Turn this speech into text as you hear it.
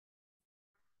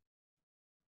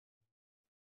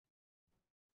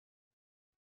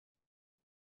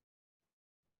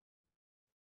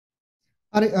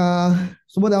හරි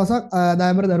සුබ දවසක්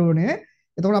දයබර දරුවනේ.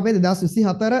 එතකොට අපේ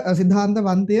 2024 සිද්ධාන්ත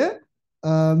පන්තිය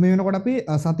මේ වෙනකොට අපි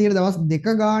සතියේ දවස් දෙක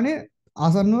ගානේ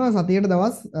ආසන්නව සතියේ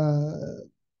දවස්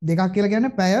දෙකක් කියලා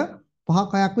කියන්නේ පැය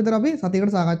 5ක් 6ක් විතර අපි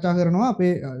සතියකට සාකච්ඡා කරනවා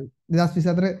අපේ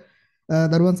 2024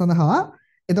 දරුවන් සඳහා.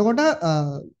 එතකොට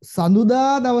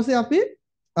සඳුදා දවසේ අපි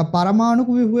පරමාණු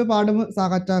ව්‍යුහය පාඩම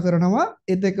සාකච්ඡා කරනවා.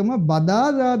 ඒත් එක්කම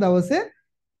බදාදා දවසේ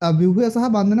ව්‍යුහය සහ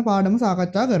බන්ධන පාඩම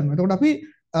සාකච්ඡා කරනවා. එතකොට අපි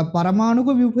පරමාණුක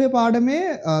ව්‍යුහය පාඩමේ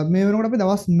මේ වෙනකොට අපි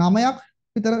දවස් 9ක්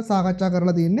විතර සාකච්ඡා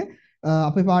කරලා තියෙන්නේ.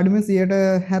 අපේ පාඩමේ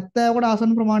 70කට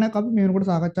ආසන්න ප්‍රමාණයක් අපි මේ වෙනකොට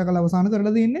සාකච්ඡා කරලා අවසන්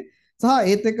කරලා තියෙන්නේ. සහ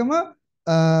ඒත් එක්කම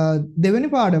දෙවෙනි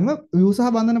පාඩම ව්‍යුහ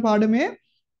සහ බන්ධන පාඩමේ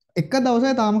එක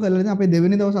දවසයි තාම කරලා තියෙන්නේ. අපේ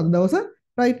දෙවෙනි දවස් අද දවස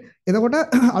රයිට්. එතකොට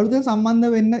අලුතෙන්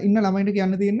සම්බන්ධ වෙන්න ඉන්න ළමයින්ට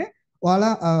කියන්න තියෙන්නේ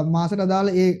ඔයාලා මාසෙට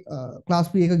අදාළ ඒ ක්ලාස්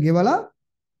ෆී එක ගෙවලා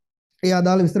ඒ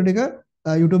අදාළ විස්තර ටික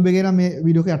YouTube එකේ නම් මේ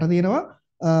වීඩියෝ එක යට තියෙනවා.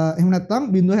 එහෙම නැත්නම්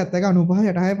 071 96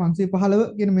 66 515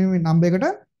 කියන මේ නම්බර් එකට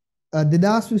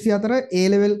 2024 A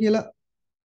level කියලා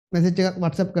මැසේජ් එකක්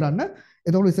WhatsApp කරන්න.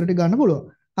 එතකොට විස්තර ටික ගන්න පුළුවන්.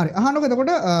 හරි. අහන්නකො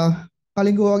එතකොට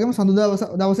කලින් කිව්වා වගේම සඳුදා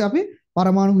දවසේ අපි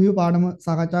පරමාණු ව්‍යුහ පාඩම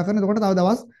සාකච්ඡා කරන. එතකොට තව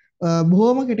දවස්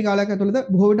බොහොම කෙටි කාලයක් ඇතුළත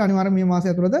බොහෝ විට අනිවාර්යයෙන් මේ මාසය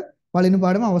ඇතුළත පළවෙනි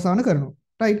පාඩම අවසන් කරනවා.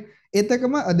 රයිට්. ඒත්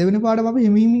එක්කම දෙවෙනි පාඩම අපි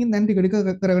හිමින් දැන් ටික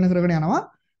ටික කරගෙන යනවා.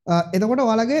 එතකොට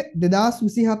ඔයාලගේ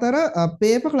 2024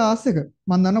 පේපර් ක්ලාස් එක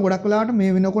මම දන්න ගොඩක් වෙලාවට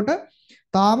මේ වෙනකොට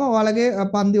තාම ඔයාලගේ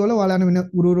පන්ති වල ඔයාලන වෙන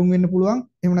ගුරුවරුන් වෙන්න පුළුවන්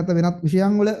එහෙම නැත්නම් වෙනත්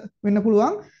විෂයන් වල වෙන්න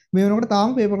පුළුවන් මේ වෙනකොට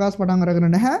තාම පේපර් ක්ලාස් පටන් අරගෙන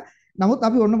නැහැ. නමුත්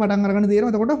අපි ඔන්න පටන් අරගෙන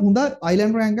තියෙනවා. එතකොට හොඳ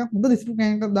අයිලන්ඩ් රෑන්ක් එකක් හොඳ ඩිස්ට්‍රික්ට්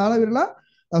රෑන්ක් එකක් දාලා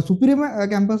ඉවරලා සුපිරිම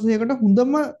කැම්පස් එකකට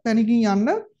හොඳම තැනකින් යන්න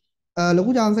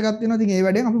ලොකු chance එකක් තියෙනවා. ඉතින් ඒ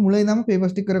වැඩෙන් අපි මුලින් ඉඳන්ම පේපර්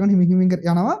ස්ටික් කරගෙන හිමින්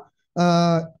යනවා.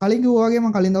 කලින් කිව්වා වගේ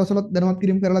මම කලින් දවස්වලත් දැනුවත්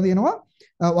කිරීම කරලා තියෙනවා.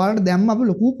 ඔයාලට දැම්ම අපි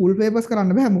ලොකු ෆුල් පේපර්ස්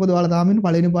කරන්න බෑ. මොකද ඔයාලා තාම ඉන්නේ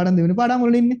පළවෙනි පාඩම් දෙවෙනි පාඩම්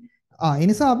වල ඉන්නේ. ඒ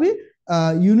නිසා අපි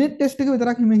යුනිට් ටෙස්ට් එක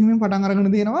විතරක් හිමින් පටන්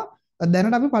අරගෙන තියෙනවා.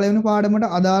 දැනට අපි පළවෙනි පාඩමට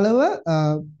අදාළව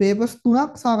පේපර්ස්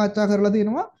 3ක් සාකච්ඡා කරලා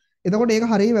තියෙනවා. එතකොට ඒක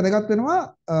හරිය වැදගත් වෙනවා.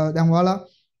 දැන් ඔයාලා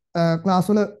ක්ලාස්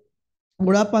වල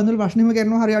ගොඩාක් පන්තිවල ප්‍රශ්නෙම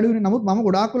කරනවා හරිය අඩුයි. නමුත් මම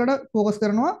ගොඩාක් වලට ફોකස්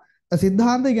කරනවා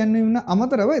සිද්ධාන්ත ඉගෙනීම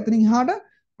අමතරව එතනින් එහාට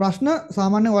ප්‍රශ්න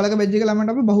සාමාන්‍ය ඔයාලගේ බැච් එකේ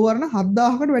ළමයින්ට අපි බහුවර්ණ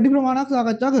 7000කට වැඩි ප්‍රමාණයක්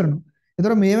සාකච්ඡා කරනවා.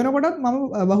 ඒතර මේ වෙනකොටත් මම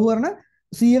බහුවර්ණ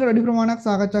 100කට වැඩි ප්‍රමාණයක්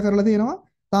සාකච්ඡා කරලා තියෙනවා.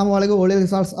 තාම ඔයාලගේ O level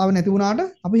results ආවේ නැති වුණාට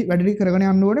අපි වැඩි ටික කරගෙන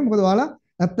යන්න ඕනේ. මොකද ඔයාලා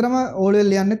ඇත්තටම O level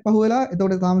ලියන්නෙත් පහුවෙලා.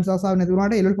 එතකොට තාම results ආවේ නැති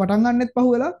වුණාට A level පටන් ගන්නෙත්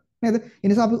පහුවෙලා නේද? ඒ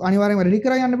නිසා අපි අනිවාර්යෙන් වැඩි ටික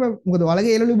කරගෙන යන්න එපා. මොකද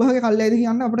ඔයාලගේ A level විභාගේ කල්යයිද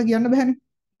කියන්න අපිට කියන්න බෑනේ.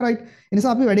 රයිට්. ඒ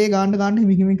නිසා අපි වැඩේ ගන්න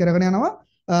හිමින් කරගෙන යනවා.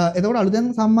 එතකොට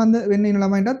අලුතෙන් සම්බන්ධ වෙන්න ඉන්න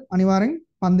ළමයින්ටත් අනිවාර්යෙන්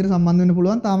පන්තිට සම්බන්ධ වෙන්න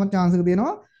පුළුවන්. තාම chance එක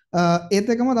තියෙනවා. ඒත්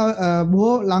එක්කම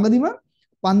බොහෝ ළඟදිම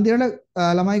පන්තිවල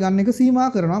ළමයි ගන්න එක සීමා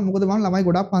කරනවා. මොකද මම ළමයි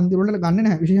ගොඩක් පන්තිවල ගන්නෙ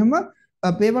නැහැ. විශේෂයෙන්ම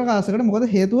පේපර් ක්ලාස් එකට. මොකද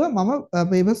හේතුව මම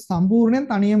පේපර්ස් සම්පූර්ණයෙන්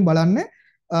තනියෙන් බලන්නේ.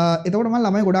 එතකොට මම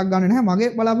ළමයි ගොඩක් ගන්නෙ නැහැ. මගේ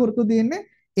බලාපොරොත්තුව තියෙන්නේ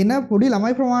එන පොඩි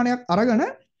ළමයි ප්‍රමාණයක් අරගෙන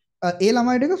ඒ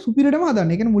ළමයිට එක සුපිරියටම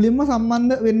හදන්න. ඒ කියන්නේ මුලින්ම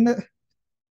සම්බන්ධ වෙන්න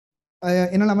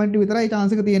එන ළමයින්ට විතරයි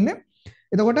chance එක තියෙන්නේ.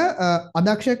 එතකොට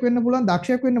අදක්ෂයෙක් වෙන්න පුළුවන්,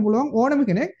 දක්ෂයෙක් වෙන්න පුළුවන් ඕනම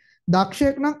කෙනෙක්.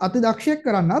 දක්ෂයෙක් නම් අති දක්ෂයෙක්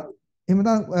කරන්නත් එහෙම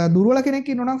නැත්නම් දුර්වල කෙනෙක්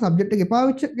ඉන්නවා නම් සබ්ජෙක්ට් එක එපා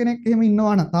වෙච්ච කෙනෙක් එහෙම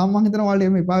ඉන්නවා නම් තාම මම හිතනවා ඔයාලට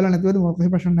එහෙම එපා වෙලා නැතුවද මොකද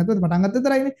ප්‍රශ්න නැතුවද පටන් ගත්ත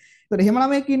විතරයිනේ. ඒතකොට එහෙම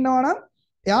ළමයෙක් ඉන්නවා නම්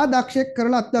එයා දක්ෂයෙක්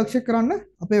කරලා අති දක්ෂයෙක් කරන්න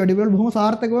අපේ වැඩිපුර බොහොම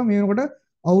සාර්ථකව මේ වෙනකොට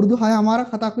අවුරුදු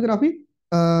 6මාරක් 7ක් විතර අපි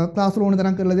ක්ලාස් වල ඕන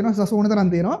තරම් කරලා දෙනවා. සස් ඕන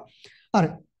තරම් තියෙනවා. හරි.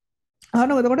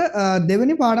 අහන්න එතකොට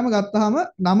දෙවෙනි පාඩම ගත්තාම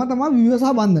නම තමයි ව්‍යුහ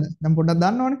සහ බන්ධන. දැන් පොඩ්ඩක්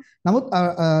දන්නවනේ. නමුත්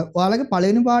ඔයාලගේ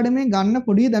පළවෙනි පාඩමෙන් ගන්න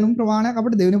පොඩි දැනුම් ප්‍රමාණයක්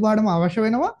අපිට දෙවෙනි පාඩම අවශ්‍ය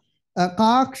වෙනවා.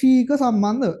 කාක්ෂික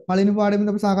සම්බන්ධ පළවෙනි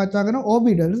පාඩමෙන් අපි සාකච්ඡා කරන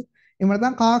ඕබිටල්ස් එහෙම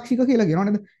නැත්නම් කාක්ෂික කියලා කියනවා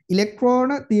නේද?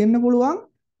 ඉලෙක්ට්‍රෝන තියෙන්න පුළුවන්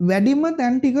වැඩිම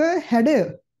තැන් ටික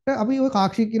හැඩයට අපි ওই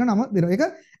කාක්ෂික කියන නම දෙනවා. ඒක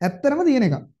ඇත්තටම තියෙන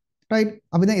එකක්. රයිට්.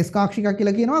 අපි දැන් S කාක්ෂිකක්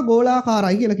කියලා කියනවා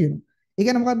ගෝලාකාරයි කියලා කියනවා. ඒ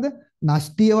කියන්නේ මොකද්ද?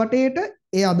 නෂ්ටිය වටේට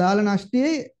ඒ අදාළ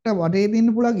නෂ්ටියට වටේ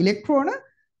තියෙන්න පුළුවන් ඉලෙක්ට්‍රෝන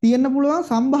තියෙන්න පුළුවන්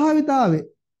සම්භාවිතාවය.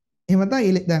 එහෙම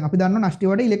නැත්නම් දැන් අපි දන්නවා නෂ්ටිය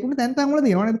වටේ ඉලෙක්ට්‍රෝන තැන් වල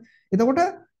තියෙනවා නේද? එතකොට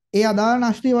ඒ අදාළ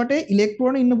නෂ්ටිය වටේ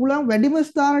ඉලෙක්ට්‍රෝන ඉන්න පුළුවන් වැඩිම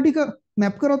ස්ථාන ටික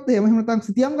මැප් කරොත් එහෙම නැත්නම්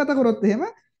සිතියම් ගත කරොත් එහෙම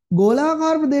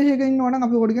ගෝලාකාර ප්‍රදේශයක ඉන්නවා නම්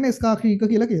අපි ඔකට කියන S කාක්ෂික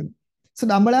කියලා කියනවා.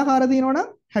 දම්බලාකාර තියෙනවා නම්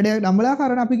හැඩය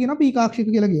දම්බලාකාරන අපි කියනවා P කාක්ෂික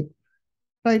කියලා කියනවා.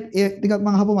 රයිට්. ඒ ටිකක්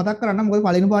මම අහපුව මතක් කරන්න. මොකද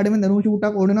පළවෙනි පාඩමෙන් දැනුම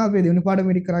චූට්ටක් ඕන වෙනවා. අපි දෙවෙනි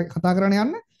පාඩමේ ටික කතා කරන්න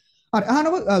යන්න. හරි.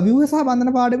 අහනකො ව්‍යුහ සහ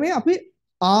බන්ධන පාඩමේ අපි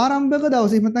ආරම්භක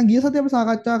දවසේ නැත්නම් ගිය සතියේ අපි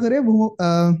සාකච්ඡා කරේ බොහොම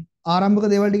ආරම්භක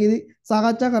දේවල් ටිකදී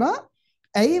සාකච්ඡා කරා.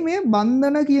 ඇයි මේ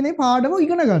බන්ධන කියන පාඩම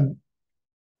ඉගෙන ගන්න?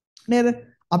 නේද?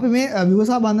 අපි මේ ව්‍යුහ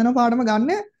සහ බන්ධන පාඩම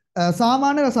ගන්න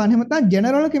සාමාන්‍ය රසායන එහෙම නැත්නම්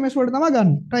ජෙනරල් කෙමිස්ට්‍රි වලට තමයි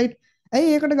ගන්න. රයිට්.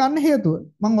 ඇයි ඒකට ගන්න හේතුව?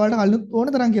 මම ඔයාලට කලින්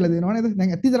ඕන තරම් කියලා දෙනවා නේද?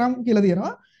 දැන් ඇත්ති තරම් කියලා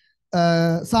දෙනවා.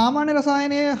 සාමාන්‍ය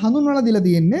රසායනයේ හඳුන්වලා දීලා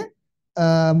තියෙන්නේ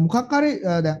මොකක් හරි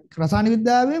දැන් රසායන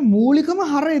විද්‍යාවේ මූලිකම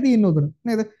හරය තියෙන උතන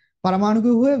නේද? පරමාණු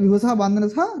ව්‍යුහය විවස බන්ධන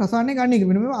සහ රසායනික ගණනය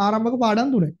මෙන්න මේ ආරම්භක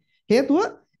පාඩම් තුනේ. හේතුව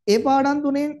ඒ පාඩම්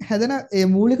තුනෙන් හැදෙන ඒ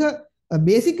මූලික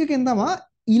බේසික් එකෙන් තමයි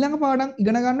ඊළඟ පාඩම්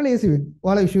ඉගෙන ගන්න ලේසි වෙන්නේ.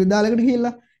 ඔයාලා විශ්වවිද්‍යාලයකට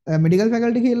ගිහිල්ලා මෙඩිකල්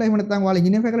ෆැකල්ටි ගිහිල්ලා එහෙම නැත්නම් ඔයාලා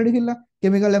ඉංජිනේරින් ෆැකල්ටි ගිහිල්ලා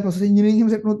කෙමිකල් ඇන්ඩ් ප්‍රොසෙස් ඉංජිනේරින් එහෙම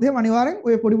සෙට් වුණොත් එහෙම අනිවාර්යෙන්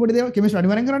ඔය පොඩි පොඩි දේවල් කෙමිස්ට්‍රි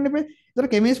අනිවාර්යෙන් කරන්න එපා. ඒතර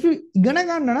කෙමිස්ට්‍රි ඉගෙන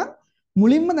ගන්න නම්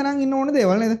මුලින්ම දැනන් ඉන්න ඕන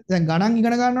දේවල් නේද? දැන් ගණන්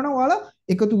ඉගෙන ගන්නවා නම් ඔයාලා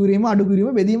එකතු කිරීම, අඩු කිරීම,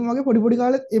 බෙදීම වගේ පොඩි පොඩි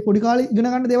කාලේ ඒ පොඩි කාලේ ඉගෙන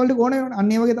ගන්න දේවල් ටික ඕනේ වෙනවා.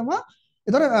 අන්න ඒ වගේ තමයි.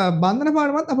 ඒතර බන්ධන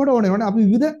පාඩමත් අපට ඕනේ වෙනවා. අපි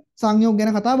විවිධ සංයෝග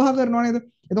ගැන කතා බහ කරනවා නේද?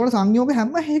 එතකොට සංයෝග හැම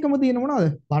එකම තියෙන මොනවද?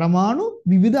 පරමාණු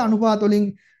විවිධ අනුපාත වලින්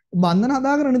බන්ධන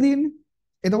හදාගෙන තියෙන්නේ.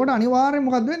 එතකොට අනිවාර්යෙන්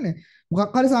මොකක්ද වෙන්නේ?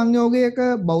 මොකක් හරි සංයෝගයක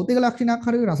භෞතික ලක්ෂණයක්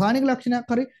හරි රසායනික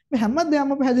ලක්ෂණයක් හරි මේ හැම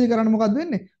දෙයක්ම පැහැදිලි කරන්න මොකක්ද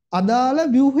වෙන්නේ? අදාළ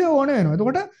ව්‍යුහය ඕනේ වෙනවා.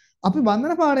 එතකොට අපි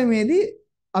බන්ධන පාඩමේදී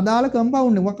අදාළ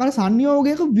කම්පවුන්ඩ් එක මොකක් හරි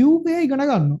සංයෝගයක ව්‍යුහය ඉගෙන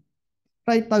ගන්නවා.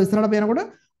 රයිට්. තව ඉස්සරහට බලනකොට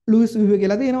ලුයිස් ව්‍යුහය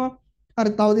කියලා තියෙනවා.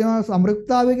 හරි තව තියෙනවා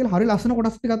සම්ප්‍රයුක්තතාවය කියලා හරි ලස්සන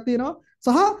කොටස් ටිකක් තියෙනවා.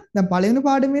 සහ දැන් පළවෙනි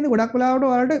පාඩමේදී ගොඩක් වෙලාවට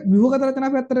ඔයාලට ව්‍යුහගත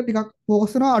රචනා පැත්තට ටිකක්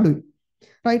ફોකස් වෙනවා අඩුයි.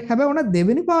 රයිට්. හැබැයි ඔන්න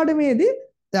දෙවෙනි පාඩමේදී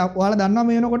දැන් ඔයාලා දන්නවා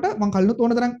මේ වෙනකොට මම කලිනුත්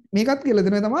ඕන තරම් මේකත් කියලා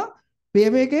දෙනවා තමයි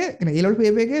පේපර් එකේ කියන්නේ ඒ ලෙවල්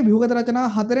පේපර් එකේ ව්‍යුහගත රචනා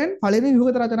හතරෙන් පළවෙනි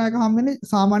ව්‍යුහගත රචනා එක හම්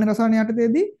වෙන්නේ සාමාන්‍ය රසායන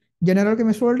යටතේදී ජෙනරල්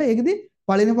කෙමිස්ට්‍රි වලට ඒකෙදි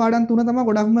පළවෙනි පාඩම් තුන තමයි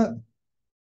ගොඩක්ම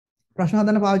ප්‍රශ්න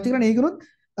හදන්න පාවිච්චි කරන්නේ. ඒකනොත්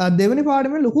දෙවෙනි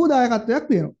පාඩමේ ලොකු දායකත්වයක්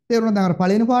තියෙනවා. තේරුණාද? දැන් අර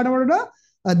පළවෙනි පාඩම වලට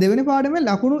දෙවෙනි පාඩමේ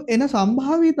ලකුණු එන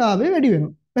සම්භාවිතාවය වැඩි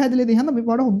වෙනවා. පැහැදිලිද? එහෙනම් මේ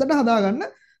පාඩම හොද්දට හදාගන්න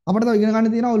අපිට තව ඉගෙන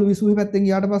ගන්න තියෙනවා ලුයිස් ව්‍යුහය පැත්තෙන්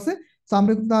ගියාට පස්සේ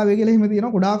සම්ප්‍රයුක්තතාවය කියලා එහෙම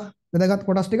තියෙනවා. ගොඩාක් වැදගත්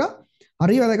කොටස් ටික.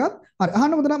 හරි වැදගත්. හරි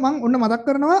අහන්න මොකද මම ඔන්න මතක්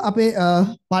කරනවා අපේ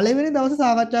පළවෙනි දවසේ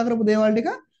සාකච්ඡා කරපු දේවල් ටික.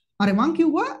 හරි මම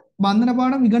කිව්වා බන්ධන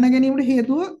පාඩම ඉගෙන ගැනීමට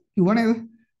හේතුව කිව්වා නේද?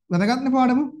 වැදගත්නේ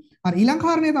පාඩම. හරි ඊළඟ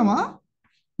කාරණේ තමයි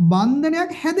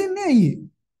බන්ධනයක් හැදෙන්නේ ඇයි?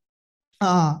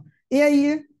 ඒ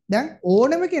අයියේ දැන්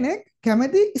ඕනම කෙනෙක්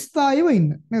කැමති ස්ථායීව ඉන්න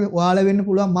නේද? ඔයාලා වෙන්න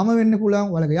පුළුවන්, මම වෙන්න පුළුවන්,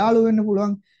 ඔයාලගේ යාළුවෝ වෙන්න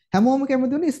පුළුවන්. හැමෝම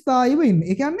කැමති වෙන්නේ ස්ථායීව ඉන්න.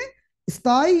 ඒ කියන්නේ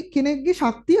ස්ථායී කෙනෙක්ගේ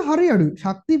ශක්තිය හරි අඩුයි.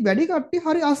 ශක්තිය වැඩි කට්ටිය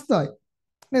හරි අස්ථායී.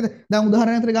 නේද? දැන්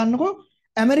උදාහරණයක් විතර ගන්නකො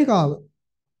ඇමරිකාව.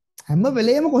 හැම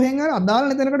වෙලේම කොහෙන් හරි අදාළ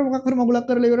නැතනකට මොකක් හරි මගුලක්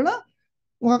කරලා ඉවරලා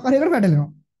මොකක් හරි එකට පැටලෙනවා.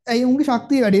 ඇයි උන්ගේ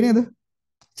ශක්තිය වැඩි නේද?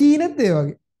 චීනෙත් ඒ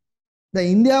වගේ. දැන්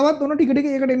ඉන්දියාවත් උන ටික ටික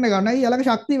ඒකට එන්න ගන්නයි. යාලගේ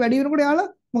ශක්තිය වැඩි වෙනකොට යාලා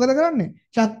මොකද කරන්නේ?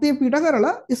 ශක්තිය පිට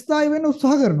කරලා ස්ථායී වෙන්න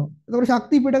උත්සාහ කරනවා. එතකොට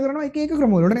ශක්තිය පිට කරනවා එක එක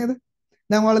ක්‍රම වලට නේද?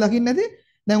 දැන් ඔයාලා දකින්න ඇති.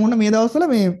 දැන් උන්න මේ දවස්වල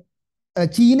මේ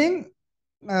චීනෙන්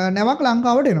නැවක්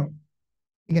ලංකාවට එනවා.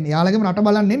 ඒ කියන්නේ යාලගේම රට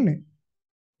බලන්න එන්නේ.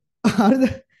 හරිද?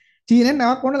 චීනෙන්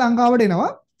නැවක් වුණ ලංකාවට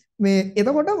එනවා. මේ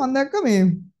එතකොට මම දැක්ක මේ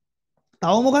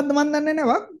තව මොකද්ද මන් දන්නේ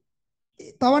නැවක්.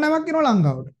 තව නැවක් එනවා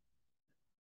ලංකාවට.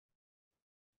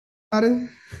 අර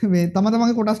මේ තම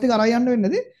තමන්ගේ කොටස් ටික අරන් යන්න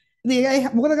වෙන්නේද? ඉතින්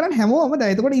ඒකයි මොකද කරන්නේ හැමෝම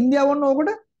දැන් එතකොට ඉන්දියාව වන්න ඕකට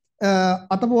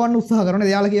අතපොවන්න උත්සාහ කරනවා.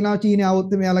 එයාලා කියනවා චීනය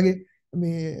આવොත් මෙයාලගේ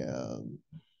මේ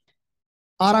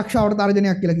ආරක්ෂාවට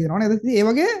තර්ජනයක් කියලා කියනවා නේද? ඉතින් ඒ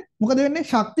වගේ මොකද වෙන්නේ?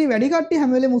 ශක්තිය වැඩි කට්ටිය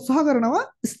හැම වෙලේම උත්සාහ කරනවා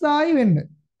ස්ථායී වෙන්න.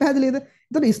 පැහැදිලිද?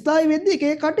 එතකොට ස්ථායී වෙද්දී එක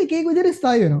එක කට්ටිය එක එක විදිහට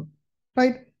ස්ථායී වෙනවා.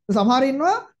 රයිට්? සමහර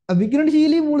ඉන්නවා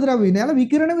විකිරණශීලී මූලද්‍රව්‍ය ඉන්නේ. යාලා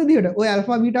විකිරණ විදිහට ඔය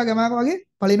ඇල්ෆා බීටා ගාමා වගේ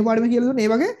පළවෙනි පාඩමේ කියලා දුන්නේ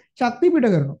ඒ වගේ ශක්තිය පිට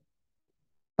කරනවා.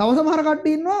 තව සමහර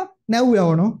කට්ටිය ඉන්නවා නැව්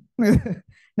යවනවා නේද?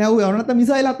 නැව් යවන නැත්නම්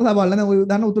මිසයිල් අත්දා බලන ඔය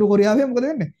දන්න උතුරු කොරියාවේ මොකද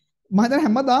වෙන්නේ? මම හිතන්නේ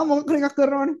හැමදාම මොකක් හරි එකක්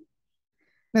කරනවනේ.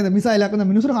 නේද? මිසයිල් එකක්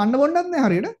මිනිස්සුන්ට කන්න බොන්නත් නෑ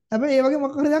හරියට. හැබැයි ඒ වගේ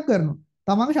මොකක් හරි දෙයක් කරනවා.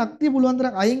 තමන්ගේ ශක්තිය පුළුවන්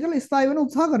තරම් අයින් කරලා ස්ථායී වෙන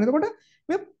උත්සාහ කරනවා. එතකොට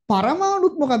මේ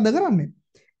පරමාණුත් මොකද්ද කරන්නේ?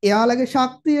 එයාලගේ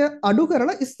ශක්තිය අඩු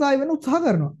කරලා ස්ථායී වෙන උත්සාහ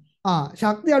කරනවා.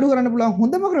 ශක්තිය අඩු කරන්න පුළුවන්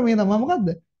හොඳම ක්‍රමය තමයි මොකද්ද?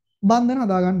 බන්ධන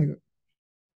හදාගන්න එක.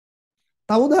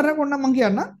 තව උදාහරණයක් ඕනනම් මම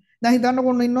කියන්නම්. දැන් හිතන්නකො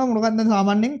ඔන්න ඉන්නවා මොකක්ද දැන්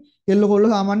සාමාන්‍යයෙන් කෙල්ල කොල්ල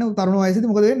සාමාන්‍ය තරුණ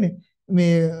වයසේදී මොකද වෙන්නේ?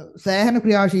 මේ සෑහෙන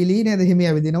ක්‍රියාශීලී නේද? හිමිය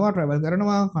ඇවිදිනවා, ට්‍රැවල්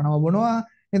කරනවා, කනවා බොනවා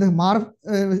නේද? මාර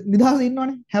නිදහසේ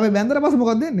ඉන්නවනේ. හැබැයි බැඳලා පස්සේ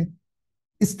මොකද වෙන්නේ?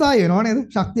 ස්ථායී වෙනවා නේද?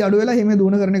 ශක්තිය අඩු වෙලා හිමිය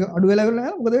දුවන කරන එක අඩු වෙලා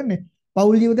ඉවරලා මොකද වෙන්නේ?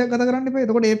 පෞල් ජීවිතයක් ගත කරන්න එපා.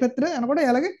 එතකොට ඒ පැත්තට යනකොට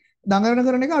එයාලගේ දඟලන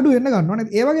කරන එක අඩු වෙන්න ගන්නවා නේද?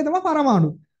 ඒ වගේ තමයි පරමාණු.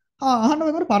 අහන්න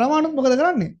එතකොට පරමාණුත් මොකද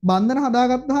කරන්නේ? බන්ධන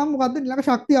හදාගත්තාම මොකද්ද? ඊළඟ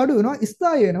ශක්තිය අඩු වෙනවා,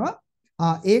 ස්ථායී වෙනවා.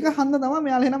 ඒක හන්ද තමයි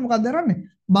මෙයාලා එහෙනම් මොකක්ද කරන්නේ?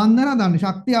 බන්ධන හදන්නේ.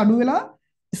 ශක්තිය අඩු වෙලා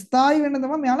ස්ථායී වෙන්න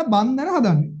තමයි මෙයාලා බන්ධන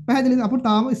හදන්නේ. පැහැදිලිද? අපිට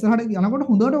තාම ඉස්සරහට යනකොට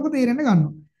හොඳට ඔක තේරෙන්න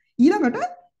ගන්නවා. ඊළඟට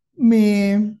මේ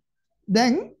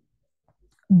දැන්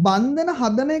බන්ධන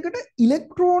හදන එකට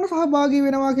ඉලෙක්ට්‍රෝන සහභාගී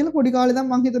වෙනවා කියලා පොඩි කාලේ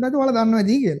ඉඳන් මම හිතුවා ඔයාලා දන්නවා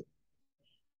ඇති කියලා.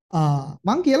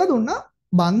 මම කියලා දුන්නා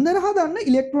බන්ධන හදන්න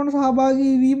ඉලෙක්ට්‍රෝන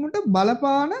සහභාගී වීමට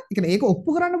බලපාන, ඒ කියන්නේ ඒක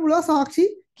ඔප්පු කරන්න පුළුවන් සාක්ෂි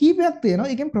කීපයක්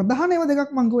තියෙනවා. ඒකෙන් ප්‍රධාන ඒවා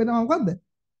දෙකක් මම කිව්වේ තමයි මොකද්ද?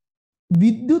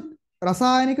 විද්‍යුත්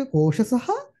රසායනික කෝෂ සහ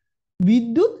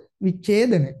විද්‍යුත්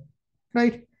විච්ඡේදනය.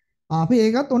 රයිට්. අපි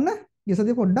ඒකත් ඔන්න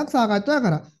ඉස්සදී පොඩ්ඩක් සාකච්ඡා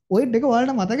කරා. ඔය දෙක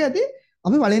ඔයාලට මතක ඇති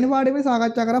අපි පළවෙනි පාඩමේ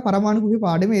සාකච්ඡා කරා පරමාණු කුපි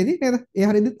පාඩමේදී නේද? ඒ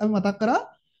හරියදත් අපි මතක් කරා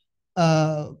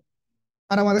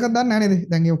අර මතකද දන්නේ නැහැ නේද?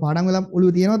 දැන් ඒ පාඩම් වල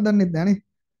ඔළුව තියෙනවද දන්නේ නැහැ නේ.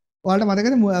 ඔයාලට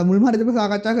මතකද මුල්ම හරියට අපි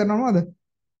සාකච්ඡා කරනවා මොනවද?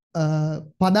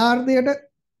 පදාර්ථයට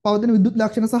පවතින විද්‍යුත්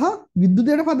ලක්ෂණ සහ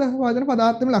විද්‍යුතයට පවතින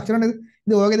පදාර්ථයේ ලක්ෂණ නේද?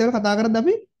 ඉතින් ඔය වගේ දේවල් කතා කරද්දී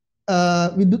අපි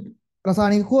විද්‍යුත්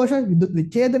රසායනික කෝෂ, විද්‍යුත්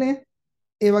විච්ඡේදනය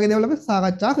ඒ වගේ දේවල් අපි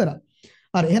සාකච්ඡා කරා.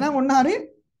 හරි එහෙනම් ඔන්න හරි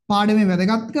පාඩමේ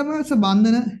වැදගත්කම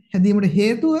බන්ධන හැදීමට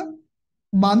හේතුව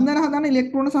බන්ධන හදන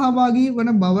ඉලෙක්ට්‍රෝන සහභාගී වන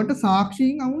බවට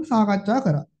සාක්ෂීන් අමුන් සාකච්ඡා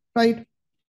කරා. රයිට්.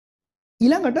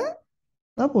 ඊළඟට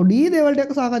තව පොඩි දේවල්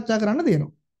ටික සාකච්ඡා කරන්න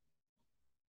තියෙනවා.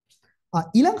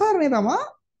 ඊළඟ කාරණේ තමයි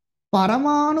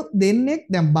පරමාණු දෙන්නෙක්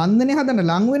දැන් බන්ධනේ හදන්න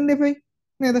ලං වෙන්න එපයි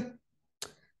නේද?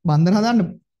 බන්ධන හදන්න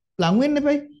ලං වෙන්න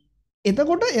එපයි.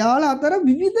 එතකොට එයාලා අතර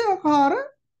විවිධ ආකාර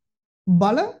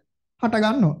බල හට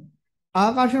ගන්නවා.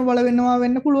 ආකර්ෂණ බල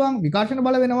වෙන්න පුළුවන්, විකර්ෂණ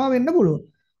බල වෙන්න පුළුවන්.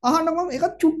 අහන්නකො එක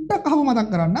චුට්ටක් අහම මතක්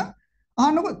කරන්න.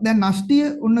 අහන්නකො දැන් නෂ්ටිය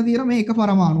ඔන්න තියෙන මේ එක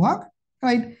පරමාණුවක්.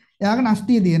 රයිට්. එයාගේ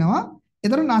නෂ්ටිය තියෙනවා.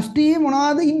 ඒතර නෂ්ටියේ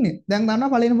මොනවද ඉන්නේ? දැන්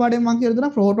දන්නවා පළවෙනි පාඩමෙන් මම කියලා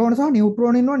දුන්නා ප්‍රෝටෝන සහ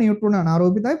නියුට්‍රෝන ඉන්නවා. නියුට්‍රෝන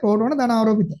අනාරෝපිතයි, ප්‍රෝටෝන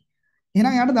ධනාරෝපිතයි.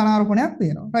 එහෙනම් එයාට ධනාරෝපණයක්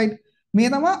තියෙනවා. රයිට්. මේ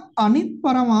තමයි අනිත්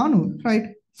පරමාණුව. රයිට්.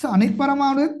 අනිත්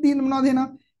පරමාණුවේ තියෙන මොනවද එහෙනම්?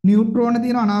 නියුට්‍රෝන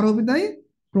තියෙනවා අනාරෝපිතයි,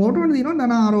 ප්‍රෝටෝන තියෙනවා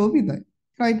ධනාරෝපිතයි.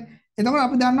 රයිට්. එතකොට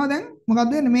අපි දන්නවා දැන්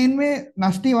මොකද්ද වෙන්නේ? මේ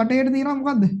නෂ්ටිය වටේට තියෙනවා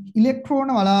මොකද්ද? ඉලෙක්ට්‍රෝන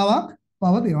වලාවක්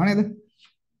පවතිනවා නේද?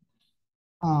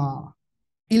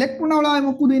 ඉලෙක්ට්‍රෝන වලාවේ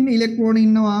මොකද ඉන්නේ? ඉලෙක්ට්‍රෝන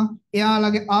ඉන්නවා.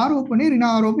 එයාලගේ ආරෝපණය ඍණ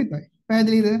ආරෝපිතයි.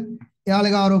 පැහැදිලිද?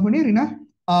 එයාලගේ ආරෝපණය ඍණ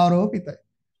ආරෝපිතයි.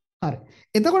 හරි.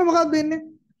 එතකොට මොකක්ද වෙන්නේ?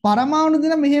 පරමාණු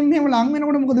දෙන මෙහෙම ලං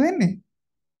වෙනකොට මොකද වෙන්නේ?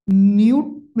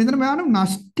 මෙතන බලන්න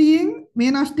නෂ්ටියෙන්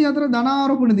මේ නෂ්ටිය අතර ධන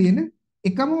ආරෝපණ තියෙන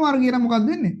එකම වර්ගය නම් මොකක්ද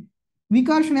වෙන්නේ?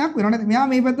 විකර්ෂණයක් වෙනවා නේද? මෙයා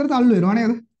මේ පැත්තට තල්ලු වෙනවා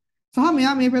නේද? සහ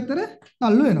මෙයා මේ පැත්තට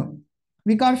තල්ලු වෙනවා.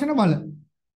 විකර්ෂණ බල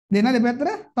දෙන දෙපැත්තට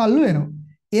තල්ලු වෙනවා.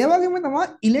 ඒ වගේම තමයි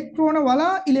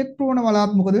ඉලෙක්ට්‍රෝන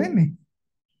වලාත් මොකද වෙන්නේ?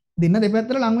 දෙන්න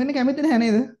දෙපැත්තට ලං වෙන්න කැමති නැහැ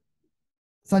නේද?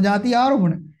 සජාති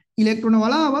ආරෝපණ. ඉලෙක්ට්‍රෝන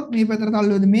වලාවත් මේ පැත්තට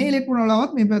තල්ලු වෙද්දී මේ ඉලෙක්ට්‍රෝන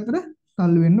වලාවත් මේ පැත්තට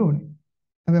තල්ලු වෙන්න ඕනේ.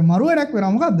 හැබැයි මරු වැඩක්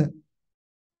වෙනවා මොකද්ද?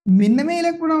 මෙන්න මේ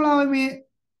ඉලෙක්ට්‍රෝන වලාවේ මේ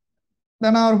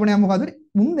ධන ආරෝපණය මොකද්ද?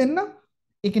 මුන් දෙන්න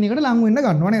එකිනෙකට ලං වෙන්න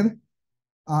ගන්නවා නේද?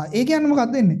 ඒ කියන්නේ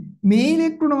මොකක්ද වෙන්නේ? මේ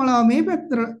ඉලෙක්ට්‍රෝන වලාව මේ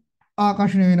පැත්තට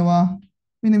ආකර්ෂණය වෙනවා.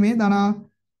 මෙන්න මේ ධන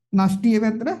නෂ්ටිය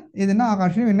පැත්තට ඒ දෙන්න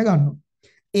ආකර්ෂණය වෙන්න ගන්නවා.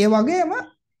 ඒ වගේම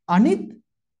අනිත්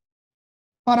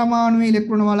පරමාණුවේ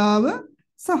ඉලෙක්ට්‍රෝන වලාව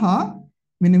සහ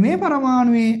මෙන්න මේ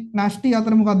පරමාණුවේ නෂ්ටිය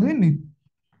අතර මොකද්ද වෙන්නේ?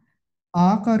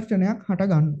 ආකර්ෂණයක් හට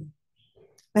ගන්නවා.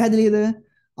 පැහැදිලිද?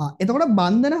 එතකොට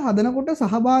බන්ධන හදනකොට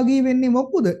සහභාගී වෙන්නේ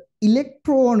මොකද?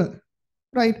 ඉලෙක්ට්‍රෝන.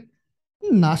 රයිට්.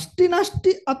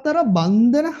 නෂ්ටි අතර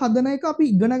බන්ධන හදන එක අපි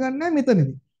ඉගෙන ගන්නෑ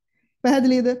මෙතනදී.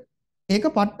 පැහැදිලිද? ඒක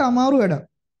පට්ට අමාරු වැඩක්.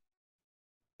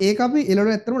 ඒක අපි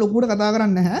එළවලු ඇත්තටම ලොකුට කතා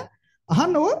කරන්නේ නැහැ.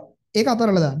 අහන්නකො ඒක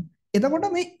අතරලා දාන්න. එතකොට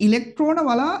මේ ඉලෙක්ට්‍රෝන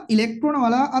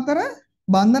වලා අතර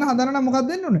බන්ධන හදන නම්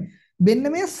මොකක්ද වෙන්න ඕනේ? මෙන්න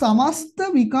මේ සමස්ත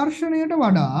විකර්ෂණයට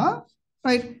වඩා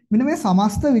රයිට් මෙන්න මේ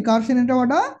සමස්ත විකර්ෂණයට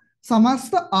වඩා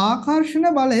සමස්ත ආකර්ෂණ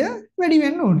බලය වැඩි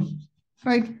වෙන්න ඕනේ.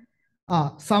 රයිට්.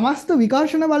 සමස්ත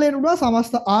විකර්ෂණ බලයට වඩා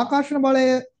සමස්ත ආකර්ෂණ බලය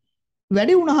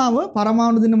වැඩි වුණාම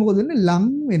පරමාණු දෙන්න මොකද වෙන්නේ? ලං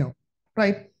වෙනවා.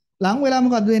 රයිට්. ලං වෙලා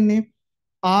මොකද වෙන්නේ?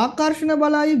 ආකර්ෂණ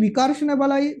බලයි විකර්ෂණ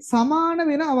බලයි සමාන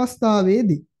වෙන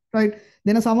අවස්ථාවේදී රයිට්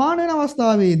දෙන සමාන වෙන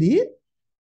අවස්ථාවේදී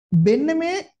මෙන්න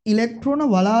මේ ඉලෙක්ට්‍රෝන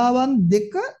වලාවන්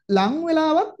දෙක ලං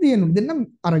වෙලාවක් තියෙනවා. දෙන්න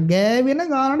අර ගෑවෙන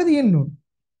ගානට තියෙනවා.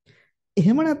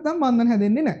 එහෙම නැත්නම් බන්ධන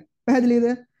හැදෙන්නේ නැහැ. පැහැදිලිද?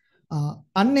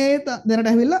 අන්න ඒ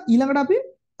දැනට ඇවිල්ලා ඊළඟට අපි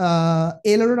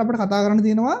ඒ ලෙවලට අපිට කතා කරන්න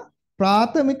තියෙනවා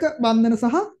ප්‍රාථමික බන්ධන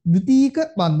සහ ද්විතීක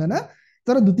බන්ධන.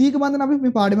 ඒතර ද්විතීක බන්ධන අපි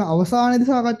මේ පාඩමේ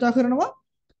අවසානයේදී සාකච්ඡා කරනවා.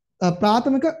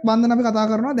 ප්‍රාථමික බන්ධන අපි කතා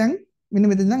කරනවා දැන් මෙන්න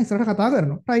මෙතන ඉඳන් ඉස්සරහට කතා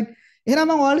කරනවා. රයිට්. එහෙනම්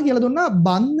මම ඔයාලට කියලා දුන්නා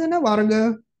බන්ධන වර්ග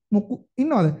මොකක්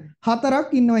ඉන්නවද? 4ක්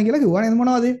ඉන්නවා කියලා කිව්වා නේද?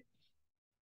 මොනවද?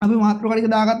 අපි මාත්‍රකාලික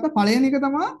දාගත්ත පළවෙනි එක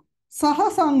තමයි සහ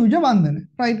සංයුජ බන්ධන.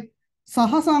 රයිට්.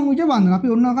 සහ සංයුජ බන්ධන අපි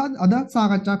ඔන්න අද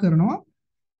සාකච්ඡා කරනවා.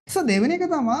 දෙවෙනි එක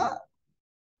තමයි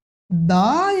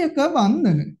දායක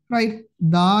බන්ධන. රයිට්.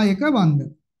 දායක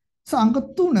බන්ධන. අංක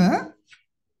 3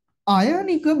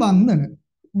 අයනික බන්ධන.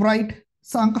 රයිට්.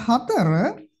 අංක 4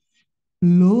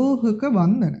 ලෝහක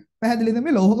බන්ධන. පැහැදිලිද?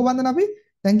 මේ ලෝහක බන්ධන අපි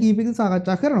දැන් කීපයකින්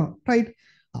සාකච්ඡා කරනවා. රයිට්.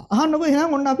 අහන්නකො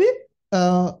එහෙනම් ඔන්න අපි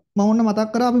මම ඔන්න මතක්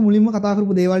කරා අපි මුලින්ම කතා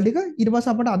කරපු දේවල් ටික. ඊට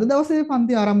පස්සේ අපිට අද දවසේ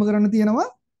පන්ති ආරම්භ කරන්න තියෙනවා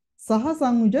සහ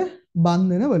සංයුජ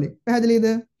බන්ධන වලින්. පැහැදිලිද?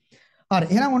 හරි.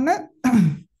 එහෙනම් ඔන්න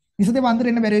විසතේ පන්තිරෙ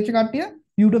ඉන්න බැරි වෙච්ච කට්ටිය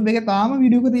YouTube එකේ තාම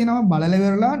වීඩියෝ එක තියෙනවා බලලා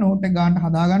ඉවරලා නෝට් එක ගන්න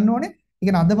හදා ගන්න ඕනේ. ඒ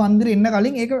කියන්නේ අද පන්තිරෙ ඉන්න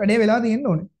කලින් ඒක වැඩේ වෙලා තියෙන්න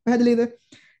ඕනේ. පැහැදිලිද?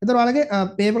 ඒතර ඔයාලගේ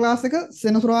පේපර් ක්ලාස් එක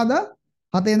සෙනසුරාදා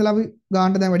 7 ඉඳලා අපි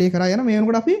ගානට දැන් වැඩේ කරා යන මේ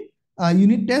වෙනකොට අපි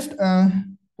යුනිට් ටෙස්ට්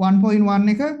 1.1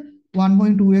 එක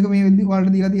 1.2 එක මේ වෙද්දි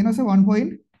ඔයාලට දීලා තියෙනවා. so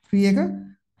 1.3 එක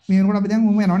මේ වෙනකොට අපි දැන්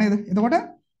මුම යනවා නේද? එතකොට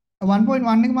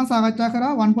 1.1 එක මම සාකච්ඡා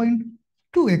කරා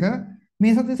 1.2 එක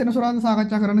මේ සතියේ සෙනසුරාදා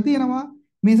සාකච්ඡා කරන්න තියෙනවා.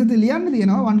 මේ සතියේ ලියන්න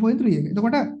තියෙනවා 1.3 එක.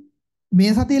 එතකොට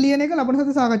මේ සතියේ ලියන එක ලබන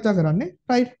සතියේ සාකච්ඡා කරන්නේ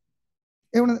right?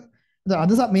 ඒ වුණාද?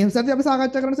 අද මේ සතියේ අපි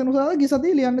සාකච්ඡා කරන සෙනසුරාදා ගිය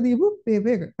සතියේ ලියන්න දීපු පේපර්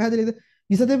එක. පැහැදිලිද?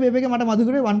 ගිය සතියේ පේපර් එකේ මට මතක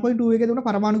කරේ 1.2 එකේ දුන්න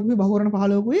පරමාණුකුයි බහුවරණ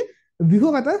 15කුයි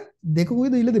විභවගත දෙකකුයි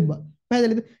දීලා තිබ්බා.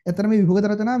 පැහැදිලිද? එතන මේ විභවගත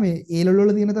රචනා මේ A level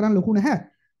වල තියෙන තරම් ලොකු නැහැ.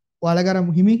 ඔයාලා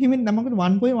ගාන හිමින් හිමින් නම් මොකද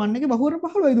 1.1 එකේ බහුවරණ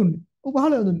 15යි දුන්නේ. ඔව්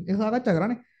 15 දුන්නේ. ඒක සාකච්ඡා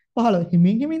කරානේ. 15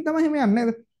 හිමින් හිමින් තමයි හිම යන්නේ නේද?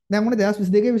 දැන් මොනේ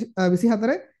 2022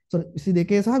 24 sorry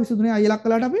 22 සහ 23 අය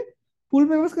ලක්කලාට අපි ෆුල්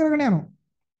පේපර්ස් කරගෙන යනවා.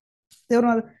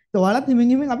 තේරුණාද? ඒ ඔයාලත් හිමින්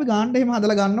හිමින් අපි ගානට එහෙම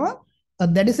හදලා ගන්නවා.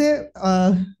 දැඩිසේ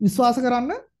විශ්වාස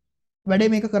කරන්න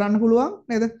වැඩේ මේක කරන්න පුළුවන්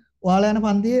නේද? ඔයාලා යන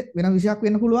පන්තියේ වෙන විෂයක්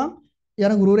වෙන්න පුළුවන්.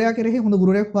 යන ගුරුවරයා කෙරෙහි හොඳ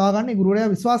ගුරුවරයෙක් හොයාගන්න. ඒ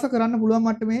ගුරුවරයා විශ්වාස කරන්න පුළුවන්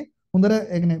මට්ටමේ හොඳට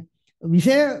ඒ කියන්නේ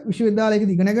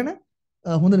විශ්වවිද්‍යාලයකදී ඉගෙනගෙන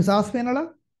හොඳ රිසර්ච් පෙන්නලා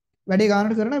වැඩේ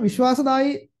ගානට කරන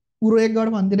විශ්වාසදායී ගුරුවරයෙක්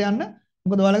ගාවට පන්තියට යන්න.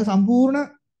 මොකද ඔයාලගේ සම්පූර්ණ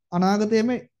අනාගතයේම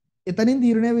එතනින්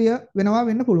තීරණය වෙනවා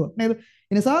වෙන්න පුළුවන් නේද?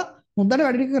 ඒ නිසා හොඳට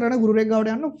වැඩ ටික කරන ගුරුවරයෙක්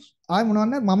ගාවට යන්න ආයෙ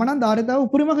මොනවද මම නම් ධාරිතාව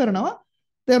උපරිම කරනවා.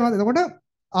 තේරුණාද? එතකොට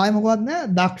ආයෙ මොකවත් නැහැ.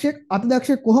 දක්ෂෙක්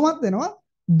අතිදක්ෂෙක් කොහොමද වෙනවා?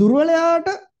 දුර්වලයාට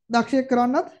දක්ෂයෙක්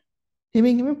කරන්නත්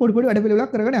හිමින් හිමින් පොඩි පොඩි වැඩ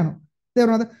පිළිවෙලක් කරගෙන යනවා.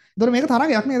 තේරුණාද? එතකොට මේක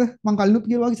තරංගයක් නේද? මම කලිනුත්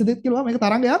කිව්වා වගේ ඉස්සෙදිත් කිව්වා මේක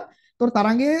තරංගයක්. එතකොට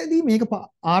තරංගයේදී මේක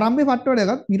ආරම්භයේ පට්ට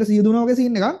වැඩ එකක් මීට 103 වගේ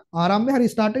සීන් එකක්. ආරම්භයේ හරි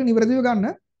ස්ටාර්ට් එක නිවැරදිව ගන්න.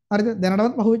 හරිද?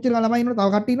 දැනටවත් පහුවෙච්ච ළමයි ඉන්නවා. තව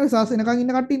කට්ටිය ඉන්නවා. ඉස්සස් වෙනකන්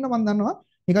ඉන්න කට්ටිය ඉන්නවා මම දන්නවා.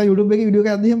 ඒක YouTube එකේ වීඩියෝ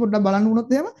එකක් අද්දිහම පොඩ්ඩක් බලන්න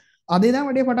වුණොත් එහෙම අද ඉඳන්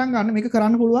වැඩේ පටන් ගන්න. මේක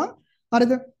කරන්න පුළුවන්.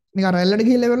 හරිද? නිකන් රැල්ලට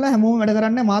ගිහිල්ලා ඉවරලා හැමෝම වැඩ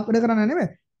කරන්නේ මාත් වැඩ කරන්නේ නෙමෙයි.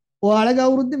 ඔයාලගේ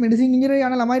අවුරුද්දේ මෙඩිසින් ඉංජිනේර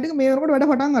යන ළමයි ටික මේ වෙනකොට වැඩ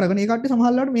පටන් අරගෙන ඒ කට්ටිය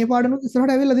සමහරවිට මේ පාඩනුත්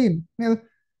ඉස්සරහට ඇවිල්ලා තියෙන්නේ නේද?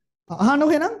 අහන්න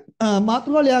එහෙනම්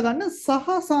මාතෘකාව ලියා ගන්න සහ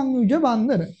සංයුජ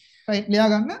බන්ධන. රයිට් ලියා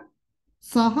ගන්න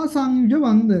සහ සංයුජ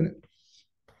බන්ධන.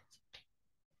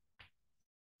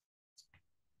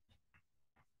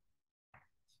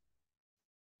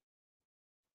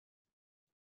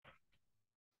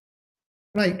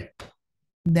 රයිට්.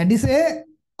 දැඩිසේ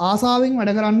ආසාවෙන්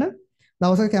වැඩ කරන්න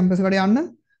දවසක කැම්පස් එකට යන්න.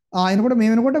 එනකොට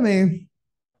මේ වෙනකොට මේ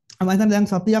මම හිතන්නේ දැන්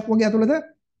සතියක් වගේ ඇතුළත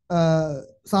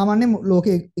සාමාන්‍යයෙන්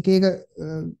ලෝකයේ එක එක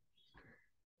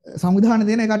සංවිධාන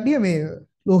දෙන කට්ටිය මේ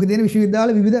ලෝකේ තියෙන විශ්වවිද්‍යාල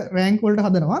විවිධ රෑන්ක් වලට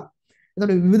හදනවා.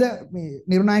 එතකොට විවිධ මේ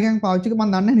නිර්ණායකයන් පාවිච්චි කරලා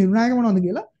මම දන්නේ නිර්ණායක මොනවද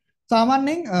කියලා.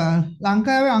 සාමාන්‍යයෙන්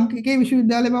ලංකාවේ අංක 1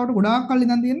 විශ්වවිද්‍යාලය බවට ගොඩාක් කල්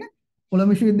ඉඳන් තියෙන්නේ.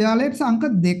 කොළඹ විශ්වවිද්‍යාලයේ අංක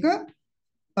 2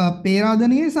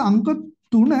 පේරාදෙණියේ අංක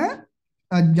 3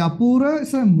 ජපුර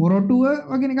මොරටුව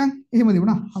වගේ නිකන් එහෙම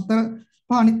තිබුණා. 4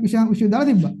 5 අනිත් විශ්වවිද්‍යාල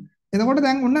තිබ්බා. එතකොට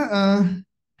දැන් ඔන්න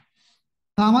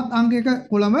තාමත් අංක 1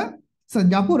 කොළඹ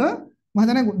ජපුර මම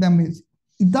හිතන්නේ දැන් මේ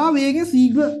ඉතා වේගෙන්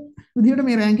ශීඝ්‍ර විදිහට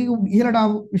මේ රෑන්ක් එක ඉහළට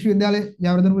ආපු විශ්වවිද්‍යාලය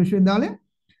ජයවර්ධන විශ්වවිද්‍යාලය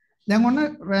දැන් ඔන්න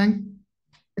රෑන්ක්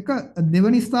එක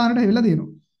දෙවනි ස්ථානට ඇවිල්ලා තියෙනවා.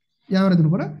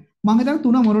 ජයවර්ධනපුර මම හිතන්නේ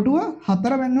 3 මොරටුව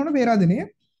 4 වෙන්නෝනේ පේරාදෙණිය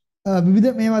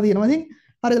විවිධ මේවා තියෙනවා. ඉතින්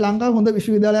හරි ලංකාවේ හොඳ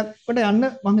විශ්වවිද්‍යාලයකට යන්න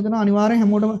මම හිතනවා අනිවාර්යෙන්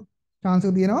හැමෝටම chance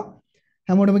එක තියෙනවා.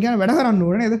 හැමෝටම කියන්නේ වැඩ කරන්න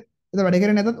ඕනේ නේද? ඒක වැඩ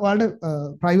කරේ නැත්නම් ඔයාලට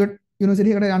ප්‍රයිවට්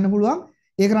යුනිවර්සිටි එකකට යන්න පුළුවන්.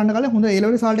 ඒ කරන්න කලින් හොඳ A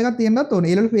level result එකක් තියෙන්නත්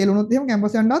ඕනේ. A level fail වුණොත් එහෙම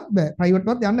කැම්පස් යන්නත් බෑ. ප්‍රයිවට්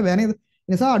වත් යන්න බෑ නේද?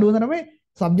 ඒ නිසා අඩුව තරමේ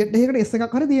සබ්ජෙක්ට් එකකට S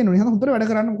එකක් හරි තියෙන්න ඕනේ. එහෙනම් හොඳට වැඩ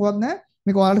කරන්න මොකවත් නැහැ.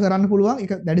 මේක ඔයාලට කරන්න පුළුවන්.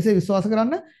 ඒක දැඩිසේ විශ්වාස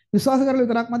කරන්න. විශ්වාස කරලා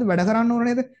විතරක්මද වැඩ කරන්න ඕනේ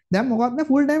නේද? දැන් මොකවත් නැහැ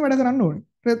full time වැඩ කරන්න ඕනේ.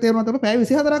 තේරුණාද? අපිට පැය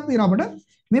 24ක් තියෙනවා අපිට.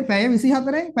 මේ පැය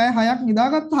 24න් පැය 6ක්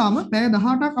නිදාගත්තාම පැය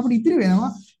 18ක් අපිට ඉතිරි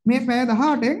වෙනවා. මේ පැය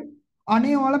 18න්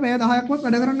අනේ ඔයාලා පැය 10ක්වත්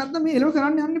වැඩ කරන්නේ නැත්නම් මේ එළව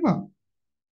කරන්න යන්න එපා.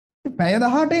 පැය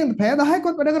 18න් පැය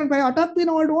 10ක්වත් වැඩ කරන්න පැය 8ක්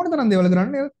තියෙන ඔයාලට ඕන තරම් දේවල්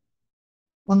කරන්න නේද?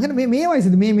 මං කියන්නේ මේ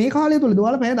වයසේදී මේ කාලය තුලදී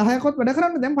ඔයාලා පැය 10ක්වත් වැඩ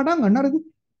කරන්න දැන් පටන් ගන්න හරිද?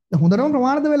 දැන් හොඳටම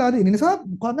ප්‍රමාණිත වෙලා තියෙන නිසා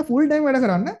මොකද්ද ෆුල් ටයිම් වැඩ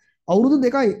කරන්න අවුරුදු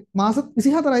 2යි මාස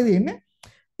 24යි තියෙන්නේ.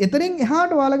 එතනින්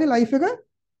එහාට ඔයාලගේ ලයිෆ් එක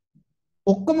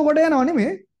ඔක්කොම කොට යනවා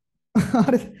නෙමෙයි.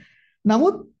 හරිද?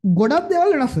 නමුත් ගොඩක්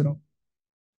දේවල් වෙනස් වෙනවා.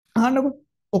 අහන්නකෝ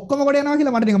ඔක්කොම කොට යනවා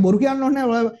කියලා මට නිකන් බොරු කියන්න ඕනේ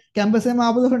නැහැ. ඔය කැම්පස් එකේම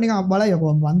ආපුවම නිකන්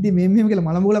බලයකෝ වන්ති මෙහෙම කියලා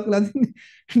මලමුලක් වෙලා තින්නේ.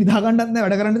 නිදා ගන්නත් නැහැ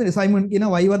වැඩ කරන්නත් අසයින්මන්ට්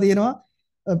කියනවා වයිවා තියෙනවා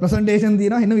ප්‍රසන්ටේෂන්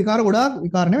තියෙනවා එන්න විකාර ගොඩාක්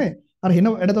විකාර නෙමෙයි. අර එන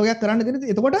වැඩ තෝගයක් කරන්න තියෙන.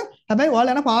 එතකොට හැබැයි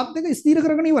ඔයාලා යන පාත් එක ස්ථිර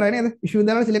කරගෙන ඉවරයි නේද?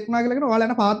 විශ්වවිද්‍යාලවල සිලෙක්ට් වුණා කියලා කියන ඔයාලා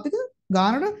යන පාත් එක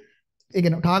ගානට ඒ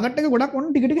කියන්නේ ටාගට් එක ගොඩක් ඔන්න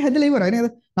ටික ටික හැදලා ඉවරයි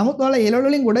නේද? නමුත් ඔයාලා ඒ ලෙවල්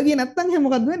වලින් ගොඩ ගියේ නැත්නම් එහෙනම්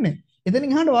මොකද්ද වෙන්නේ?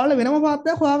 එතනින් එහාට ඔයාලා වෙනම පාත්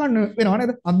එකක් හොයාගන්න වෙනවා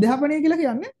නේද? අධ්‍යාපනය කියලා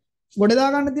කියන්නේ ගොඩ දා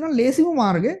ගන්න තියෙන ලේසිම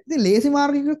මාර්ගය. ඉතින් ලේසි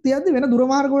මාර්ගයක තියද්දි වෙන දුර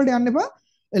මාර්ග වලට යන්න එපා.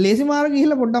 ලේසි මාර්ගය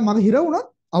ගිහිල්ලා පොඩ්ඩක් මග හිර වුණොත්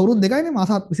අවුරුදු 2යිනේ මාස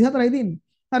 24යි තියෙන්නේ.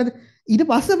 හරිද? ඊට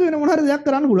පස්සේ අපි වෙන මොන හරි දෙයක්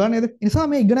කරන්න පුළුවන් නේද? ඒ නිසා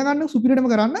මේ ඉගෙන ගන්න සුපිරියටම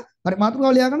කරන්න. හරි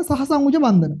මාතෘකාව ලියා ගන්න සහ සංයුජ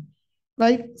බන්ධන.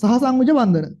 රයිට්? සහ සංයුජ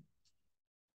බන්ධන.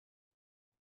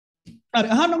 හරි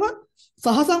අහන්නකො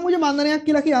සහසංයුජ බන්ධනයක්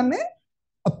කියලා කියන්නේ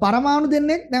පරමාණු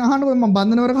දෙන්නෙක් දැන් අහන්නකො මම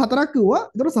බන්ධන වර්ග හතරක් කිව්වා.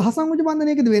 ඒතකොට සහසංයුජ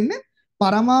බන්ධනයකද වෙන්නේ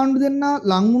පරමාණු දෙන්න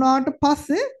ලං වුණාට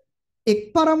පස්සේ එක්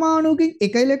පරමාණුකින්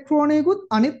එක ඉලෙක්ට්‍රෝනයකුත්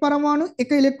අනිත් පරමාණු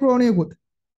එක ඉලෙක්ට්‍රෝනයකුත්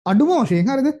අඩුම වශයෙන්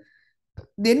හරිද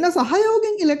දෙන්න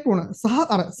සහයෝගයෙන් ඉලෙක්ට්‍රෝන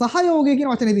සහයෝගය කියන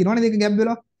වචනේ තියෙනවා නේද ඒක ගැබ්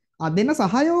වෙලා දෙන්න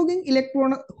සහයෝගයෙන්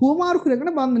ඉලෙක්ට්‍රෝන හුවමාරු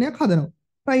කරගෙන බන්ධනයක් හදනවා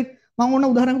රයිට් මම ඕන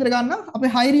උදාහරණයක් ගන්න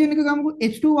අපේ හයිඩ්‍රජන් එක ගමුකෝ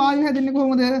H2 වායුව හැදෙන්නේ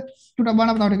කොහොමද චුට්ටක්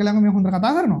බලන්න අපිට ටික ළඟ මේ හොඳට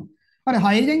කතා කරනවා හරි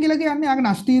හයිඩ්‍රජන් කියලා කියන්නේ යාගේ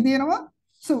නෂ්ටිය තියෙනවා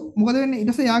මොකද වෙන්නේ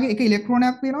ඊට පස්සේ යාගේ එක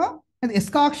ඉලෙක්ට්‍රෝනයක් තියෙනවා S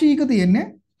කාක්ෂික තියෙන්නේ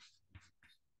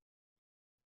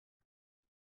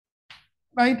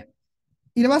right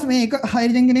ඊට පස්සේ මේ එක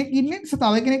හයිඩ්‍රජන් කෙනෙක් ඉන්නේ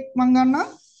තව කෙනෙක් මම ගන්නවා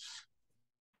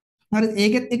හරි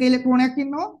ඒකෙත් එක ඉලෙක්ට්‍රෝනයක්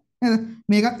ඉන්නවා නේද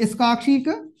මේක S කාක්ෂික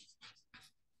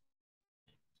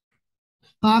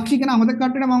කාක්ෂික නම් අමතක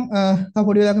කට්ටියට මම තව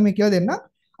පොඩි වෙලාවක මේ කියලා දෙන්න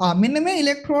මෙන්න මේ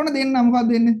ඉලෙක්ට්‍රෝන දෙන්න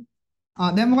මොකක්ද වෙන්නේ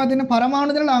දැන් මොකක්ද වෙන්නේ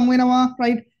පරමාණු දෙක ලං වෙනවා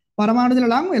right පරමාණු දෙක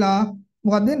ලං වෙලා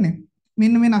මොකක්ද වෙන්නේ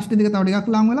මෙන්න මේ නෂ්ට දෙක තව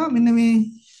ටිකක් ලං වෙලා මෙන්න මේ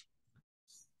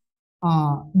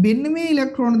මෙන්න මේ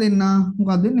ඉලෙක්ට්‍රෝන දෙන්න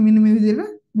මොකක්ද වෙන්නේ මෙන්න මේ විදිහට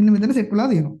මෙන්න මෙතන සෙට් වෙලා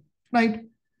තියෙනවා right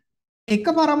එක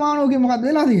පරමාණුවකින් මොකක්ද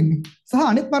වෙලා තියෙන්නේ සහ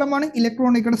අනිත් පරමාණුක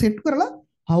ඉලෙක්ට්‍රෝන එකට සෙට් කරලා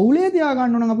හවුලේ තියා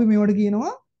ගන්න ඕන නම් අපි මේවට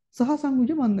කියනවා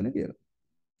සහසංයුජ බන්ධන කියලා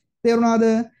තේරුණාද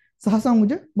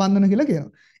සහසංයුජ බන්ධන කියලා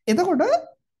කියනවා එතකොට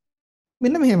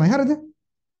මෙන්න මෙහෙමයි හරිද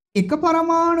එක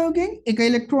පරමාණුවකින් එක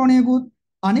ඉලෙක්ට්‍රෝනයකුත්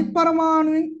අනිත්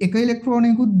පරමාණුවෙන් එක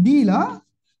ඉලෙක්ට්‍රෝනයකුත් දීලා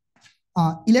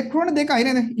ඉලෙක්ට්‍රෝන දෙකයි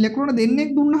නේද ඉලෙක්ට්‍රෝන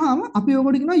දෙන්නෙක් දුන්නාම අපි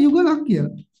ඔකට කියනවා යුගලක්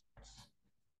කියලා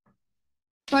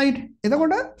right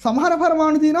එතකොට සමහර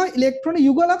පරමාණු තියෙනවා ඉලෙක්ට්‍රෝන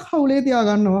යුගලක් හවුලේ තියා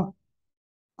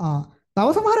ගන්නවා තව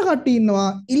සමහර කට්ටිය ඉන්නවා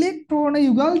ඉලෙක්ට්‍රෝන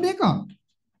යුගල් දෙකක්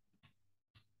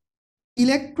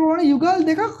ඉලෙක්ට්‍රෝන යුගල්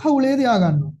දෙකක් හවුලේ තියා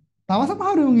ගන්නවා තව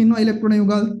සමහරුන් ඉන්නවා ඉලෙක්ට්‍රෝන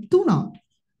යුගල් තුනක්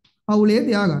හවුලේ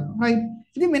තියා ගන්නවා right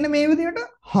ඉතින් මෙන්න මේ විදිහට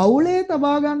හවුලේ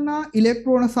තබා ගන්නා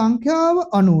ඉලෙක්ට්‍රෝන සංඛ්‍යාව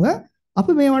අනුව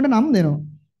අපි මේවට නම් දෙනවා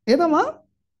ඒ තමයි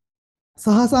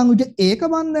සහසංයුජ ඒක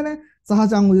බන්ධන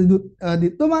සහසංයුජ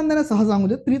ද්විත්ව බන්ධන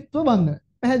සහසංයුජ ත්‍රිත්ව බන්ධන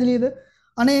පැහැදිලිද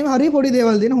අනේ මේ හරිය පොඩි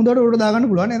දේවල් දෙන හොඳට උඩ දාගන්න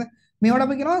පුළුවන් නේද මේවට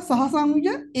අපි කියනවා සහසංයුජ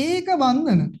ඒක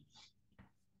බන්ධන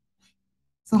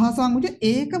සහසංයුජ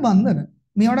ඒක බන්ධන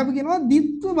මේවට අපි කියනවා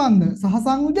ද්විත්ව බන්ධන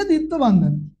සහසංයුජ ද්විත්ව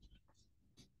බන්ධන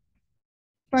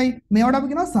right මේවට අපි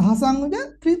කියනවා සහසංයුජ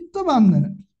ත්‍රිත්ව බන්ධන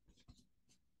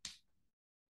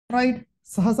right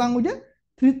සහසංයුජ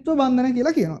ත්‍රිත්ව බන්ධන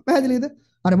කියලා කියනවා පැහැදිලිද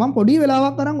අර මම පොඩි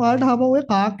වෙලාවක් අරන් ඔයාලට අහපුවා ඔය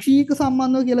කාක්ෂික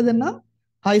සම්බන්ධව කියලා දෙන්නම්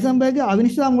හයිසන්බර්ග්ගේ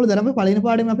අවිනිශ්චිත මූලධර්මයේ පළවෙනි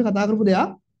පාඩමේ අපි කතා කරපු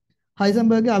දෙයක්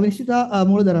හයිසන්බර්ග්ගේ අවිනිශ්චිත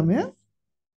මූලධර්මය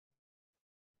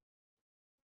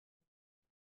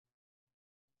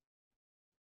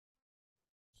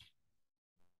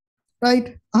right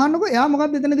අහන්නකෝ එයා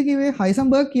මොකක්ද එතනදී කිව්වේ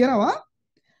හයිසන්බර්ග් කියනවා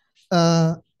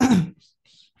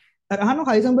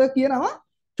අහන්නකෝ හයිසන්බර්ග් කියනවා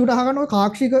චුට අහගන්න ඔය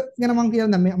කාක්ෂික ගැන මම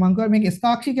කියනවා දැන් මම කියවා මේක S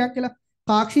කාක්ෂිකයක් කියලා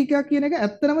කාක්ෂිකයක් කියන එක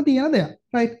ඇත්තටම තියෙන දෙයක්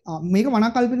right මේක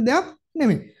මනකල්පිත දෙයක්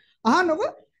නෙමෙයි අහන්නකො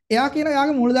එයා කියන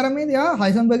යාගේ මූලධර්මයේදී එයා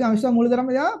හයිසන්බර්ග්ගේ අවිනිශ්චිත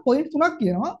මූලධර්මයේ එයා පොයින්ට් තුනක්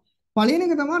කියනවා පළවෙනි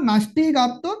එක තමයි නෂ්ටිය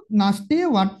ගත්තොත්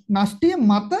නෂ්ටිය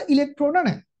මත ඉලෙක්ට්‍රෝන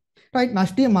නැහැ right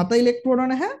නෂ්ටිය මත ඉලෙක්ට්‍රෝන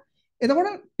නැහැ එතකොට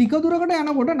ටික දුරකට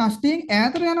යනකොට නෂ්ටියෙන්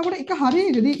ඈතට යනකොට එක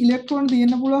හරියකදී ඉලෙක්ට්‍රෝන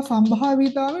තියෙන්න පුළුවන්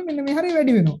සම්භාවිතාවය මෙන්න මේ හරිය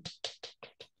වැඩි වෙනවා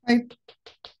right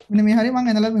මෙන්න මේ හරිය මම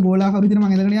ඇඳලා මේ ගෝලාකාර විදිහට මම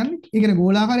ඇඳගෙන යන්නේ ඒ කියන්නේ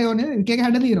ගෝලාකාරය ඕනේ එක එක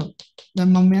හැඩ තියෙනවා දැන්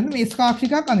මම යන්නේ මේ S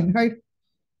කාක්ෂිකයක් අඳින්න right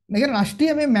මේක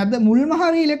නෂ්ටිය මේ මැද මුල්ම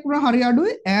හරිය ඉලෙක්ට්‍රෝන හරිය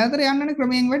අඩුයි ඈතට යන්න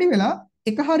ක්‍රමයෙන් වැඩි වෙලා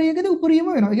එක හරියකදී උපරිම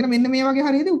වෙනවා ඒ කියන්නේ මෙන්න මේ වගේ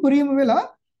හරියකදී උපරිම වෙලා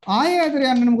ආයෙ ඈතට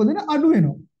යන්න මොකද වෙන්නේ අඩු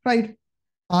වෙනවා right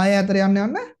ආයෙ ඈතට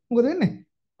යන්න මොකද වෙන්නේ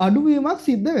අඩු වීමක්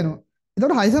සිද්ධ වෙනවා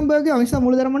එතකොට හයිසන්බර්ග්ගේ අවිනිශ්චිත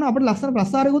මූලධර්ම වල අපිට ලස්සන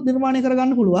ප්‍රස්තාරයකුත් නිර්මාණය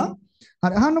කරගන්න පුළුවන්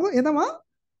හරි අහන්නකෝ ඒ තමයි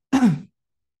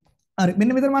හරි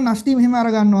මෙන්න මෙතන මම නෂ්ටිය මෙහෙම අර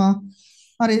ගන්නවා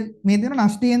හරි මේ දෙන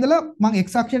නෂ්ටියේ ඉඳලා මම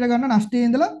x අක්ෂයට ගන්න නෂ්ටියේ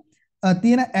ඉඳලා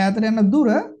තියෙන ඈතට යන දුර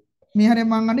මේ හැරෙන්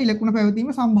මම ගන්න ඉලෙක්ට්‍රෝන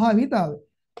පැවතීම සම්භාවිතාවය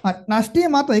හරි නෂ්ටිය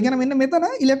මත ඒ කියන්නේ මෙන්න මෙතන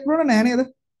ඉලෙක්ට්‍රෝන නැහැ නේද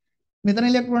මෙතන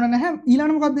ඉලෙක්ට්‍රෝන නැහැ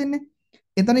ඊළඟට මොකක්ද වෙන්නේ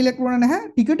එතන ඉලෙක්ට්‍රෝන නැහැ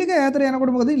ටික ටික ඈතට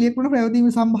යනකොට මොකද ඉලෙක්ට්‍රෝන පැවතීම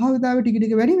සම්භාවිතාවය ටික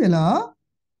ටික වැඩි වෙලා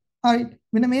හරි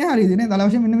මෙන්න මේ හරියද නේ දල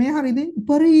වශයෙන් මෙන්න මේ හරියද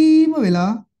උපරිම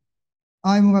වෙලා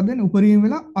ආයි මොකක්ද වෙන්නේ උපරිම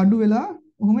වෙලා අඩු වෙලා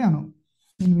ඔහොම යනවා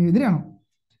මෙන්න මේ විදිහට යනවා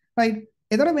right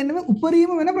එතකොට මෙන්න මේ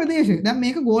උපරිම වෙන ප්‍රදේශය දැන්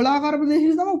මේක ගෝලාකාර ප්‍රදේශය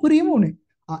තමයි උපරිම උනේ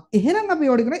එහෙනම් අපි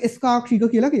ඒවට කියන S කාක්ෂික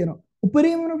කියලා කියනවා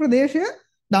උපරිම වෙන ප්‍රදේශය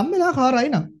ඩම්බෙලාකාරයි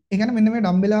නම් ඒ කියන්නේ මෙන්න මේ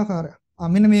ඩම්බෙලාකාරය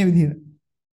මෙන්න මේ විදිහට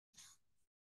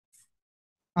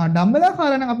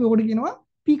ඩම්බෙලාකාරය නම් අපි ඒකට කියනවා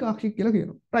P කාක්ෂික කියලා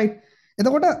කියනවා right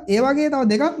එතකොට ඒ වගේ තව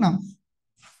දෙකක් නම්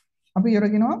අපි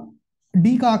ඒවට කියනවා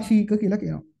D කාක්ෂික කියලා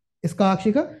කියනවා S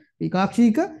කාක්ෂික P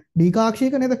කාක්ෂික D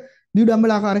කාක්ෂික නේද ද්වි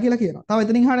ඩම්බලාකාර කියලා කියනවා. තව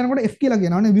එතනින් එහාට යනකොට F කියලා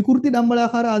කියනවා. නේ විකෘති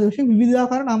ඩම්බලාකාර ආදී වශයෙන්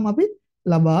විවිධාකාර නම් අපි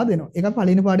ලබා දෙනවා. ඒක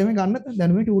පළවෙනි පාඩමේ ගන්න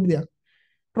දැනුමේ ටූටි දෙයක්.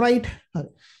 right හරි.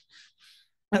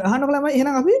 අහන්න බලන්න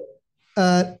එහෙනම් අපි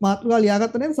මාතෘකා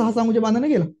ලියාගත්ත නේද සහසංයුජ බන්ධන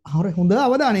කියලා. හරි හොඳ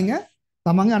අවධානයෙන්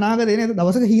තමන්ගේ අනාගතේ නේද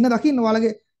දවසක හීන දකින්න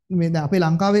ඔයාලගේ මේ දැන් අපේ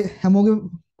ලංකාවේ හැමෝගේ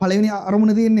පළවෙනි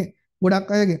අරමුණ තියෙන්නේ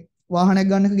ගොඩක් අයගේ වාහනයක්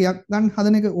ගන්න එක ගියක් ගන්න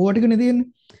හදන එක ඕවා ටිකනේ තියෙන්නේ.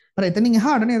 අර එතනින්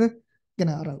එහාට නේද?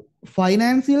 කියන්නේ අර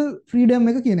ෆයිනෑන්ෂියල් ෆ්‍රීඩම්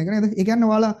එක කියන එක නේද? ඒ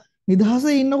කියන්නේ ඔයාලා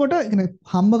නිදහසේ ඉන්නකොට කියන්නේ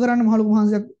හම්බ කරන්න මහ ලොකු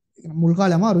මහන්සියක් මුල්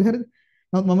කාලේ අමාරුයි හරිද?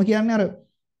 නමුත් මම කියන්නේ අර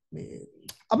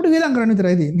අපිට වේලම් කරන්න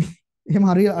විතරයි තියෙන්නේ. එහෙම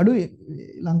හරිය අඩුයි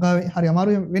ලංකාවේ හරි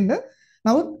අමාරුයි වෙන්න.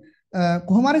 නමුත්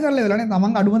කොහොම හරි කරලා වෙලානේ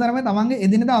තමන් අඩුම තරමේ තමන්ගේ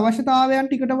එදිනෙදා අවශ්‍යතාවයන්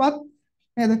ටිකටවත්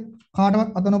නේද? කාටවත්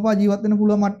අත නොපා ජීවත් වෙන්න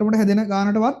පුළුවන් මට්ටමට හැදෙන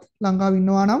ගානටවත් ලංකාවේ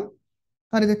ඉන්නවා නම්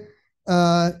හරිද?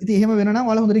 ඉතින් එහෙම වෙන නම්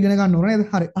ඔයාලා හොඳට ඉගෙන ගන්න ඕනේ නේද?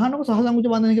 හරි. අහන්නකො සහසංයුජ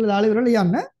බන්ධන කියලා දාලා ඉවරලා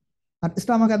ලියන්න. හරි.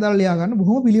 ස්ටාමක් ඇදලා ලියා ගන්න.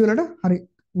 බොහොම පිළිවෙලට හරි.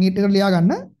 නීට් එකට ලියා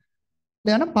ගන්න.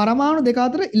 ලියන්න පරමාණු දෙක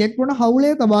අතර ඉලෙක්ට්‍රෝන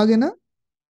හවුලේ තබාගෙන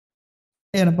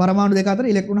එන පරමාණු දෙක අතර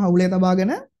ඉලෙක්ට්‍රෝන හවුලේ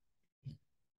තබාගෙන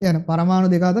යන පරමාණු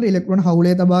දෙක අතර ඉලෙක්ට්‍රෝන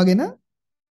හවුලේ තබාගෙන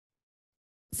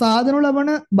සාදනු ලබන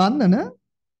බන්ධන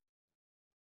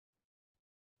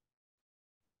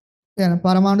යන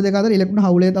පරමාණු දෙක අතර ඉලෙක්ට්‍රෝන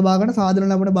හවුලේ තබාගෙන සාදනු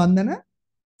ලබන බන්ධන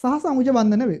සහසංයුජ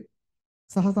බන්ධන වේ.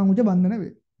 සහසංයුජ බන්ධන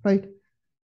වේ. right.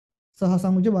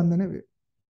 සහසංයුජ බන්ධන වේ.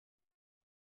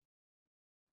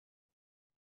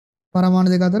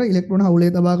 පරමාණු දෙක අතර ඉලෙක්ට්‍රෝන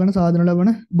හවුලේ තබාගෙන සාදනු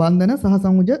ලබන බන්ධන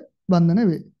සහසංයුජ බන්ධන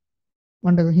වේ.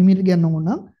 මන්ට හිමිට කියන්න ඕන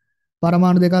නම්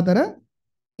පරමාණු දෙක අතර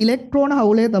ඉලෙක්ට්‍රෝන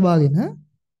හවුලේ තබාගෙන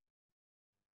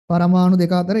පරමාණු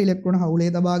දෙක අතර ඉලෙක්ට්‍රෝන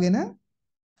හවුලේ තබාගෙන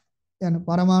යන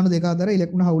පරමාණු දෙක අතර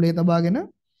ඉලෙක්ට්‍රෝන හවුලේ තබාගෙන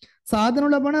සාදනු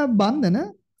ලබන බන්ධන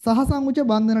සහසංයුජ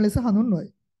බන්ධන ලෙස හඳුන්වයි.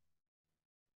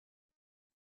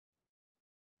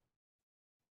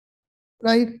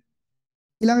 right.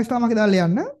 ඊළඟ ස්ටාමක දාලා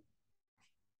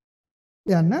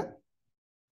යන්න.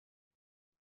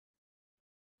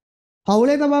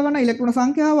 හවුලේ තබා ගන්න ඉලෙක්ට්‍රෝන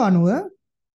සංඛ්‍යාව අනුව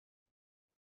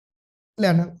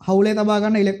හවුලේ තබා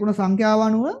ගන්න ඉලෙක්ට්‍රෝන සංඛ්‍යාව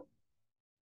අනුව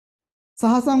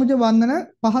සහසංයුජ බන්ධන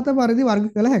පහත පරිදි වර්ග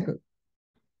කළ හැකිය.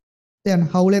 දැන්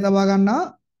හවුලේ තබා ගන්නා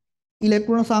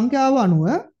ඉලෙක්ට්‍රෝන සංඛ්‍යාව අනුව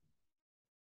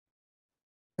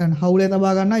හවුලේ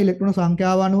තබා ගන්නා ඉලෙක්ට්‍රෝන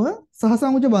සංඛ්‍යාව අනුව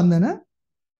සහසංයුජ බන්ධන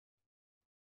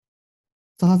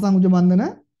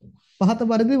පහත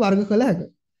පරිදි වර්ග කළ හැකිය.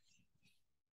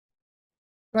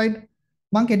 right.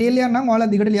 මම කෙටියෙන් ලියන්නම්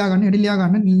ඔයාලා දිගට ලියා ගන්න. හෙට ලියා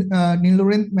ගන්න. නිල්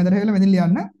ලොරෙන්ත් මැදට හැවිලා මෙතන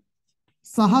ලියන්න.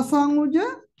 සහසංයුජ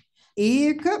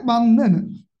ඒක බන්ධන.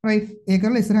 right. ඒක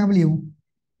කරලා ඉස්සරහම ලියමු.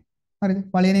 හරිද?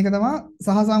 පළවෙනි එක තමයි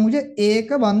සහසංයුජ ඒක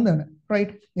බන්ධන.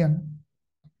 right. යන්න.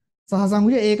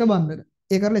 සහසංයුජ ඒක බන්ධන.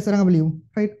 ඒක කරලා ඉස්සරහම ලියමු.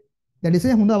 right.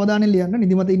 දැඩිසේ හොඳ අවධානයෙන් ලියන්න.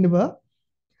 නිදිමත ඉන්න බෑ.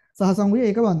 සහසංයුජ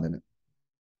ඒක බන්ධන.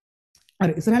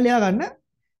 හරි. ඉස්සරහ ලියා ගන්න.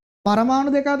 පරමාණු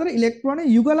දෙක අතර ඉලෙක්ට්‍රෝන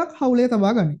යුගලක් හවුලේ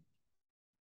තබා ගනි.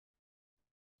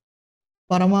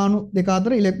 පරමාණු දෙක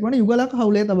අතර ඉලෙක්ට්‍රෝන යුගලක්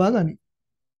හවුලේ තබා ගනි.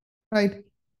 right.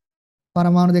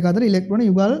 පරමාණු දෙක අතර ඉලෙක්ට්‍රෝන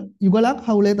යුගලක්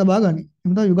හවුලේ තබා ගනි.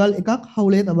 එහෙනම් තව යුගල් එකක්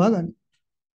හවුලේ තබා ගනි.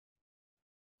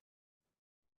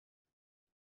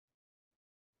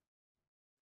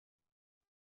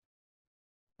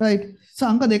 right.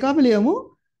 සංක දෙක අපි ලියමු.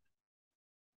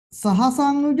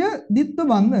 සහසංයුජ ද්විත්ව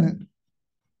බන්ධන.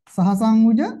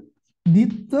 සහසංයුජ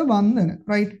ද්විත්ව බන්ධන.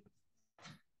 right.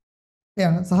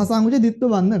 ලියන්න. සහසංයුජ ද්විත්ව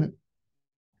බන්ධන.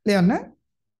 ලියන්න.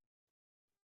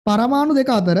 පරමාණු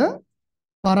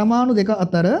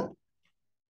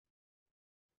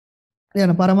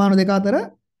දෙක අතර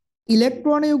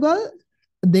ඉලෙක්ට්‍රෝන යුගල්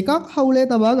දෙකක් හවුලේ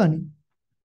තබා ගනි.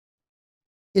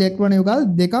 ඉලෙක්ට්‍රෝන යුගල්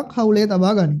දෙකක් හවුලේ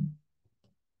තබා ගනි.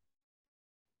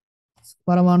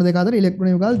 පරමාණු දෙක අතර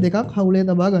ඉලෙක්ට්‍රෝන යුගල් දෙකක් හවුලේ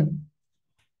තබා ගනි.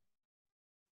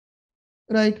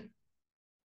 right.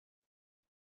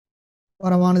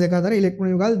 පරමාණු දෙක අතර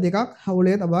ඉලෙක්ට්‍රෝන යුගල් දෙකක්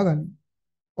හවුලේ තබා ගනි.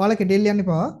 ඔයාලා කෙටෙල් ලියන්න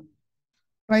එපා.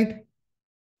 right.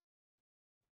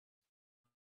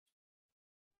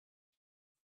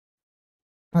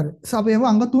 හරි. අපි එමු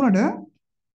අංග 3ට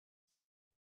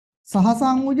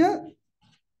සහසංයුජ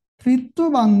ත්‍රිත්ව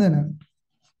බන්ධන.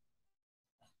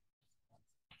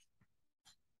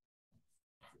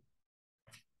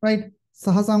 right.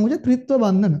 සහසංයුජ ත්‍රිත්ව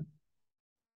බන්ධන.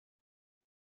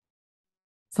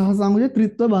 සහසංයුජ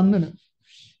ත්‍රිත්ව බන්ධන.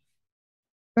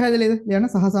 පැහැදිලිද? ලියන්න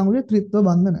සහසංයුජ ත්‍රිත්ව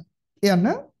බන්ධන. ලියන්න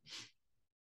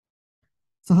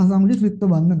සහසංයුජ ත්‍රිත්ව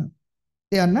බන්ධන.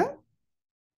 ලියන්න.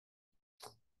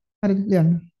 හරිද? ලියන්න.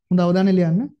 හොඳ අවධානයෙන්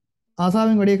ලියන්න.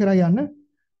 ආසාවෙන් වැඩේ කරා යන්න.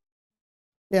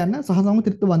 ලියන්න සහසංයුජ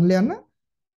ත්‍රිත්ව බන්ධන ලියන්න.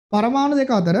 පරමාණු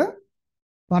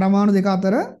දෙක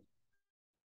අතර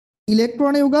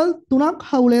ඉලෙක්ට්‍රෝන යුගල් 3ක්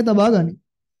හවුලේ තබා ගනි.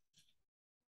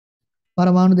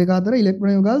 පරමාණු දෙක අතර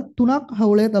ඉලෙක්ට්‍රෝන යුගල් 3ක්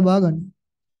හවුලේ තබා ගන්න.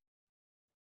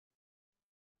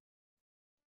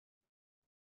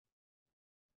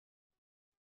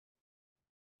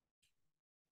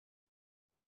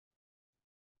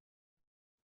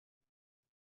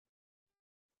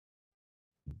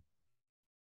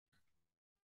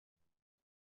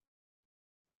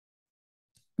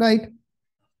 right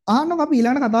අහන්නකො අපි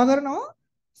ඊළඟට කතා කරනවා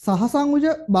සහසංයුජ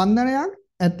බන්ධනයක්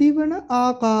ඇතිවන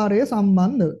ආකාරය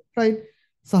සම්බන්ධව right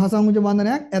සහසංයුජ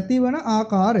බන්ධනයක් ඇතිවන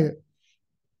ආකාරය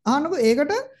අහන්නකො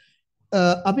ඒකට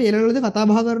අපි එළවලුදී කතා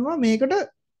බහ කරනවා මේකට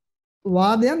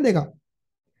වාදයන් දෙකක්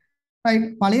right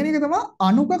පළවෙනි එක තමයි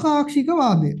අනුක කාක්ෂික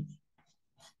වාදය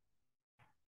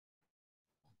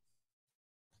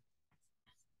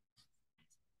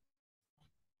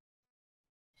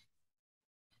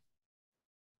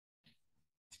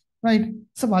right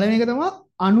so පළවෙනි එක තමයි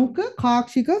අනුක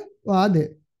කාක්ෂික වාදය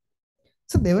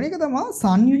so දෙවෙනි එක තමයි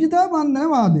සංයුජිතා බන්ධන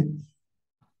වාදය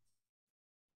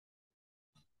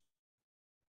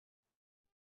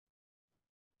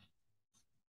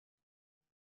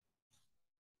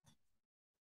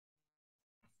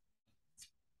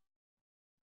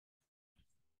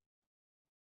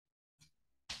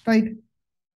right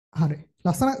හරි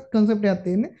ලස්සන concept එකක්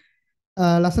තියෙන්නේ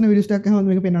ලස්සන වීඩියෝ ස්ටැක් එකක්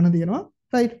මේක පෙන්වන්න තියෙනවා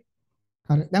right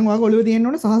හරි දැන් ඔයාලගේ ඔළුවේ තියෙන්න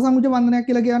ඕනේ සහසංයුජ බන්ධනයක්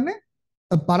කියලා කියන්නේ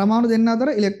පරමාණු දෙන්න අතර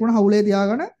ඉලෙක්ට්‍රෝන හවුලේ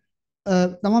තියාගෙන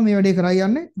තමයි මේ වැඩේ කරා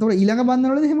යන්නේ. ඒතකොට ඊළඟ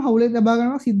බන්ධනවලදී එහෙම හවුලේ ලබා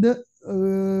ගන්නවා සිද්ධ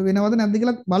වෙනවද නැද්ද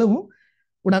කියලා බලමු.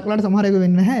 ගොඩක් වෙලාවට සමහර එක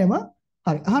වෙන්නේ නැහැ ඒවා.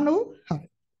 හරි අහන්නකෝ. හරි.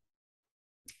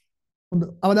 හොඳ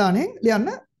අවධානයෙන් ලියන්න.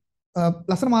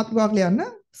 ලස්සන මාතෘකාවක් ලියන්න.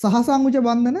 සහසංයුජ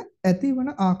බන්ධන ඇතිවන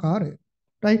ආකාරය.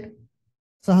 right?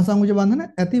 සහසංයුජ බන්ධන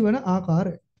ඇතිවන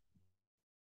ආකාරය.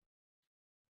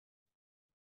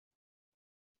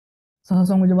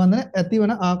 සහසංයුජ බන්ධන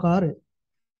ඇතිවන ආකාරය.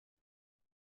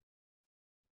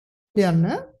 ලියන්න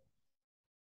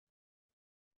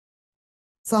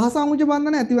සහසංයුජ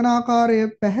බන්ධන ඇතිවන ආකාරය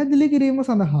පැහැදිලි කිරීම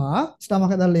සඳහා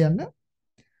ස්ටමක දාලා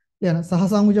ලියන්න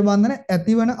සහසංයුජ බන්ධන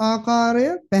ඇතිවන ආකාරය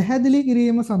පැහැදිලි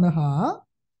කිරීම සඳහා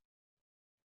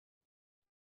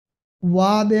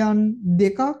වාදයන්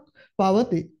දෙකක්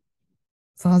පවතී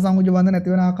සහසංයුජ බන්ධන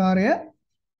ඇතිවන ආකාරය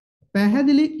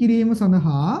පැහැදිලි කිරීම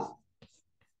සඳහා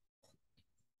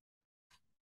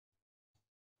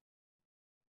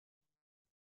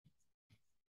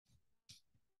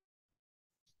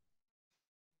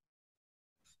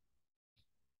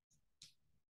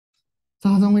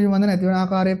සහසංයුජ බන්ධන ඇතිවන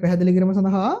ආකාරය පැහැදිලි කිරීම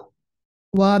සඳහා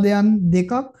වාදයන්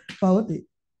දෙකක් පවතී.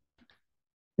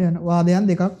 එන වාදයන්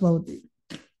දෙකක් පවතී.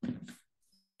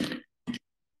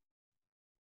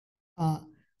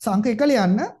 සංක 1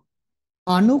 ලියන්න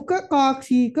අනුක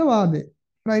කාක්ෂික වාදය.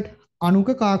 right අනුක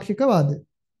කාක්ෂික වාදය.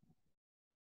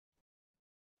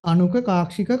 අනුක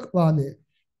කාක්ෂික වාදය.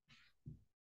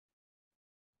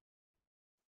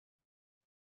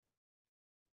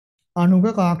 අනුක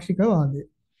කාක්ෂික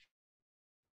වාදය.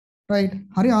 right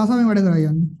හරි ආසාවෙන් වැඩ කරා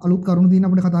යන්නේ අලුත් කරුණු දින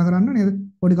අපිට කතා කරන්න නේද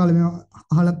පොඩි කාලේ මේවා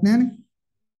අහලත් නැහනේ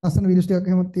ලස්සන වීඩියෝස් ටිකක්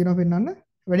එහෙම තියෙනවා පෙන්නන්න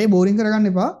වැඩේ බෝරින් කරගන්න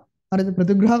එපා අර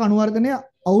ප්‍රතිග්‍රාහක අනුවර්තනය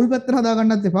අවුල් පැත්තට හදා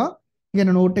ගන්නත් එපා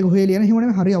කියන නෝට් එක ඔහේ ලියන එහෙම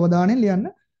නෙමෙයි හරි අවධානයෙන් ලියන්න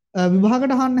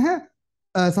විභාගයට අහන්න නැහැ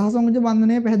සහසංයුජ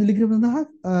බන්ධනය පැහැදිලි කිරීම සඳහා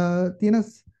තියෙන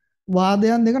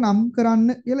වාදයන් දෙක නම් කරන්න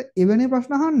කියලා එවැනි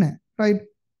ප්‍රශ්න අහන්නේ නැහැ right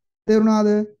තේරුණාද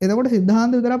එතකොට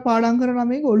සිද්ධාන්ත විතරක් පාඩම් කරලා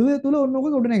මේක ඔළුවේ තුල ඔන්නෝක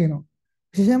ගොඩ නැගෙනවා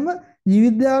විශේෂයෙන්ම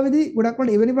ජීවිද්‍යාවේදී ගොඩක් වල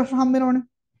එවැනි ප්‍රශ්න හම්බ වෙනවනේ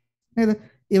නේද?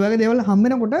 ඒ වගේ දේවල් හම්බ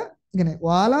වෙනකොට කියන්නේ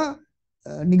ඔයාලා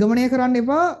නිගමනය කරන්න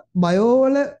එපා බයෝ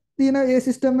වල තියෙන ඒ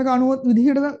සිස්ටම් එක අනුව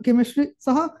විදිහට කෙමිස්ට්‍රි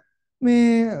සහ මේ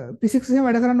ෆිසික්ස් එහෙම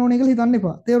වැඩ කරන්න ඕනේ කියලා හිතන්න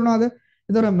එපා. තේරුණාද?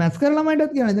 ඒතර මැත්ස් කරන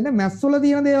ළමයිටත් කියන්නේ නැහැ මැත්ස් වල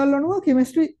තියෙන දේවල් අනුව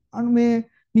කෙමිස්ට්‍රි මේ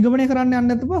නිගමනය කරන්න යන්න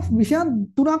නැත්නම් විෂයන්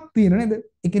තුනක් තියෙන නේද?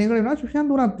 එකිනෙකට වෙනවා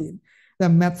විෂයන් තුනක් තියෙන.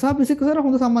 දැන් මැත්ස් සහ ෆිසික්ස් අතර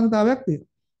හොඳ සම්බන්ධතාවයක් තියෙනවා.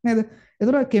 නේද?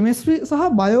 ඒතර කෙමිස්ට්‍රි සහ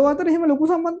බයෝ අතර එහෙම ලොකු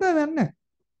සම්බන්ධතාවයක් නැහැ.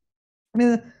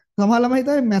 නේද? සමහර ළමයි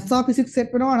හිතයි මැත්ස් සහ ෆිසික්ස්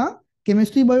සෙට් වෙනවා නම්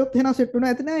කෙමිස්ට්‍රි බයෝත් එහෙනම් සෙට්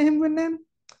වෙනවා ඇති නෑ එහෙම වෙන්නේ නැහැ.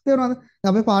 තේරුණාද?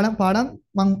 දැන් අපි පාඩම්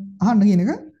මම අහන්න කියන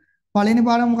එක පළවෙනි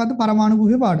පාඩම මොකද්ද? පරමාණු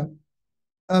ගුහ්‍ය පාඩම.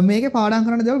 මේකේ පාඩම්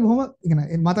කරන්න දේවල් බොහොම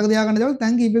කියන්නේ මතක තියාගන්න දේවල්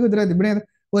තැන් කීපයක විතරයි තිබුණේ නේද?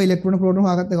 ඔය ඉලෙක්ට්‍රෝන ප්‍රෝටෝන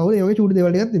හොයාගත්ත කවුද? ඒ වගේ චූටි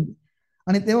දේවල් ටිකක් තිබ්බේ.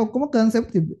 අනිත් ඒවා ඔක්කොම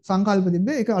කන්සෙප්ට් තිබ්බේ. සංකල්ප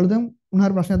තිබ්බේ. ඒක අලුතෙන්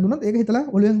උනාර ප්‍රශ්නයක් දුන්නොත් ඒක හිතලා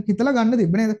ඔළුවෙන් හිතලා ගන්න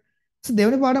තිබ්බේ නේද?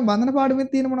 දෙවෙනි පාඩම බන්ධන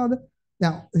පාඩමේ තියෙන මොනවද?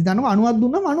 දැන් හිතන්නකො අණුවක්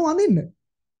දුන්නම අණුව අඳින්න.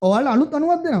 ඔයාලා අලුත්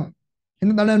අණුවක් දෙනවා.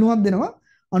 එන්න දඩ අණුවක් දෙනවා.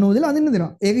 අණුව දෙලා අඳින්න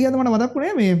දෙනවා. ඒක කියද්දි මට මතක්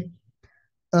වුණේ මේ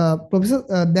professor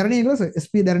Deraniyagala sir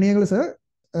SP Deraniyagala sir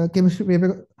chemistry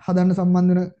paper හදන්න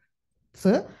සම්බන්ධ වෙන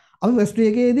සර් අපි ප්‍රස්ටි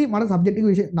එකේදී මට සබ්ජෙක්ට් එක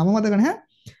විෂය නම මතක නැහැ.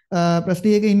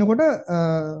 ප්‍රස්ටි එකේ ඉන්නකොට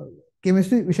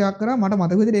කෙමිස්ට්‍රි විෂයක් කරා මට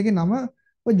මතක විදිහට ඒකේ නම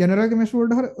ඔය ජෙනරල් කෙමිස්ට්‍රි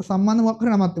වලට හරි සම්බන්ධ මොකක්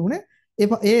හරි නමක් තිබුණේ.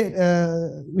 ඒ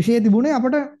විෂය තිබුණේ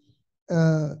අපට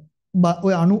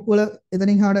ඔය අණු වල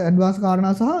එතනින් හාට ඇඩ්වාන්ස්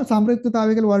කාරණා සහ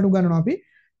සම්ප්‍රයුක්තතාවය කියලා වලට උගන්වනවා අපි.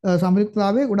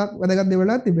 සම්ප්‍රයුක්තතාවය ගොඩක් වැදගත් දේවල්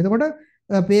වලට තිබෙනවා.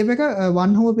 එතකොට පේප් එක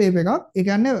one hour පේප් එකක්. ඒ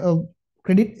කියන්නේ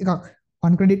ක්‍රෙඩිට් එකක්.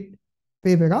 one credit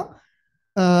පේප් එකක්.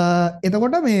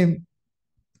 එතකොට මේ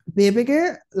පේප් එකේ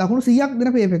ලකුණු 100ක්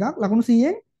දෙන පේප් එකක්. ලකුණු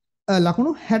 100න්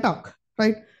ලකුණු 60ක්.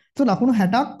 right. so ලකුණු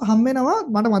 60ක් හම් වෙනවා.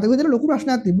 මට මතක විදිහට ලොකු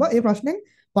ප්‍රශ්නයක් තිබ්බා. ඒ ප්‍රශ්නෙන්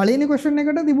පළවෙනි question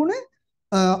එකට තිබුණේ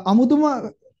අමුතුම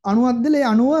අණුවක් දෙල ඒ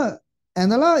අණුව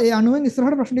ඇඳලා ඒ අණුවෙන්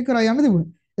ඉස්සරහට ප්‍රශ්න ටික කරා යන්න තිබුණා.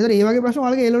 ඒතර ඒ වගේ ප්‍රශ්න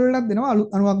ඔයාලගේ A level වලටත් දෙනවා.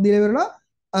 අණුවක් දීලා ඉවරලා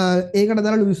ඒකට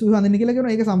දාලා ලුයිස් වඳින්න කියලා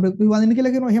කියනවා. ඒක සම්ප්‍රයුක්ත වඳින්න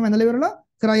කියලා කියනවා. එහෙම ඇඳලා ඉවරලා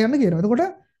කරා යන්න කියනවා. එතකොට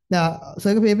දැන්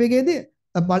සර්ක පේපර් එකේදී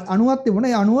අණුවක්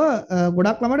තිබුණා. ඒ අණුව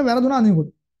ගොඩක් ළමයට වැරදුනා අනිකුත්.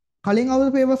 කලින්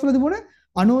අවුරුදු පේපර්ස් වල තිබුණේ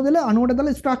අණුව දෙල අණුවට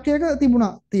දාලා ස්ට්‍රක්චර් එක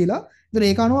තිබුණා තියලා. ඒතර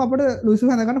ඒක අණුව අපිට ලුයිස්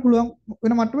හඳ ගන්න පුළුවන්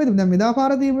වෙන මට්ටමේ තිබුණා. දැන් මෙදා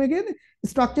පාර තීම එකේදී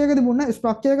ස්ට්‍රක්චර් එක තිබුණා.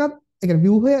 ස්ට්‍රක්චර් එකත් ඒ කියන්නේ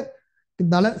ව්‍යුහය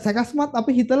දල සැකස්මත්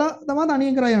අපි හිතලා තමයි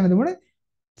තනියෙන් කරා යන්න තිබුණේ.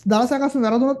 දල සැකස්ම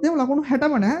වැරදුනොත් එහෙම ලකුණු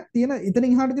 60ම නැහැ. තියෙන ඉතින්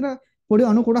එහාට තියෙන පොඩි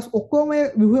අණු කොටස් ඔක්කොම මේ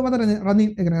ව්‍යුහය මත රඳින්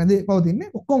ඒ කියන්නේ රැඳී පවතින්නේ.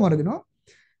 ඔක්කොම වරදිනවා.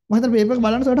 මම හිතන පේපර් එක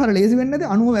බලන්න සර්ට හරිය ලේසි වෙන්නේ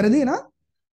නැති අණුව වැරදි නා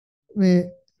මේ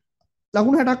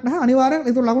ලකුණු 60ක් නැහැ අනිවාර්යෙන්.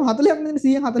 ඒක ලකුණු 40ක්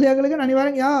නෙමෙයි 140 කියලා කියන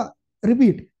අනිවාර්යෙන් යා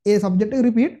රිපීට්. ඒ සබ්ජෙක්ට් එක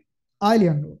රිපීට් ආයෙ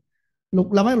ලියන්න ඕන.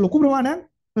 ළමයි ලොකු ප්‍රමාණයක්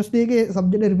ෆස්ට් එකේ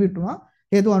සබ්ජෙක්ට් එක රිපීට් වුණා.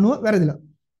 හේතුව අණුව වැරදිලා.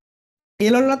 ඒ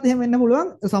ලවලත් එහෙම වෙන්න පුළුවන්.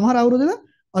 සමහර අවුරුදුවල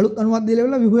අලුත් අණුවක් දීලා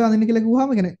වෙලා විහුව අඳින්න කියලා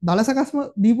කිව්වහම කියන්නේ දලසකස්ම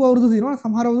දීපු අවුරුදු තියෙනවා.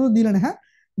 සමහර අවුරුදු දීලා නැහැ.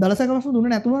 දලසකස්ම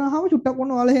දුන්නේ නැතුණාම චුට්ටක්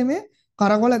ඔන්න ඔයාලා එහෙම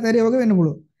කරකවල ඇතරිය වගේ වෙන්න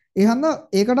පුළුවන්. ඒ හන්ද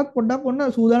ඒකටත් පොඩ්ඩක් ඔන්න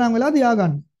සූදානම් වෙලා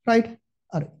තියාගන්න. රයිට්.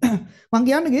 හරි. මම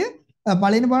කියන්නේ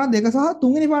පළවෙනි පාඩම දෙක සහ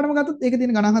තුන්වෙනි පාඩම ගත්තොත් ඒකේ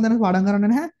තියෙන ගණන් හදන්න පාඩම් කරන්න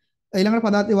නැහැ. ඊළඟට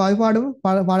පදාර්ථයේ වායු පාඩම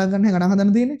පාඩම් කරන්න නැහැ ගණන්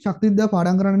හදන්න තියෙන්නේ. ශක්ති විද්‍යාව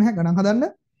පාඩම් කරන්න නැහැ ගණන් හදන්න.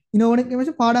 ඉනෝවනික්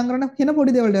කෙමිස්ට්‍රි පාඩම් කරන්න කියන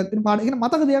පොඩි දේවල් ටිකක් තියෙනවා. පාඩම් කියන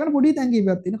මතක තියාගන්න පොඩි තැන්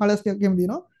කීපයක් තියෙනවා. කලර්ස් ටිකක් එහෙම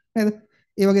තියෙනවා. නේද?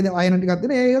 ඒ වගේ දැන් අයන ටිකක්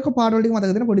තියෙනවා. ඒක පාඩවල ටික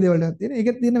මතක තියෙන පොඩි දේවල් ටිකක් තියෙනවා.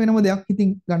 ඒකෙත් තියෙන වෙනම දෙයක් ඉතින්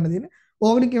ගන්න තියෙන්නේ.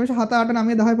 ඕගනික් කෙමිස්ට්‍රි 7 8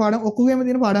 9 10 පාඩම් ඔක්කොගෙම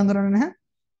තියෙන පාඩම් කරන්න නැහැ.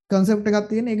 concept එකක්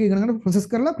තියෙන. ඒක ඉගෙන ගන්න process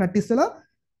කරලා practice වෙලා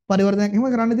පරිවර්තනයක් එහෙම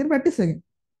කරන්න තියෙන practice එකෙන්.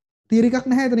 theory එකක්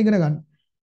නැහැ එතන ඉගෙන ගන්න.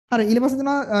 හරි ඊට පස්සේ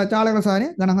තියෙනවා චාලක රසායනය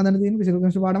ගණන් හදන්න තියෙන ෆිසිකල්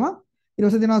කෙමිස්ට්‍රි පාඩම. ඊට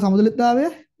පස්සේ තියෙනවා සමුද්‍රතාවය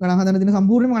ගණන් හදන්න තියෙන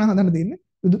සම්පූර්ණයෙන්ම ගණන් හදන්න තියෙන්නේ.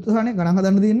 විදුලි රසායනය ගණන්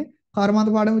හදන්න තියෙන්නේ. කාර්මාන්ත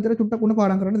පාඩම විතර චුට්ටක් උන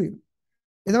පාඩම් කරන්න තියෙනවා.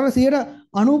 එතකොට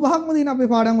 95%ක්ම තියෙන අපේ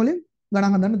පාඩම් වලින්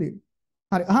ගණන් හදන්න තියෙනවා.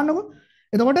 හරි අහන්නකෝ.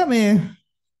 එතකොට මේ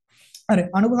හරි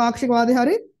අණුක කාක්ෂික වාදේ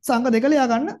හරි සංඝ දෙක ලියා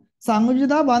ගන්න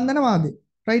සංයුජිතා බන්ධන වාදේ.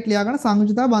 රයිට් ලියා ගන්න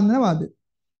සංයුජිතා බන්ධන වාදේ.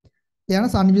 ලියා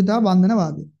ගන්න සංයුජිතා බන්ධන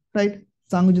වාදේ. රයිට්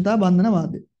සංයුජිතා බන්ධන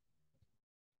වාදේ.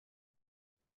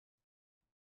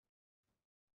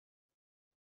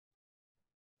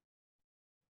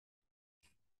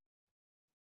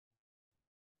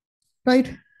 රයිට්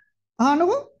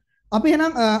අහන්නකෝ. අපි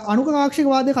එහෙනම් අණුක කාක්ෂික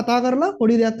වාදේ කතා කරලා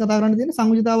පොඩි දෙයක් කතා කරන්න තියෙන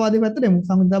සංයුජිතා වාදේ පැත්තට එමු.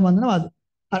 සංයුජිතා බන්ධන වාදේ.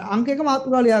 හරි අංක 1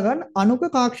 මාතෘකාව ලියා ගන්න අණුක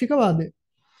කාක්ෂික වාදේ.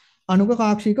 අණුක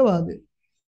කාක්ෂික වාදේ.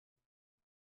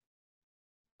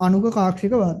 අණුක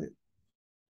කාක්ෂික වාදය.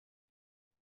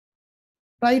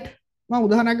 රයිට් මම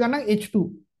උදාහරණයක් ගන්නම් H2.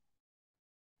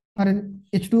 හරිද?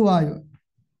 H2 වායුව.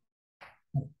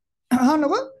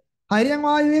 අහන්නකො හයිඩ්‍රජන්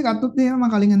වායුවේ ගත්තොත් එහෙම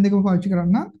මම කලින් එන්දේකම පාවිච්චි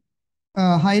කරන්න.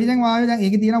 හයිඩ්‍රජන් වායුව දැන්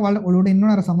ඒකේ තියෙන ඔලුවට එන්න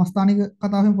ඕන අර සමස්ථානික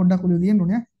කතාවෙන් පොඩ්ඩක් ඔලුව තියෙන්න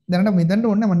ඕනේ. දැනට මෙතනට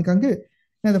ඕනේ මම නිකන් කිව්වේ.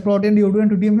 නේද? ප්‍රෝටීන් ඩියෝඩ්‍රන්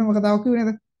ට්‍රිටියම් එහෙම කතාවක් කිව්වේ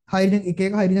නේද? හයිඩ්‍රජන් 1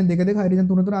 1 හයිඩ්‍රජන් 2 2 හයිඩ්‍රජන්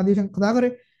 3 3 ආදී වශයෙන් කතා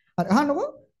කරේ. හරි අහන්නකො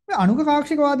මේ අණුක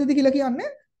කාක්ෂික වාදයේදී කියලා කියන්නේ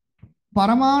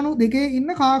පරමාණු දෙකේ ඉන්න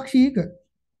කාක්ෂීක.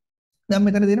 දැන්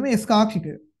මෙතන දෙන මේ S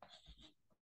කාක්ෂිකය.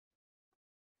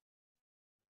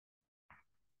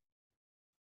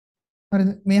 හරිද?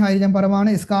 මේ හයිඩ්‍රජන්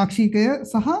පරමාණු S කාක්ෂිකය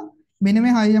සහ මෙන්න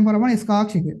මේ හයිඩ්‍රජන් පරමාණු S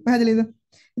කාක්ෂිකය. පැහැදිලිද?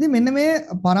 ඉතින් මෙන්න මේ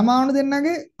පරමාණු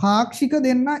දෙන්නගේ කාක්ෂික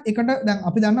දෙන්න එකට දැන්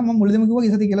අපි දන්න මම මුලදීම කිව්වා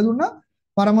ඉස්සති කියලා දුන්නා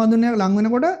පරමාණු දෙන්නක ලං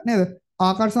වෙනකොට නේද?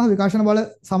 ආකාර සහ විකර්ෂණ බල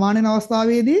සමාන වෙන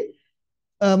අවස්ථාවේදී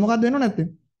මොකක්ද වෙනව නැත්තේ?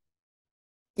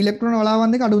 ඉලෙක්ට්‍රෝන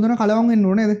වලාවන් දෙක අඩු වෙන කලවම් වෙන්න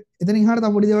ඕනේ නේද? එතනින් එහාට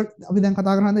තව පොඩි දේවල් අපි දැන්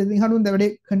කතා කරන හන්ද එතනින් එහාට උන් වැඩේ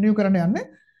කන්ටිනියු කරන්න යන්නේ.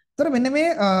 ඒතර මෙන්න මේ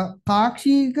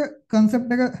කාක්ෂික concept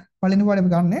එක පළවෙනි පාඩේ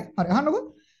අපි ගන්නෙ. හරි අහන්නකෝ.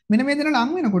 මෙන්න මේ දෙන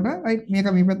ලං වෙනකොට රයිට් මේක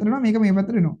මේ පැත්තට යනවා මේක මේ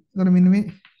පැත්තට එනවා. ඒතර මෙන්න මේ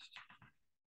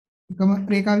එකම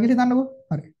රේඛාව කියලා හිතන්නකෝ.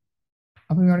 හරි.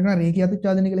 අපි මේවට කරන රේඛීය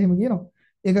අතිච්ඡාදනය කියලා එහෙම කියනවා.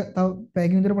 ඒක තව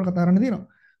පැයකින් විතර අපිට කතා කරන්න තියෙනවා.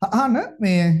 අහන්න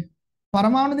මේ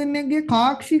පරමාණු දෙන්නගේ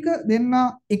කාක්ෂික දෙන්න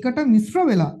එකට මිශ්‍ර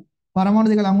වෙලා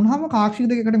පරමාණු දෙක ලඟ වුණාම කාක්ෂික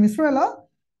දෙක එකට මිශ්‍ර වෙලා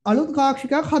අලුත්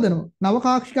කාක්ෂිකයක් හදනවා. නව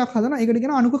කාක්ෂිකයක් හදනවා. ඒකට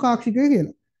කියන අණුක කාක්ෂිකය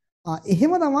කියලා.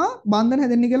 එහෙම තමයි බන්ධන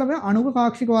හැදෙන්නේ කියලා අපි අණුක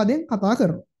කාක්ෂික වාදයෙන් කතා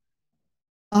කරනවා.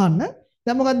 අහන්න.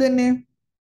 දැන් මොකක්ද වෙන්නේ?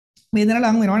 මේ දෙන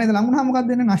ලඟ වෙනවා නේද? ලඟ වුණාම මොකක්ද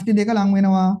වෙන්නේ? නෂ්ටි දෙක ලඟ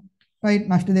වෙනවා. රයිට්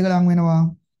නෂ්ටි දෙක ලඟ වෙනවා.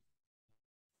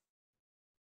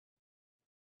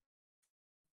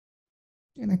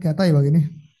 එන කැතයි වගේනේ.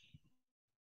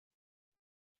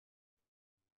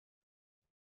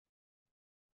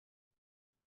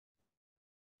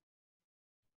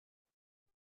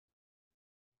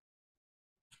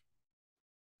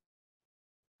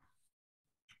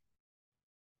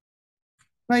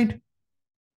 right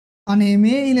අනේ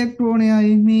මේ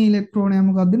ඉලෙක්ට්‍රෝනයයි මේ ඉලෙක්ට්‍රෝනය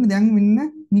මොකක්ද වෙන්නේ දැන්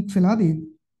මෙන්න මික්ස් වෙලා තියෙන්නේ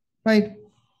right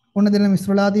ඔන්න දෙන්න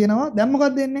මිශ්‍ර වෙලා තියෙනවා දැන්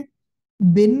මොකක්ද වෙන්නේ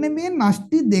වෙන්න මේ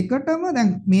නෂ්ටි දෙකටම දැන්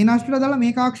මේ නෂ්ටිල දාලා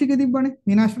මේ කාක්ෂිකේ තිබ්බනේ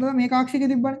මේ නෂ්ටිල දාලා මේ කාක්ෂිකේ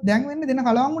තිබ්බනේ දැන් වෙන්නේ දෙන්න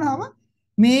කලවම් වුණාම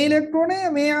මේ ඉලෙක්ට්‍රෝනය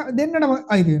මේ දෙන්නටම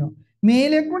අයිති වෙනවා මේ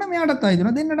ඉලෙක්ට්‍රෝන මෙයාටත් අයිති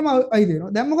වෙනවා දෙන්නටම අයිති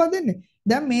වෙනවා දැන් මොකක්ද වෙන්නේ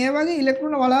දැන් මේ වගේ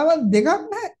ඉලෙක්ට්‍රෝන වලාවල් දෙකක්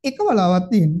නැහැ එක වලාවක්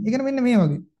තියෙන්නේ ඒ කියන්නේ මෙන්න මේ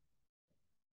වගේ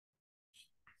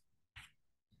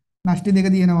නෂ්ටි දෙක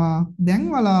තියෙනවා දැන්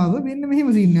වලාව මෙන්න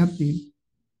මෙහෙම සීන් එකක් තියෙනවා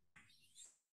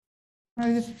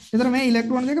හරිද එතන මේ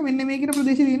ඉලෙක්ට්‍රෝන දෙක මෙන්න මේ කියන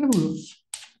ප්‍රදේශයේ තියෙන්න පුළුවන්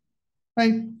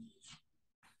right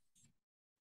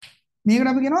මේකට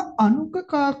අපි කියනවා අනුක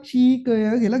කාක්ෂීකය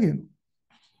කියලා කියනවා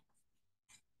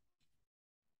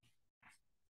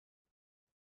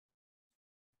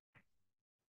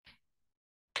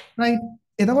right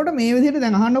එතකොට මේ විදිහට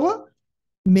දැන් අහන්නකෝ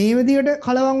මේ විදිහට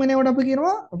කලවම් වෙනකොට අපි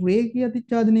කියනවා රේඛීය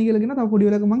අතිච්ඡාදනය කියලා කියන තව පොඩි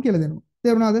වෙලක මම කියලා දෙනවා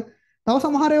තේරුණාද තව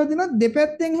සමහර ඒවා තියෙනවා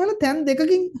දෙපැත්තෙන් හැල තැන්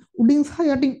දෙකකින් උඩින් සහ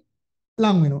යටින්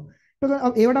ලං වෙනවා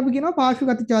ඒවට අපි කියනවා පාර්ශ්වික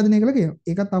අතිච්ඡාදනය කියලා කියනවා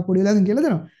ඒකත් තව පොඩි වෙලකින් කියලා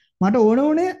දෙනවා මට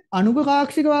ඕනේ අනුක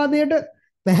කාක්ෂික වාදයට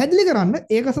පැහැදිලි කරන්න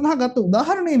ඒක සඳහා ගත්ත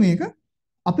උදාහරණය මේක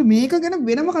අපි මේක ගැන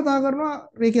වෙනම කතා කරනවා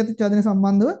රේඛීය අතිච්ඡාදනය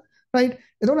සම්බන්ධව right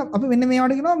එතකොට අපි මෙන්න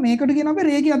මේවට කියනවා මේකට කියනවා අපි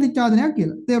රේඛීය අතිච්ඡාදනයක්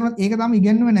කියලා තේරුණාද ඒක තාම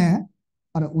ඉගෙනුවේ නැහැ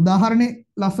අර උදාහරණේ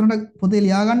ලස්සනට පොතේ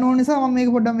ලියා ගන්න ඕන නිසා මම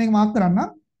මේක පොඩ්ඩක් මේක මාක් කරන්න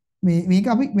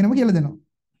මේක අපි වෙනම කියලා දෙනවා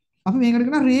අපි මේකට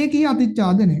කියනවා රේඛීය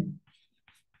අතිච්ඡාදනය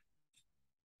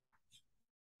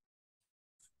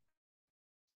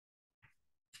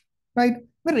right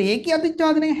මේ රේඛීය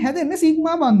අතිච්ඡාදනය හැදෙන්නේ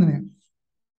සිග්මා බන්ධනය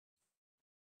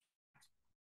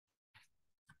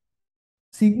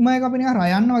සිග්මා එක අපි නිකන්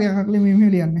රයන්න වගේ එකක්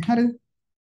මෙහෙම ලියන්නේ හරිද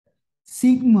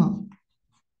සිග්මා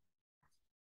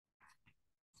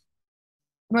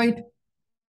right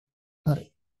හරි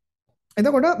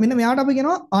එතකොට මෙන්න මෙයාට අපි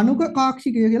කියනවා අනුක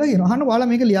කාක්ෂිකය කියලා කියනවා අහන්න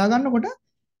ඔයාලා මේක ලියා ගන්නකොට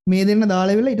මේ දෙන්න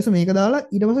දාලා ඉවරලා ඊට පස්සේ මේක දාලා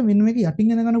ඊට පස්සේ මෙන්න මේක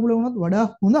යටින් එන ගන්න පුළුවන් වුණත් වඩා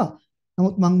හොඳයි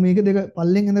නමුත් මම මේක දෙක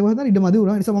පල්ලෙන් ඇඳගුවා හින්දා ඉඩ මදි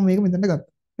වුණා ඒ නිසා මම මේක මෙතනට ගත්තා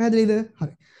පැහැදිලිද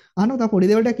හරි අහන්න තව පොඩි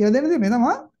දෙයකට කියලා දෙන්න තියෙන්නේ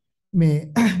තමයි මේ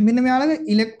මෙන්න මෙයාලගේ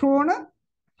ඉලෙක්ට්‍රෝන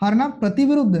හරනම්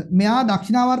ප්‍රතිවිරුද්ධ මෙයා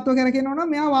දක්ෂිණාවර්තව කරකිනවා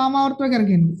නම් මෙයා වාමාවර්තව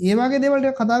කරකිනවා ඒ වගේ දේවල්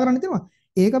ටික කතා කරන්න තියෙනවා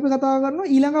ඒක අපි කතා කරනවා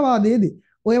ඊළඟ වාදයේදී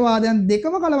ඔය වාදයන්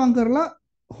දෙකම කලවම් කරලා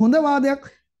හොඳ වාදයක්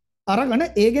අරගෙන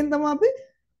ඒකෙන් තමයි අපි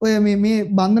ඔය මේ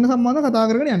බන්ධන සම්බන්ධව කතා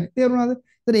කරගෙන යන්නේ තේරුණාද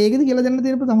ඒතර ඒකෙදි කියලා දෙන්න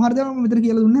තියෙන සමහර දේවල් මම මෙතන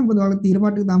කියලා දුන්නේ මොකද ඔයාලා තීර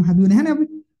පාට ටික තාම හැදුවේ නැහැනේ අපි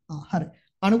හරි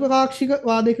අනුක කාක්ෂික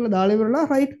වාදය කියලා දාලා ඉවරලා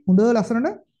රයිට් හොඳ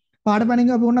ලස්සනට පාඩ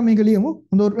පැනින්ග අපි ඕන මේක ලියමු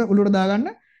හොඳට උඩට දාගන්න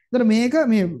ඒතර මේක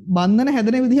මේ බන්ධන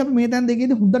හැදෙන විදිහ අපි මේ තැන්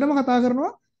දෙකේදී හොඳටම කතා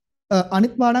කරනවා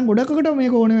අනිත් පාඩම් ගොඩකට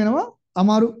මේක ඕනේ වෙනවා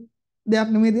අමාරු දෙයක්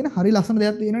නෙමෙයි තියෙන හරි ලස්සන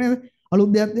දෙයක් තියෙන නේද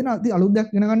අලුත් දෙයක් තියෙන අලුත් දෙයක්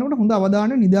ඉගෙන ගන්නකොට හොඳ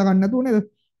අවධානය නිදා ගන්න නැතුව නේද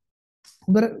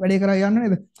හොඳට වැඩේ කරා යන්න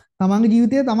නේද තමන්ගේ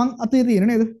ජීවිතය තමන් අතේ තියෙන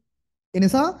නේද ඒ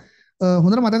නිසා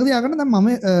හොඳට මතක තියාගන්න දැන් මම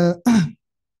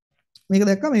මේක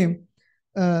දැක්ක මේ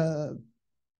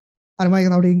අර මම ඒක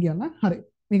තව ටිකකින් කියන්න හරි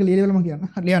මේක ලියලා මම කියන්න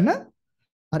හරි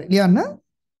ලියන්න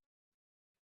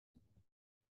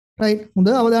රයිට් හොඳ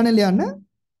අවධානයෙන් ලියන්න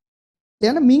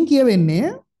මින් කියවෙන්නේ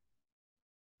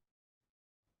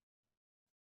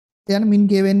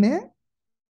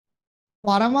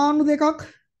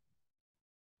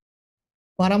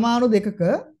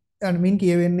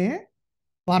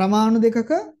පරමාණු දෙකක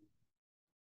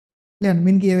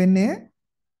මින් කියවෙන්නේ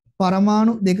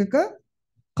පරමාණු දෙකක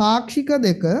කාක්ෂික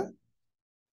දෙක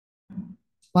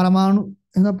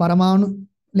පරමාණු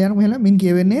ලියන්න මෙහෙම මින්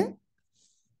කියවෙන්නේ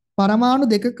පරමාණු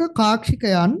දෙකක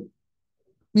කාක්ෂිකයන්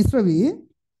මිශ්‍ර වී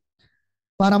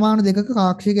පරමාණු දෙකක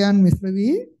කාක්ෂිකයන් මිශ්‍ර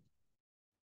වී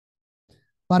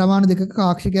පරමාණු දෙකක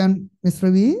කාක්ෂිකයන් මිශ්‍ර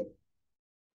වී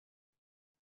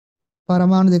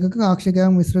පරමාණු දෙකක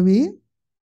කාක්ෂිකයන් මිශ්‍ර වී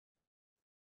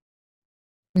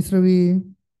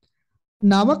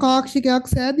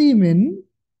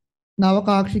නව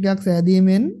කාක්ෂිකයක්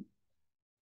සෑදීමෙන්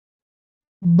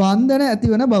බන්ධන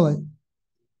ඇතිවන බවයි.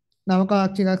 නව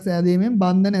කාක්ෂිකයක් සෑදීමෙන්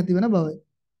බන්ධන ඇතිවන බවයි.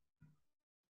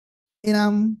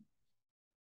 එනම්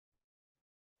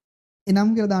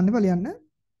කියලා දාන්න බලයන්න.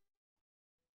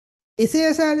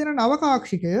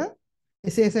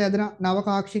 එසේ සෑදෙන නව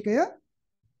කාක්ෂිකය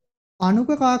අනුක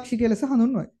කාක්ෂිකය ලෙස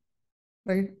හඳුන්වයි.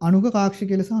 right අනුක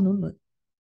කාක්ෂිකය ලෙස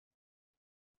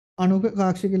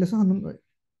හඳුන්වයි.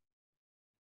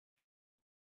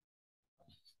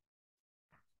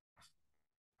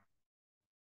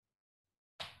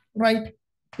 right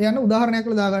යන උදාහරණයක්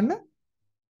කියලා දාගන්න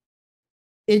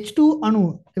H2 අණුව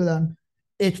කියලා දාන්න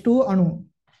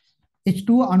H2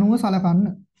 අණුව සලකන්න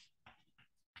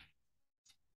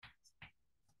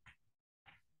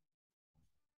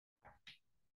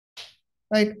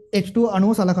right H2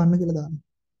 අණුව සලකන්න කියලා දාන්න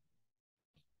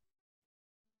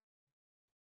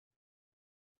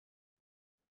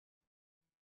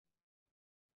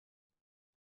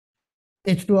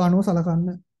H2 අණුව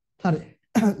සලකන්න. හරි.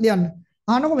 ලියන්න.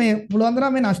 අහන්නකො මේ පුළුවන්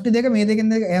තරම් මේ නෂ්ටි දෙක මේ දෙකෙන්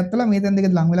දෙක ඈත්ලා මේ දෙක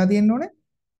ලඟ වෙලා තියෙන්න ඕනේ.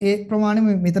 ඒ ප්‍රමාණය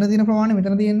මෙතන තියෙන ප්‍රමාණය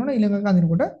මෙතන තියෙන්න ඕනේ ඊළඟ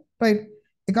අඳිනකොට. රයිට්.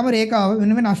 එකම රේඛාව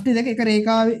වෙන මේ නෂ්ටි දෙක එක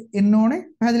රේඛාවේ එන්න ඕනේ.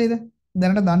 පැහැදිලිද?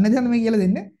 දැනට දන්නේ නැති හන්ද මේ කියලා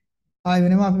දෙන්නේ. ආයෙ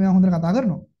වෙනම අපි මේ හොඳට කතා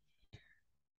කරනවා.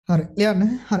 හරි. ලියන්න.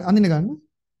 හරි අඳින්න ගන්න.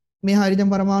 මේ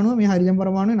හයිඩ්‍රජන් පරමාණුව මේ හයිඩ්‍රජන්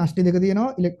පරමාණුවේ නෂ්ටි දෙක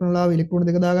තියෙනවා. ඉලෙක්ට්‍රෝන ලාව ඉලෙක්ට්‍රෝන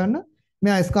දෙක දාගන්න.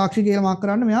 මෙයා S කාක්ෂි කියලා මාක්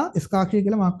කරන්න. මෙයා S කාක්ෂි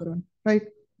කියලා මාක් කරන්න. රයිට්.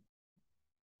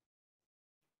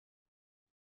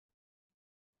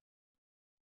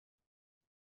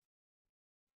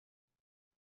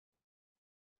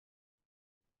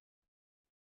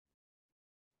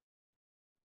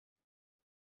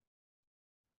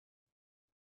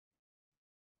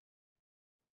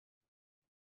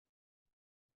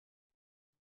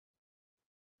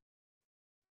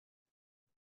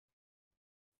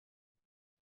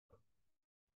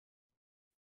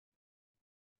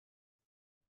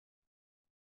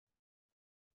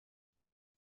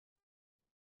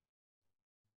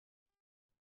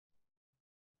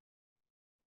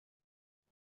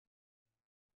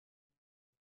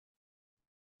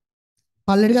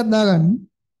 පල්ලෙ ටිකක් දාගන්න.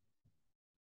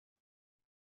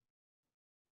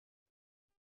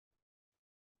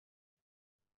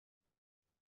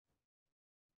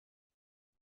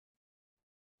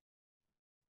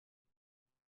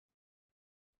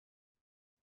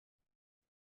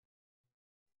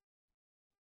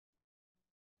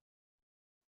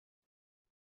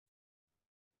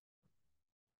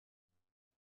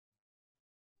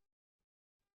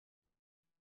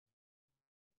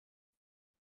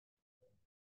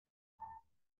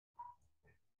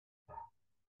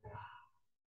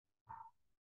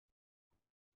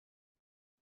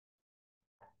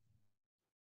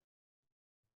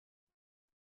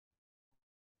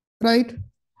 රයිට්.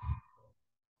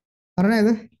 අර නේද?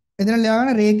 එතන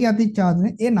ලියාගන්න රේඛීය අතිච්ඡාදනය.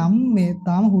 ඒ නම් මේ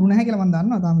තාම හුරු නැහැ කියලා මම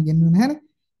දන්නවා. තාම ගෙන්නුවේ නැහැනේ.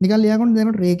 නිකන් ලියාගන්න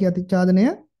දෙනකොට රේඛීය අතිච්ඡාදනය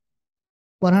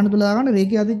වරහන් තුල දාගන්න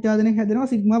රේඛීය අතිච්ඡාදනයක් හැදෙනවා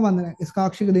සිග්මා බන්ධනය.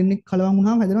 ස්කාක්ෂික දෙන්නේ කලවම්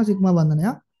වුණාම හැදෙනවා සිග්මා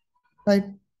බන්ධනයක්. රයිට්.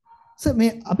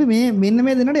 මේ අපි මේ මෙන්න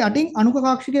මේ දෙන්නට යටින් අණුක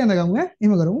කාක්ෂිකය ඇඳගමු ඈ.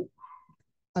 එහෙම කරමු.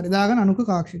 හරි දාගන්න අණුක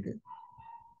කාක්ෂිකය.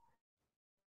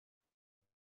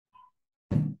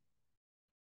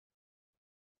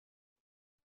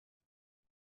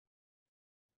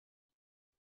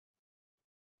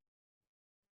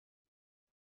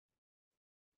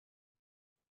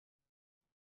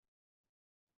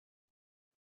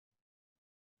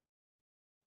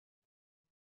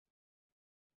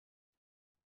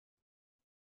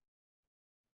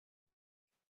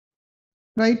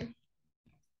 රයිට්.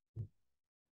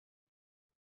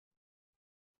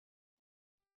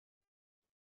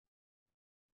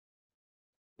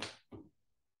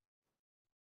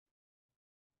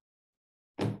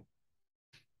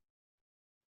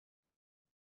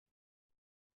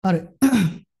 හරි.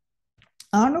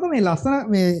 ආන්නක මේ ලස්සන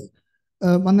මේ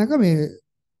මම දැක්ක මේ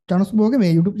චනස් බෝගේ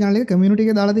මේ YouTube channel එකේ community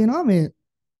එකේ දාලා තියෙනවා මේ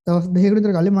දවස් දෙකකට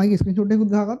විතර කලින් මගේ ස්ක්‍රීන්ෂොට්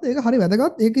එකකුත් දාගත්තා. ඒක හරි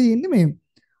වැදගත්. ඒකේ තියෙන්නේ මේ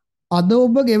අද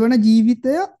ඔබ ගෙවන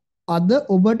ජීවිතය අද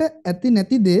ඔබට ඇති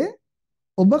නැති දේ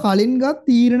ඔබ කලින් ගත්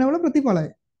තීරණවල ප්‍රතිඵලයි.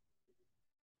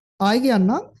 ආයි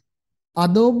කියන්නම්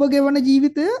අද ඔබ ගෙවන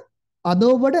ජීවිතය අද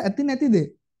ඔබට ඇති නැති දේ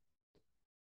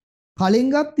කලින්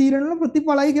ගත් තීරණවල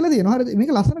ප්‍රතිඵලයි කියලා තියෙනවා. හරිද?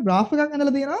 මේක ලස්සන graph එකක්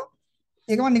ඇඳලා තියෙනවා.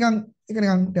 ඒක මම නිකන් ඒක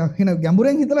නිකන් ටිකක් වෙන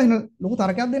ගැඹුරෙන් හිතලා වෙන ලොකු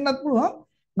තර්කයක් දෙන්නත් පුළුවන්.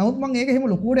 නමුත් මම ඒක එහෙම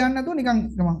ලොකුවට යන්නේ නැතුව නිකන්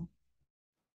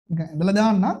නිකන් ඇඳලා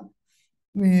දාන්න.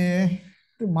 මේ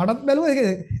මටත් බැලුවා ඒක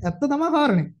ඇත්ත තමයි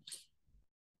කාරණේ.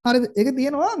 හරිද? ඒක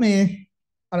තියෙනවා මේ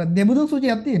අර දෙබුදුන්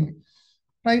සූචියක් තියෙනවා.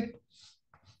 රයිට්.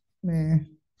 මේ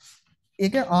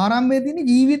ඒක ආරම්භයේ තියෙන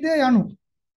ජීවිතය යනු.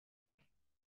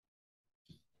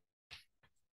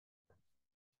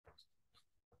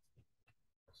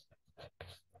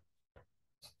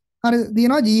 හරි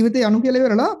තියෙනවා ජීවිතය යනු කියලා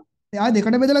ඉවරලා එයා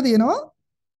දෙකට බෙදලා තියෙනවා.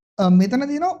 මෙතන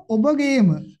තියෙනවා ඔබගේම.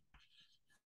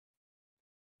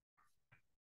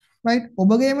 රයිට්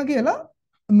ඔබගේම කියලා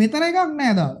මෙතන එකක්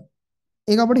නෑ දාලා.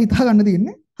 ඒක අපිට හිතා ගන්න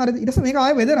තියෙන්නේ. හරිද? ඊට පස්සේ මේක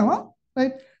ආයෙ බෙදනවා.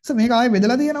 රයිට්. මේක ආයෙ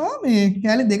බෙදලා තියෙනවා මේ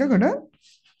කැලේ දෙකකට.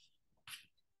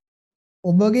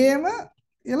 ඔබගේම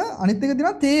කියලා අනිත් එක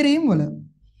තියෙනවා තේරීම් වල.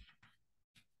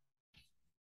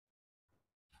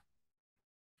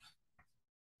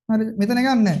 හරි මෙතන එකක්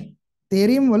නැහැ.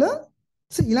 තේරීම් වල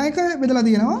ඊළඟ එක බෙදලා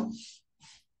තියෙනවා.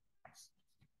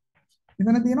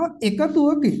 මෙතන තියෙනවා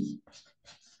එකතුවකින්.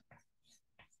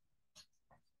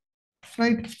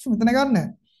 රයිට් මෙතන ගන්න.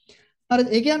 හරිද?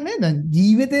 ඒ කියන්නේ දැන්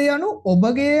ජීවිතය යනු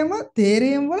ඔබගේම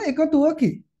තේරීම් වල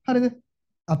එකතුවකින්. හරිද?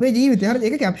 අපේ ජීවිතය හරිද?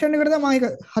 ඒක කැප්ෂන් එකට තමයි ඒක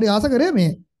හරි ආස කරේ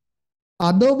මේ.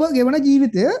 අද ඔබ ගෙවන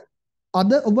ජීවිතය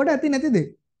අද ඔබට ඇති නැති දේ.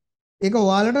 ඒක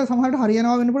ඔයාලට සමහරට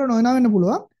හරියනවා වෙන්න පුළුවන් නොවනවා වෙන්න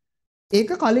පුළුවන්.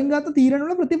 ඒක කලින් ගත්ත තීරණ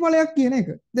වල ප්‍රතිඵලයක් කියන එක.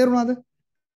 තේරුණාද?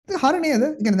 ඒක හරි නේද?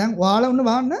 ඒ කියන්නේ දැන් ඔයාලා උන්න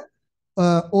බලන්න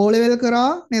O level කරා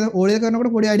නේද? O level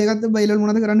කරනකොට පොඩි අයිඩියා එකක් තිබ්බා A level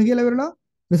මොනවද කරන්න කියලා ඉවරලා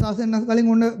රිසර්ච් වෙනස් කලින්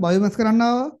උන්න බයෝමැස් කරන්න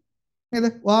ආවා නේද?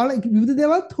 ඔයාලා විවිධ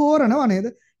දේවල් තෝරනවා නේද?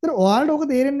 ඒතර ඔයාලට ඕක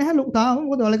තේරෙන්නේ නැහැ තාම.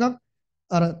 මොකද ඔයාලා එකක්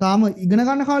අර තාම ඉගෙන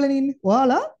ගන්න කාලෙනේ ඉන්නේ.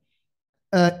 ඔයාලා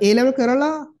A level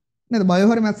කරලා නේද? බයෝ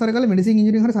හරි මැත්ස් හරි කරලා මෙඩිසින්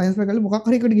ඉංජිනේරින් හරි සයන්ස් හරි කරලා මොකක්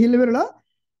හරි එකට ගිහිල්ලා ඉවරලා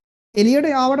එළියට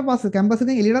ආවට පස්සේ කැම්පස්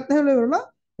එකෙන් එළියටත් ඇවිල්ලා ඉවරලා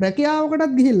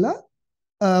රැකියාවකටත් ගිහිල්ලා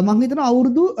මං හිතනවා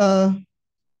අවුරුදු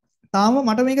තාම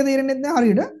මට මේක තේරෙන්නේ නැහැ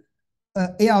හරියට.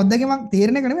 ඒ අත්දැකීමක්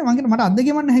තේරෙන එක නෙමෙයි මං හිතන මට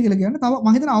අත්දැකීමක් නැහැ කියලා කියන්නේ. තව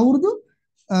මං හිතන අවුරුදු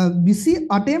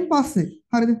 28න් පස්සේ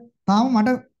හරිද? තාම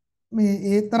මට මේ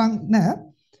ඒ තරම් නැහැ.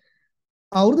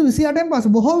 අවුරුදු 28න්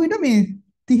පස්සේ බොහෝ විට මේ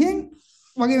 30න්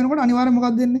වගේ වෙනකොට අනිවාර්යයෙන්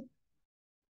මොකක්ද වෙන්නේ?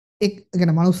 එක්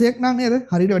කියන්නේ මිනිසෙක් නම් නේද?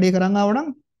 හරියට වැඩේ කරන් ආව නම්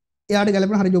එයාට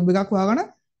ගැලපෙන හරි ජොබ් එකක් හොයාගෙන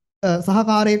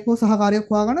සහකාරයෙක් හෝ සහකාරියක්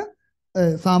හොයාගෙන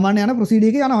සාමාන්‍ය යන ප්‍රොසීඩර්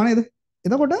එකේ යනවා නේද?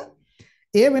 එතකොට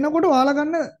ඒ වෙනකොට ඔයාලා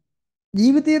ගන්න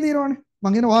ජීවිතය තියෙනවනේ.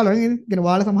 මං කියන ඔයාලා කියන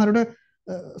ඔයාලා සමහරවිට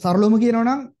සරලවම කියනවා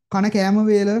නම් කන කෑම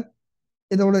වේල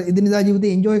එතකොට එදිනදා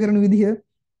ජීවිතේ එන්ජොයි කරන විදිහ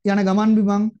යන ගමන්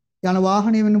බිමන් යන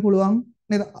වාහනේ වෙන්න පුළුවන්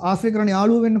නේද? ආශ්‍රය කරන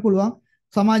යාළුවෝ වෙන්න පුළුවන්.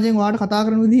 සමාජයෙන් ඔයාලට කතා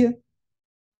කරන විදිහ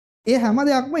ඒ හැම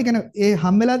දෙයක්ම ඒ කියන්නේ ඒ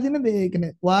හම්බෙලා තියෙන ඒ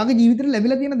කියන්නේ ඔයාගේ ජීවිතේට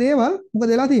ලැබිලා තියෙන දේවල් මොකද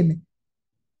වෙලා තියෙන්නේ?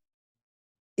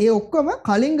 ඒ ඔක්කොම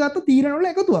කලින් ගත්ත තීරණ වල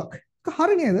එකතුවක්. ඒක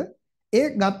හරි නේද? ඒ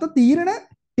ගත්ත තීරණ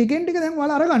ටිකෙන් ටික දැන්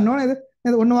ඔයාලා අර ගන්නව නේද?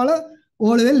 නේද? ඔන්න ඔයාලා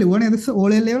O level ලිව්වා නේද? O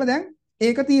level වල දැන්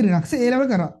ඒක තීරණයක්. A level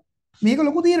කරා. මේක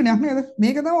ලොකු තීරණයක් නේද?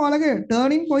 මේක තමයි ඔයාලගේ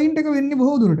turning point එක වෙන්නේ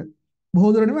බොහෝ දුරට.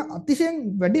 බොහෝ දුරට නෙමෙයි අතිශයින්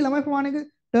වැඩි ළමයි ප්‍රමාණයක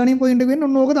turning point එක වෙන්නේ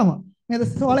ඔන්න ඕක තමයි. නේද?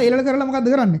 ඔයාලා A level කරලා මොකද්ද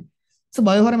කරන්නේ?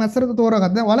 බයෝ හරි මැත්ස් වලට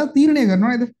තෝරාගත්තා. දැන් ඔයාලා තීරණය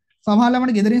කරනවා නේද? සමහර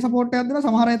ළමයින්ට ගෙදරින් සපෝට් එකක් දෙනවා.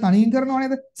 සමහර අය තනියෙන් කරනවා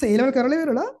නේද? A level කරලා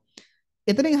ඉවරලා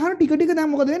එතනින් අහන ටික ටික දැන්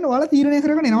මොකද වෙන්නේ? ඔයාලා තීරණය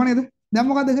කරගෙන එනවා නේද? දැන්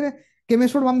මොකද්ද කරන්නේ?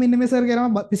 කෙමිස්ට්‍රි වලට මම මෙන්න මේ සර්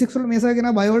කියනවා, ෆිසික්ස් වලට මේ සර්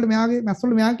කියනවා, බයෝ වලට මෙයාගේ මැත්ස්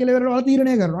වලට මෙයා කියලා ඉවරලා ඔයාලා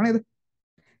තීරණය කරනවා නේද?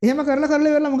 එහෙම කරලා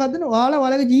ඉවරලා මොකද්ද වෙන්නේ? ඔයාලා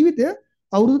ඔයාලගේ ජීවිතය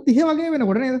අවුරුදු 30 වගේ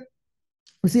වෙනකොට නේද?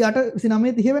 28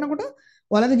 29 30 වෙනකොට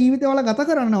ඔයාලගේ ජීවිතය ඔයාලා ගත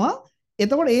කරනවා.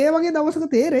 එතකොට ඒ වගේ දවසක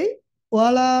තේරෙයි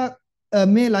ඔයාලා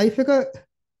මේ ලයිෆ් එකට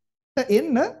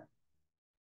එන්න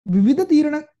විවිධ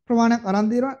තීරණ ප්‍රමාණයක් අරන්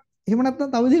තියෙනවා. එහෙම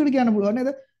නැත්නම් තව විදිහකට කියන්න පුළුවන් නේද?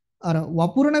 අර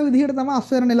වපුරන විදිහට තමයි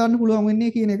අස්වැර නෙලන්න පුළුවන්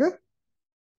වෙන්නේ කියන එක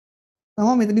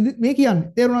තමයි මෙතනදි මේ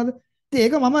කියන්නේ. තේරුණාද? ඉතින්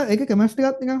ඒක මම ඒක කමෙන්ට්ස්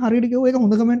ටිකක් නිකන් හරියට කිව්වා. ඒක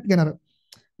හොඳ කමෙන්ට් කියන අර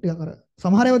ටිකක් අර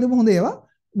සමහර ඒවා දෙමු හොඳ ඒවා.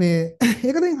 මේ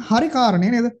ඒක දැන් හරි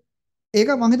කාරණේ නේද? ඒක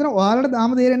මම හිතනවා ඔයාලට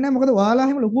තාම තේරෙන්නේ නැහැ. මොකද ඔයාලා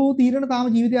හැම ලොකු තීරණ තාම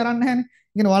ජීවිතේ අරන් නැහැනේ.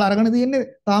 ඒ කියන්නේ ඔයාලා අරගෙන තියෙන්නේ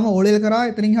තාම O level කරා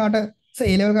එතනින් එහාට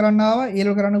A level කරන්න ආවා. A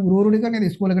level කරන්න ගුරුවරු ටික නේද?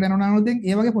 ඉස්කෝලේකට යනවා නම් දැන්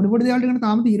ඒ වගේ පොඩි පොඩි දේවල් ටික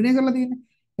තාම තීරණය කරලා තියෙන්නේ.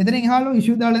 එතනින් එහාට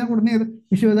විශ්වවිද්‍යාලය යනකොට නේද?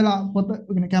 විශ්වවිද්‍යාල පොත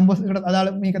කියන්නේ කැම්පස් එකට අදාළ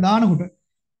මේක දානකොට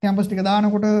කැම්පස් ටික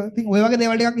දානකොට ඉතින් ඔය වගේ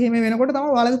දේවල් ටිකක් එහෙම වෙනකොට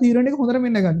තමයි ඔයාලගේ තීරණ ටික හොඳට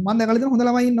මෙන්න ගන්න. මම දැකලා තියෙන හොඳ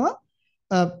ළමයි ඉන්නවා.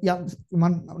 මම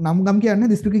නම් ගම්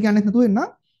කියන්නේ දිස්ත්‍රික්ක කියන්නේ නැතුව එන්න.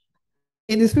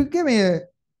 ඒ දිස්ත්‍රික්කයේ මේ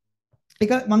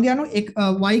එක මං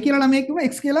කියනවා y කියලා ළමයෙක් ඉන්නවා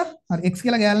x කියලා හරි x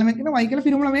කියලා ගෑල් ළමයෙක් ඉන්නවා y කියලා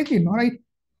පිරිමි ළමයෙක් ඉන්නවා රයිට්.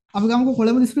 අපි ගමුකෝ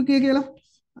කොළඹ දිස්ත්‍රික්කය කියලා.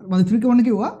 මම දිස්ත්‍රික්කය වොන්න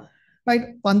කිව්වා. රයිට්.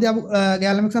 පන්ති ආපු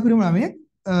ගෑල් ළමයෙක් සහ පිරිමි ළමයෙක්.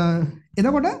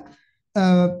 එතකොට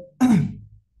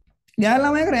ගෑල්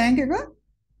ළමයාගේ රෑන්ක් එක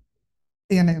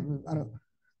කියන්නේ අර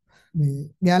මේ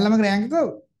ගෑල් ළමයාගේ රෑන්ක් එක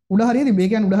උඩ හරිය තිබ්බේ.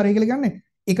 ඒ කියන්නේ උඩ හරිය කියලා කියන්නේ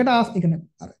එකට ඒ කියන්නේ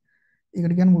අර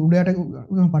ඒකට කියන්නේ උඩට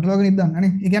පටලවාගෙන ඉඳන්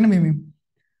නේ. ඒ කියන්නේ මේ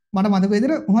මට මතක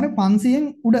විදිහට මොහොනේ 500න්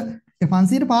උඩ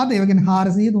 500ට පාත ඒවා කියන්නේ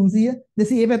 400 300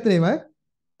 200 ඒ පැත්තේ ඒවා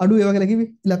අඩු ඒවා කියලා කිව්වේ.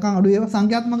 ඉලක්කම් අඩු ඒවා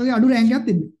සංඛ්‍යාත්මකගේ අඩු රෑන්ක් එකක්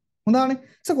තිබ්බේ. හොඳානේ.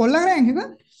 කොල්ලගේ රෑන්ක් එක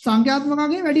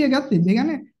සංඛ්‍යාත්මකගේ වැඩි එකක් තිබ්බේ. ඒ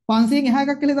කියන්නේ 500න් එහා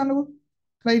එකක් කියලා හිතන්නකෝ.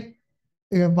 රයිට්.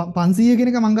 ඒක 500 කියන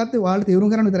එක මම ගත්තේ ඔයාලට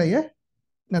තේරුම් ගන්න විතරයි ඈ.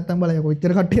 නැත්තම් බලය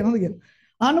කොච්චර කට්ටිය යනවද කියලා.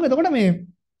 ආන්නකෝ එතකොට මේ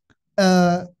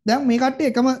දැන් මේ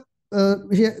කට්ටිය එකම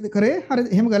විෂය කරේ හරි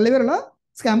එහෙම කරලා ඉවරලා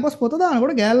කැම්පස් පොත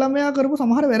දානකොට ගෑල් ළමයා කරපු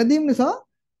සමහර වැරදීම් නිසා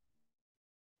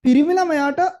පිරිමි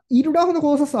ළමයාට ඊට වඩා හොඳ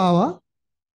කෝසස් ආවා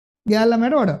ගෑල්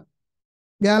ළමයාට වඩා.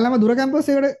 ගෑල් ළමයා දුර කැම්පස්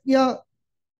එකට ගියා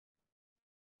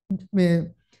මේ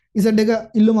ඉසඩ් එක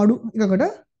ඉල්ලුම අඩු එකකට.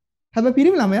 හැබැයි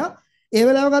පිරිමි ළමයා ඒ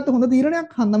වෙලාව ගත්ත හොඳ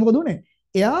තීරණයක් හන්ද මොකද උනේ?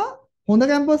 එයා හොඳ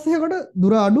කැම්පස් එකකට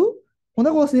දුර අඩු හොඳ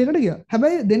කෝස් එකකට ගියා.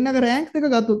 හැබැයි දෙන්නගේ රෑන්ක් දෙක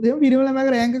ගත්තොත් එහෙම පිරිමි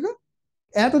ළමයාගේ රෑන්ක් එක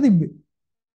ඈත තිබ්බේ.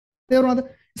 තේරුණාද?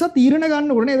 නිසා තීරණ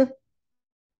ගන්නකොට නේද?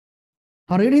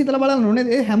 හරියට හිතලා බලන්න ඕනේ.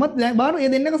 ඒ හැම බාර ඒ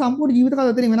දෙන්නක සම්පූර්ණ ජීවිත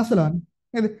කාලය එතනින් වෙනස් වෙලා යන්නේ.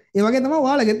 නේද? ඒ වගේ තමයි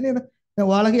ඔයාලගෙත් නේද? දැන්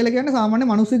ඔයාලා කියලා කියන්නේ සාමාන්‍ය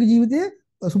මිනිස්සුගේ ජීවිතයේ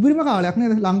සුපිරිම කාලයක්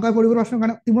නේද? ලංකාවේ පොඩි ප්‍රශ්න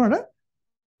ගන්න තිබුණාට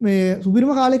මේ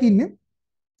සුපිරිම කාලෙක ඉන්නේ.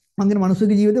 මං කියන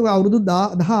මිනිස්සුගේ ජීවිතේ ඔය අවුරුදු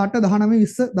 18 19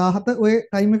 20 17 ඔය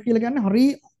ටයිම් එක කියලා කියන්නේ හරි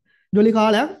ජොලි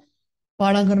කාලයක්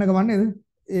පාඩම් කරන ගමන් නේද?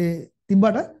 ඒ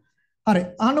තිබ්බට හරි.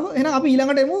 අහන්නකො එහෙනම් අපි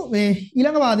ඊළඟට එමු මේ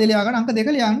ඊළඟ වාදේ ලියා ගන්න අංක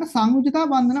 2 ලියා ගන්න සංයුජිතා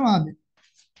බන්ධන වාදය.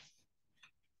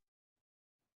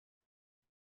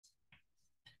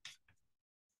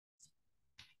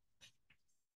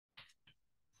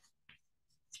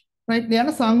 right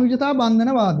ලියන්න සංයුජතා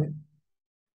බන්ධන වාදය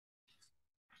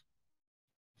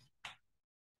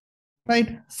right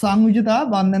සංයුජතා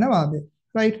බන්ධන වාදය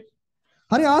right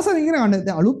හරි ආසම ඉගෙන ගන්න.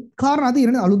 දැන් අලුත් කාරණා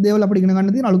තියෙනනේ අලුත් දේවල් අපිට ඉගෙන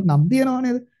ගන්න තියෙන අලුත් නම් තියෙනවා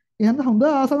නේද? එහෙනම් හොඳ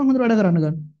ආසම හොඳට වැඩ කරන්න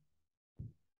ගන්න.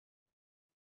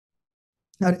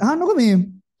 හරි අහන්නකො මේ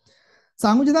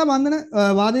සංයුජතා බන්ධන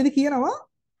වාදයේදී කියනවා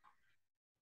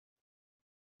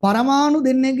පරමාණු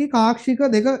දෙන්නේගේ කාක්ෂික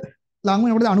දෙක ලං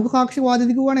වෙනකොට අණු කාක්ෂික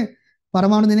වාදයේදී කිව්වනේ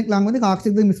පරමාණු දෙන්නෙක් ලං වෙද්දී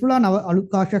කාක්ෂික දෙක මිශ්‍රලා නව අලුත්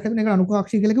කාක්ෂිකයක් හැදෙන එක අණු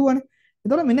කාක්ෂික කියලා කිව්වනේ.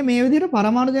 එතකොට මෙන්න මේ විදිහට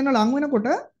පරමාණු දෙන්න ලං වෙනකොට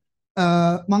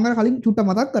මම අර කලින් චුට්ට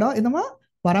මතක් කරා ඒ තමයි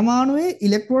පරමාණුවේ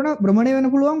ඉලෙක්ට්‍රෝන භ්‍රමණය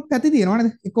වෙන්න පුළුවන් පැති තියෙනවා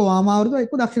නේද? එක්ක වාමාවර්තව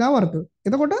එක්ක දක්ෂිණාවර්තව.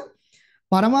 එතකොට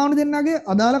පරමාණු දෙන්නගේ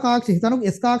අදාළ කාක්ෂික හිතනකො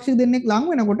S කාක්ෂික දෙන්නෙක් ලං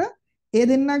වෙනකොට ඒ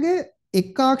දෙන්නගේ එක්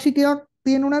කාක්ෂිකයක්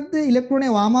තියෙනු නැත්නම්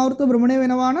ඉලෙක්ට්‍රෝනයේ වාමාවර්තව භ්‍රමණය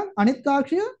වෙනවා නම් අනිත්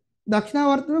කාක්ෂික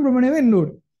දක්ෂිණාවර්තව භ්‍රමණය වෙන්න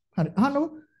ඕනේ. හරි. අහන්නකො.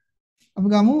 අපි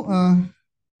ගමු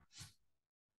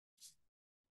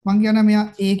මං කියනවා මෙයා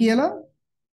A කියලා.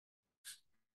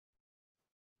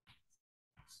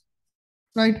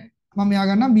 right. මම මෙයා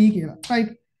ගන්නම් B කියලා. right.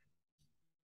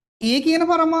 A කියන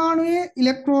පරමාණුවේ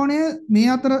ඉලෙක්ට්‍රෝනය මේ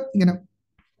අතර ඉගෙන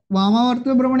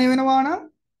වාමාවර්තව භ්‍රමණය වෙනවා නම්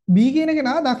B කියන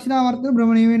කෙනා දක්ෂිණාවර්තව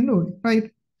භ්‍රමණය වෙන්න ඕනේ. right.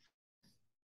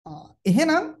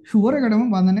 එහෙනම් ෂුවර් එකටම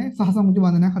බන්ධනය සහ සමුච්ච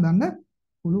බන්ධනයක් හදන්න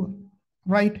පුළුවන්.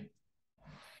 right.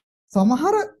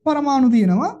 සමහර පරමාණු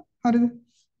තියෙනවා හරිද?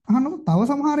 අහන්නකො තව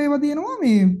සමහර ඒවා තියෙනවා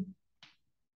මේ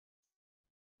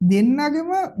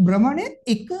දෙන්නගෙම භ්‍රමණය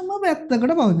එකම පැත්තකට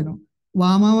පවතිනවා.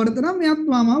 වාමාවර්ත නම් මෙයත්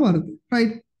වාමාවර්ත.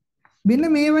 right. මෙන්න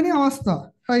මේ වැනි අවස්ථා.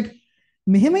 right.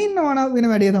 මෙහෙම ඉන්නවා නම් වෙන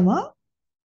වැඩේ තමයි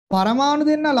පරමාණු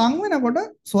දෙන්න ලං වෙනකොට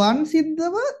ස්වයන්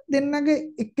සිද්ධව දෙන්නගේ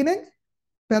එක්කෙනෙක්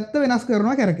පැත්ත වෙනස්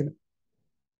කරනවා කැරකෙන.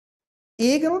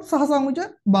 ඒකනොත් සහ සමුච්ච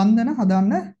බන්ධන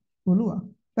හදන්න පුළුවන්.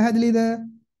 පැහැදිලිද?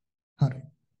 හරි.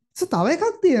 තව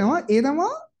එකක් තියෙනවා ඒ තමයි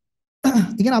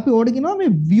ඉතින් අපි ඕඩ කියනවා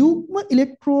මේ ව්‍යුග්ම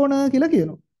ඉලෙක්ට්‍රෝන කියලා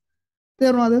කියනවා.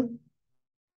 තේරුණාද?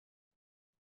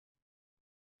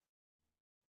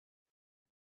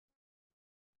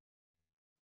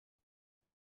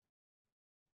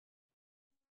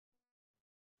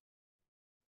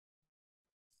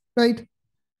 right.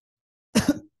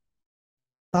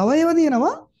 තව ඒවා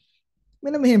තියෙනවා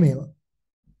මෙන්න මෙහෙම ඒවා.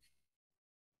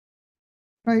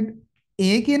 right.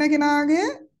 A කියන කෙනාගේ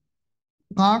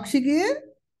පාක්ෂිකයේ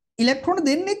ඉලෙක්ට්‍රෝන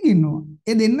දෙන්නෙක් ඉන්නවා.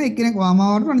 ඒ දෙන්න එක්කෙනෙක්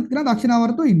වාමාවර්තව අනිත් කෙනා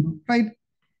දක්ෂිණාවර්තව ඉන්නවා. right.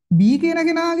 B කියන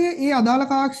කෙනාගේ ඒ අදාළ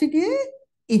කාක්ෂිකයේ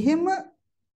එහෙම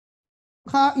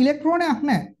ඉලෙක්ට්‍රෝනයක්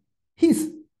නැහැ. හිස්.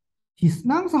 හිස්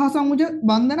නම් සහ සමුජ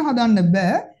බන්ධන හදන්න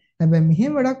බෑ. හැබැයි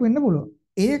මෙහෙම වැඩක් වෙන්න පුළුවන්.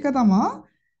 ඒක තමයි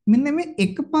මෙන්න මේ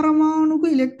එක පරමාණුක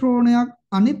ඉලෙක්ට්‍රෝනයක්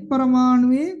අනිත්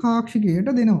පරමාණුවේ කාක්ෂිකයට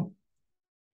දෙනවා.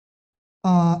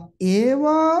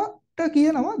 ඒවට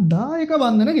කියනවා දායක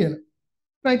බන්ධන කියලා.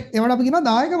 right. ඒවට අපි කියනවා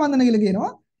දායක බන්ධන කියලා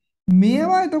කියනවා.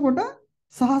 මේවා එතකොට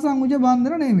සහ සංයුජ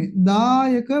බන්ධන නෙමෙයි.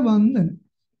 දායක බන්ධන.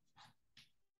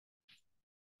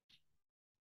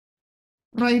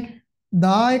 right.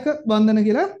 දායක බන්ධන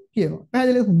කියලා කියනවා.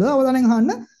 පැහැදිලිද? හොඳ අවධානයෙන්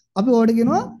අහන්න. අපි ඕකට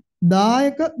කියනවා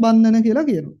දායක බන්ධන කියලා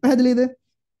කියනවා. පැහැදිලිද?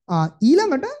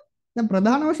 ඊළඟට දැන්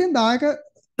ප්‍රධාන වශයෙන් දායක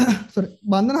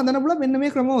බන්ධන හදන්න පුළුවන් මෙන්න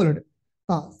මේ ක්‍රමවලට.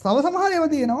 තව සමහර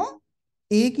ඒවා තියෙනවා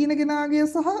A කියන කෙනාගේ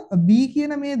සහ B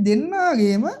කියන මේ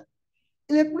දෙන්නාගේම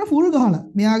ඉලෙක්ට්‍රෝන ෆුල් ගහලා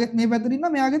මෙයාගෙත් මේ පැත්තට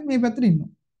ඉන්නවා මෙයාගෙත් මේ පැත්තට ඉන්නවා.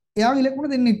 එයාගේ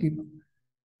ඉලෙක්ට්‍රෝන දෙන්නෙක් ඉන්නවා.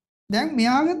 දැන්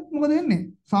මෙයාගෙත් මොකද වෙන්නේ?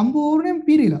 සම්පූර්ණයෙන්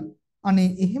පිරීලා. අනේ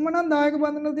එහෙමනම් දායක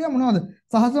බන්ධන තියා මොනවද?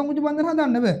 සහසංයුජ බන්ධන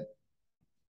හදන්න බෑ.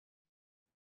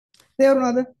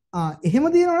 තේරුණාද? එහෙම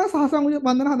තියෙනවා නම් සහසංයුජ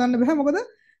බන්ධන හදන්න බෑ. මොකද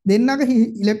දෙන්නගේ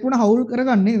ඉලෙක්ට්‍රෝන හවුල්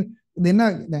කරගන්නේ දෙන්න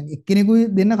දැන් එක්කෙනෙකුයි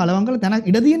දෙන්න කලවම් කරලා තැනක්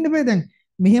ඉඩ තියෙන්න බෑ දැන්.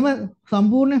 මෙහෙම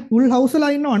සම්පූර්ණ ෆුල් හවුස්ලා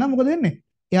ඉන්නවා නම් මොකද වෙන්නේ?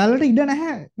 එයාලට ඉඩ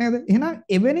නැහැ නේද? එහෙනම්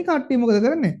එවැනි කට්ටිය මොකද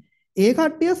කරන්නේ? ඒ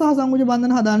කට්ටිය සහසංයුජ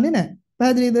බන්ධන හදන්නේ නැහැ.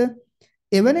 පැහැදිලිද?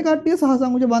 එවැනි කට්ටිය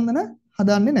සහසංයුජ බන්ධන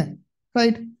හදන්නේ නැහැ.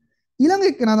 right. ඊළඟ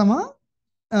එක්කෙනා තමයි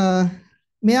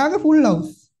මෙයාගේ ෆුල් හවුස්.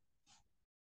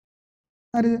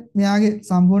 හරිද? මෙයාගේ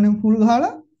සම්පූර්ණයෙන් ෆුල්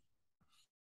ගහලා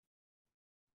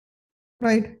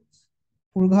right.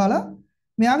 ෆුල් ගහලා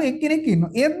මෙයාගේ එක්කෙනෙක්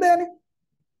ඉන්නවා. ඒත් බෑනේ.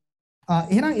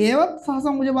 එහෙනම් ඒවත්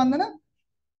සහසංයුජ බන්ධන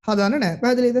හදන්න නැහැ.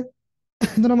 පැහැදිලිද?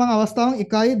 එතන මම අවස්ථාවන්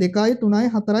 1යි 2යි 3යි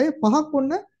 4යි 5ක්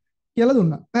ඔන්න කියලා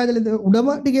දුන්නා. පැහැදිලිද? උඩම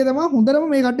ටිකේ තමයි හොඳටම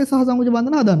මේ කට්ටිය සහසංයුජ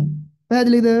බන්ධන හදන්නේ.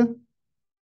 පැහැදිලිද?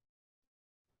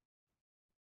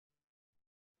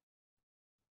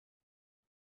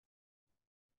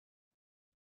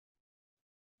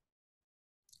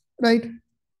 right.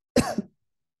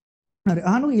 හරි.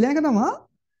 අහනු ඊළඟ තමයි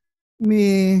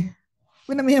මේ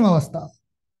මෙන්න මෙහෙම අවස්ථාව.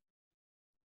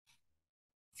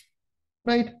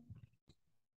 right.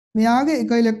 මෙයාගේ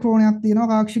එක ඉලෙක්ට්‍රෝනයක්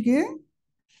තියෙනවා කාක්ෂිකයේ.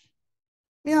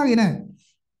 මෙයාගේ නැහැ.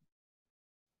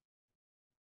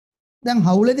 දැන්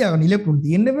හවුලේ තියාගන්න ඉලෙක්ට්‍රෝන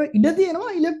තියෙන්න ඉඩ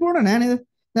තියෙනවා ඉලෙක්ට්‍රෝන නැහැ නේද?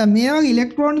 දැන් මේ වගේ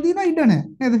ඉලෙක්ට්‍රෝන තියෙනවා ඉඩ නැහැ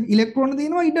නේද? ඉලෙක්ට්‍රෝන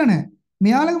තියෙනවා ඉඩ නැහැ.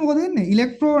 මෙයාලක මොකද වෙන්නේ?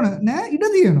 ඉලෙක්ට්‍රෝන නැහැ ඉඩ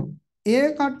තියෙනවා. ඒ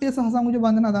කට්ටිය සහසංයුජ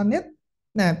බන්ධන හදන්නේ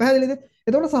නැහැ. පැහැදිලිද?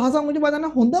 එතකොට සහසංයුජ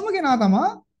බන්ධන හොඳම කෙනා තමයි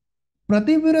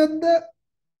ප්‍රතිවිරුද්ධ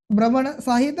භ්‍රමණ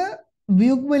සහිත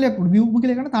ව්‍යුග්ම ඉලෙක්ට්‍රෝන. ව්‍යුග්ම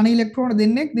කියලා කියන තනි ඉලෙක්ට්‍රෝන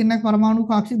දෙන්නෙක් පරමාණු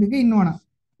කක්ෂ දෙකේ ඉන්නවනම්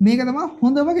මේක තමයි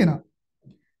හොඳම කෙනා.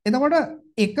 එතකොට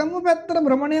එකම පැත්තට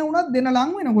භ්‍රමණය වුණත් දෙන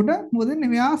ලං වෙනකොට මොකද වෙන්නේ?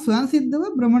 මෙයා ස්වයන් සිද්ධව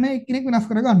භ්‍රමණය එක්කෙනෙක් වෙනස්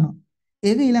කර ගන්නවා.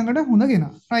 ඒක ඊළඟට හොඳ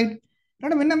කෙනා. රයිට්.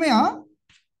 ඊට මෙන්න මෙයා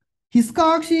හිස්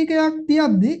කාක්ෂිකයක්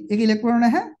තියද්දි ඒක ඉලෙක්ට්‍රෝන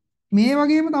නැහැ. මේ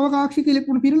වගේම තව කාක්ෂික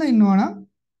ඉලෙක්ට්‍රෝන පිරලා ඉන්නවනම්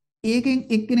ඒකෙන්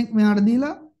එක්කෙනෙක් මෙයාට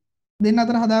දීලා දෙන්න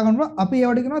අතර හදා ගන්නවා. අපි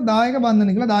ඒවට කියනවා දායක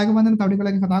බන්ධන කියලා. දායක බන්ධන තව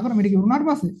ටිකකින් කතා කරමු. මේක ඉවරුනාට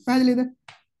පස්සේ. පැහැදිලිද?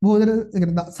 බොහෝ දර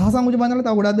ඒකට සහසංයුජ බන්ධන වල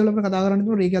තව ගොඩක් දේවල් අපිට කතා කරන්න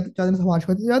තියෙනවා. රේඛීය අතිචාදන සහ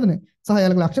වාර්ෂික අතිචාදන සහ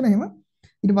යාලක ලක්ෂණ එහෙම.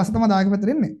 ඊට පස්සේ තමයි දායක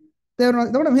පැත්තට එන්නේ. තේරුණාද?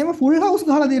 එතකොට මෙහෙම ෆුල් හවුස්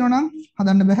ගහලා දිනනවා නම්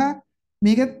හදන්න බෑ.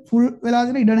 මේකෙත් ෆුල් වෙලා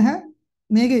දින ඉඩ නැහැ.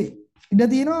 මේකේ ඉඩ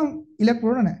තියෙනවා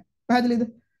ඉලෙක්ට්‍රෝන නැහැ. පැහැදිලිද?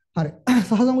 හරි.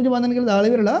 සහසංයුජ බන්ධන කියලා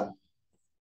දාලා ඉවරලා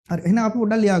හරි. එහෙනම් අපි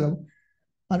පොඩ්ඩක් ලියාගමු.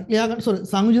 හරි. ලියාගන්න සෝරි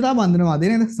සංයුජතා බන්ධනවාදය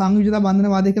නේද? සංයුජතා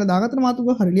බන්ධනවාදය කියලා දාගත්තට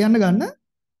මාතෘකාව හරි ලියන්න ගන්න.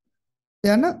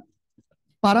 යන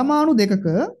පරමාණු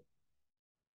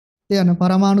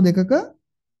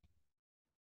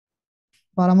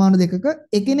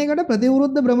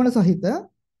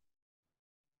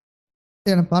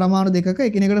දෙකක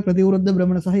එකිනෙකට ප්‍රතිවිරුද්ධ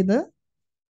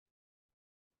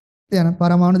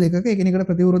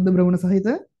භ්‍රමණ සහිත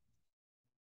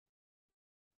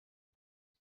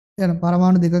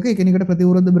පරමාණු දෙකක එකිනෙකට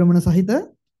ප්‍රතිවිරුද්ධ භ්‍රමණ සහිත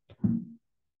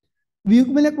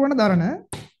ව්‍යුග්ම ඉලෙක්ට්‍රෝන දරන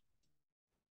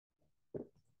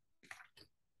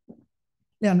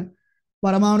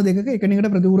පරමාණු දෙකක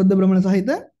එකිනෙකට ප්‍රතිවිරුද්ධ භ්‍රමණ සහිත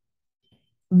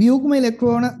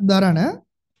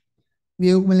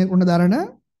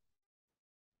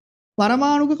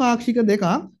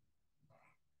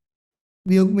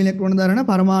ව්‍යුග්ම ඉලෙක්ට්‍රෝන දරන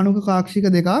පරමාණුක කාක්ෂික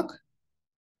දෙකක්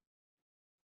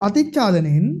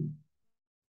අතිච්ඡාදනයෙන්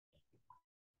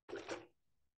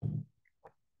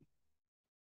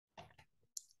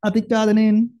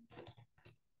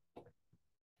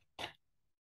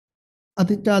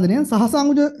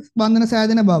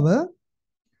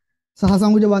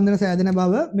සහසංයුජ බන්ධන සෑදෙන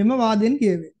බව මෙම වාදයෙන්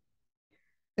කියවේ.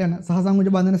 සහසංයුජ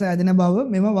බන්ධන සෑදෙන බව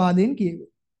මෙම වාදයෙන් කියවේ.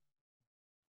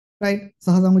 රයිට්.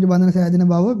 සහසංයුජ බන්ධන සෑදෙන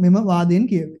බව මෙම වාදයෙන්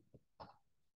කියවේ.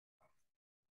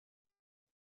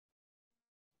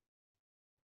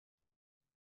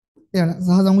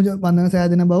 සහසංයුජ බන්ධන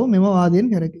සෑදෙන බව මෙම වාදයෙන්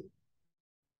කැරකේ.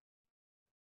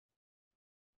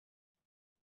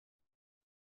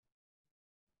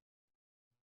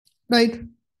 රයිට්.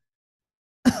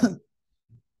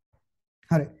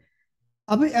 හරි.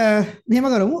 අපි මෙහෙම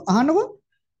කරමු. අහන්නකෝ.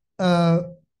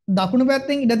 දකුණු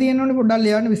පැත්තෙන් ඉඩ තියෙනවනේ පොඩ්ඩක්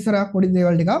ලියන්න විස්තරයක් පොඩි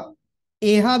දේවල් ටිකක්.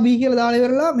 A හා B කියලා දාලා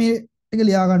ඉවරලා මේ ටික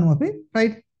ලියා ගන්නවා අපි.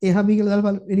 රයිට්. A හා B කියලා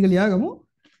දාලා මේ ටික ලියාගමු.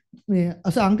 මේ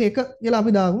අංක 1 කියලා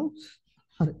අපි දාමු.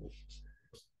 හරි.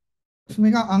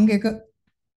 මේක අංක 1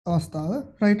 අවස්ථාව.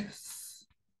 රයිට්.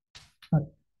 හරි.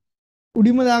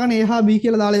 උඩින්ම දාගෙන A හා B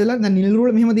කියලා දාලා ඉවරලා දැන් නිල්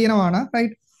රූල මෙහෙම තියෙනවා නා.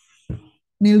 රයිට්.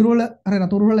 නිල් රූල අර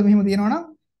රතු රූල මෙහෙම තියෙනවා නම්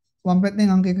වම් පැත්තෙන්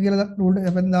අංක 1 කියලා රූල්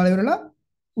පැත්තෙන් දාලා ඉවරලා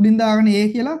උඩින් දාගෙන A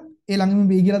කියලා ඒ ළඟම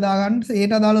B කියලා දාගන්න.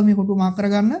 ඒට අදාළව මේ කොටුව මාක්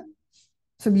කරගන්න.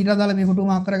 බීට අදාළව මේ කොටුව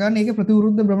මාක් කරගන්න. ඒකේ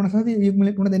ප්‍රතිවිරුද්ධ භ්‍රමණ සහිත ව්‍යුග්ම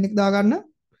ඉලෙක්ට්‍රෝන දෙන්නෙක් දාගන්න.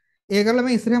 ඒ කරලා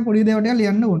මේ ඉස්සරහම පොඩි දේවල් ටිකක්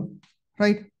ලියන්න ඕන.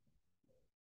 රයිට්.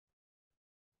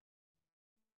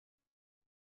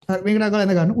 හරි මේකට අගල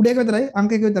එන ගන්න. උඩ එක විතරයි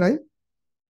අංක 1 විතරයි.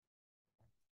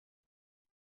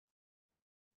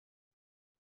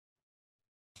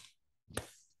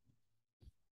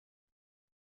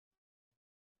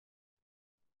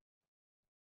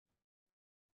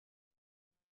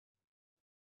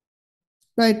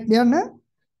 රයිට් ලියන්න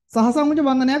සහසංයුජ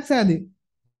බන්ධනයක් සෑදී.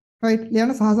 රයිට්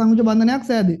ලියන්න සහසංයුජ බන්ධනයක්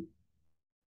සෑදී.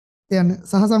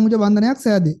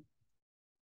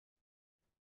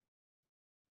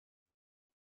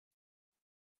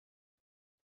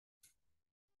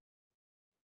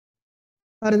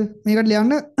 හරිද? මේකට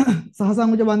ලියන්න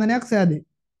සහසංයුජ බන්ධනයක් සෑදී.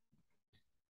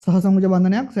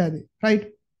 රයිට්.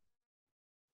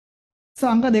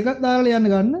 අංක 2ක් දාලා ලියන්න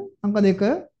ගන්න. අංක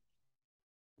 2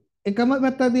 එකම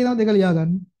පැත්තක් තියෙනවා දෙක ලියා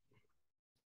ගන්න.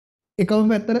 එකම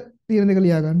පැත්තට තියෙන දෙක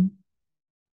ලියා ගන්න.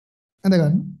 අඳ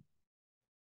ගන්න.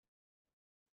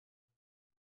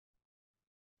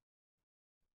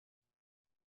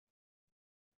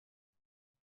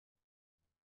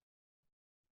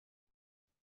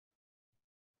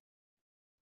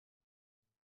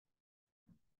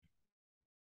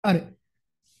 හරි.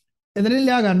 එතනින්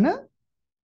ලියා ගන්න.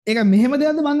 ඒක මෙහෙම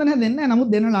දෙයක්ද බන්ධන හැදෙන්නේ නැහැ. නමුත්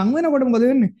දෙන්න ලඟ වෙනකොට මොකද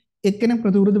වෙන්නේ? එක්කෙනෙක්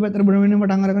ප්‍රතිවිරුද්ධ පැත්තට බර වෙන්න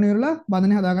පටන් අරගෙන ඉවරලා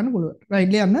බන්ධනය හදා ගන්න පුළුවන්.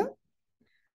 රයිට් ලියන්න.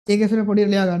 ඒක ඇසුරේ පොඩි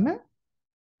ලියා ගන්න.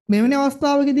 මෙවැනි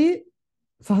අවස්ථාවකදී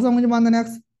සහසමුජ බන්ධනයක්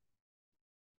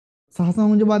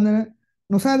සහසමුජ බන්ධන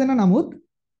නොසෑදෙන නමුත්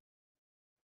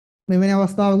මෙවැනි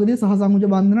අවස්ථාවකදී සහසමුජ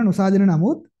බන්ධන නොසෑදෙන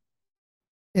නමුත්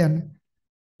යන්නේ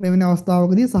මෙවැනි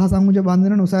අවස්ථාවකදී සහසමුජ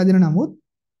බන්ධන නොසෑදෙන නමුත්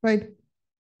right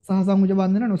සහසමුජ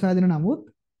බන්ධන නොසෑදෙන නමුත්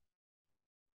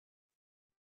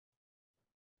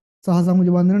සහසමුජ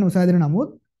බන්ධන නොසෑදෙන නමුත්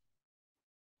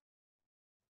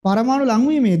පරමාණු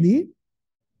ලංවීමේදී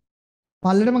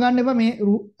පල්ලෙටම ගන්න එපා මේ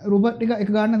රූප ටික එක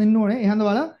ගන්න දෙන්න ඕනේ. එහෙනම්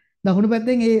බලන්න දකුණු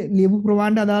පැත්තෙන් ඒ ලියපු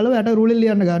ප්‍රමාණයට අදාළව යට රූලෙන්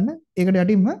ලියන්න ගන්න. ඒකට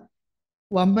යටින්ම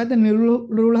වම් පැත්තේ නිරුල්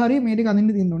රූල හරිය මේ ටික අඳින්න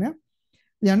තියෙන්න ඕනේ.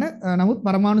 යන්න නමුත්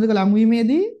පරමාණු දෙක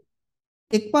ලංවීමේදී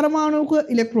එක් පරමාණුක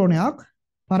ඉලෙක්ට්‍රෝනයක්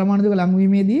පරමාණු දෙක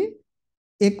ලංවීමේදී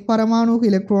එක් පරමාණුක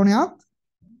ඉලෙක්ට්‍රෝනයක්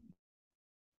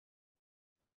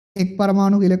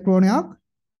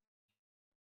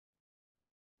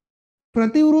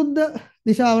ප්‍රතිවිරුද්ධ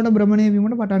දිශාවට භ්‍රමණය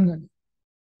වීමට පටන් ගන්නවා.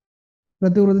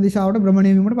 ප්‍රතිවිරුද්ධ දිශාවට භ්‍රමණය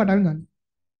වීමට පටන් ගන්නවා.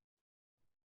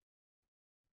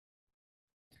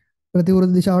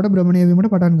 ප්‍රතිවිරුද්ධ දිශාවට භ්‍රමණය වීමට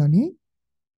පටන් ගනී.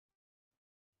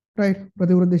 right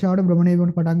ප්‍රතිවිරුද්ධ දිශාවට භ්‍රමණය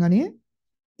වීමට පටන් ගනී.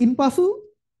 ඉන්පසු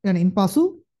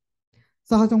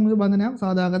සහසමුජ බන්ධනයක්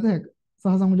සාදාගත හැක.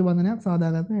 සහසමුජ බන්ධනයක්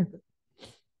සාදාගත හැක.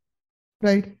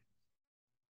 right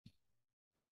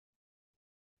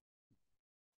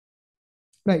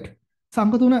right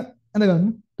සංක තුන ඇඳ ගන්න.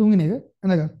 තුන්වෙනි එක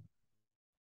ඇඳ ගන්න.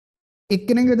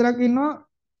 එක්කෙනෙක් විතරක් ඉන්නවා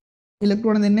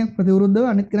ඉලෙක්ට්‍රෝන දෙන්නේ ප්‍රතිවිරුද්ධව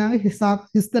අනිත් කෙනාගේ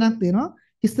හිස් තැනක් තියෙනවා.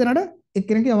 හිස් තැනට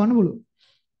එක්කෙනෙක් යවන්න පුළුවන්.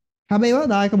 හැබැයි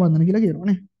ඒවා දායක බන්ධන කියලා කියනවා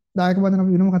නේ. දායක බන්ධන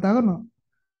අපි වෙනම කතා කරනවා.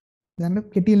 දැන්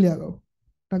කෙටියෙන් ලියාගමු.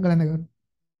 ටක් ගලන්න ගන්න.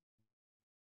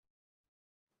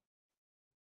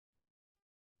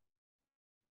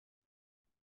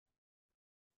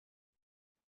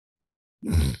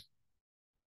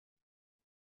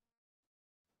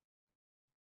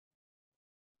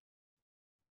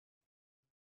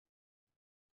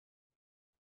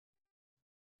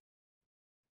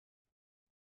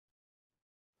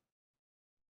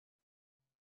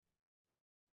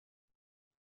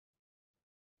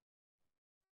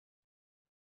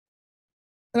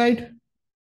 right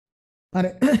හරි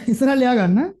ඉස්සරහ ලියා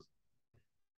ගන්න.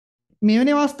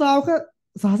 මෙවැනි අවස්ථාවක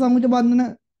සහසමුජ බන්ධන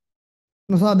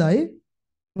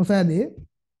නොසෑදේ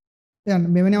යන්න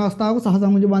මෙවැනි අවස්ථාවක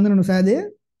සහසමුජ බන්ධන නොසෑදේ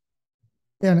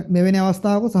යන්න මෙවැනි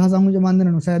අවස්ථාවක සහසමුජ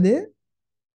බන්ධන නොසෑදේ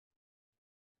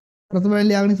ප්‍රථමයෙන්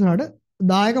ලියාගෙන ඉස්සරහට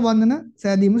දායක බන්ධන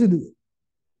සෑදීම සිදුවේ.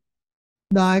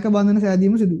 දායක බන්ධන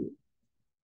සෑදීම සිදුවේ.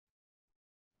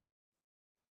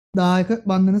 දායක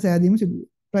බන්ධන සෑදීම සිදුවේ.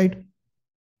 right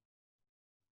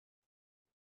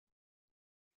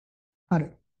හරි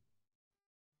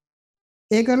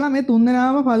ඒ කරලා මේ තුන්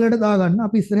දෙනාම පල්ලට දාගන්න.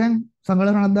 අපි ඉස්සරහෙන්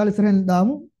සංගලනක් දාලා ඉස්සරහෙන්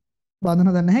දාමු බඳන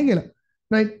හදන්න නැහැ කියලා.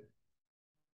 right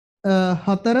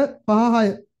 4 5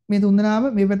 6 මේ තුන් දෙනාම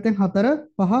මේ පැත්තෙන් 4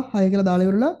 5 6 කියලා දාලා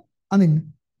ඉවරලා අඳින්න.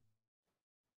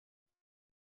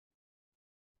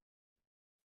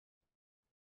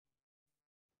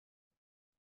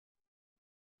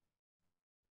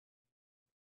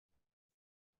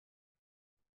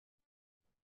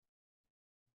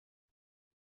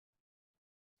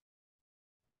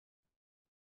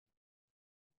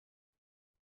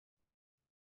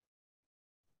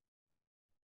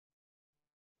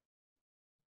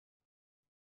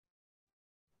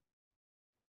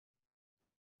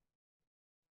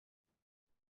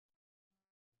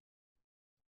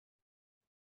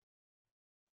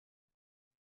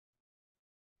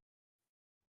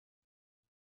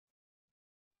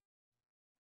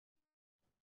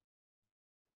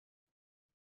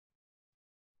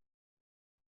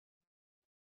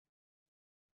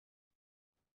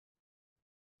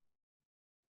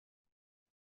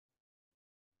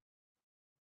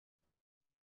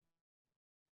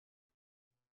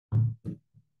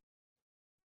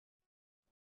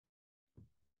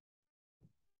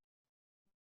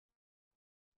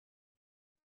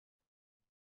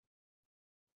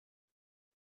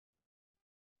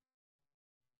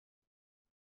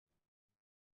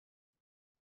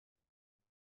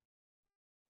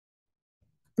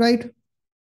 right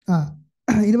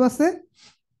ඊට පස්සේ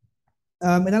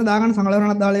මෙතන දාගන්න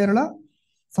සංගලනක් දාලා ඉවරලා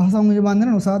සහසමුජ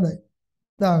බන්ධන නොසාදයි.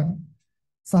 දාගන්න.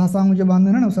 සහසමුජ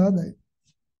බන්ධන නොසාදයි.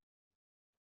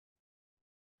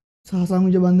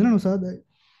 සහසමුජ බන්ධන නොසාදයි.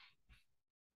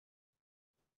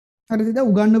 හරිද? දැන්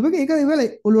උගන්නපු එක ඒක ඉවරයි.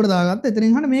 ඔළුවට දාගත්ත.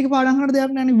 එතනින් අහන්න මේක පාඩම් කරන්න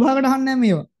දෙයක් නැහැ නේ. විභාගයට අහන්නේ නැහැ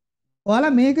මේවා.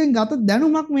 ඔයාලා මේකෙන් ගත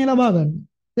දැනුමක් මේ ලබා ගන්න.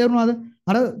 තේරුණාද?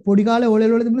 අර පොඩි කාලේ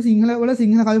ඕලෙල් වල තිබුණ සිංහල වල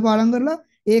සිංහල කවි පාඩම් කරලා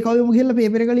ඒ කවියම ගිහලා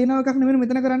පේපර් එක ලියන එකක් නෙමෙයි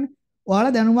මෙතන කරන්නේ.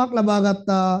 ඔයාලා දැනුමක් ලබා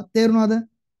ගත්තා. තේරුණාද?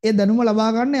 ඒ දැනුම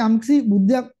ලබා ගන්න යම්කිසි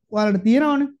බුද්ධියක් ඔයාලට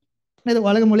තියෙනවනේ. නේද?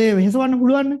 ඔයාලගේ මොලේ වෙහෙසවන්න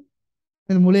පුළුවන්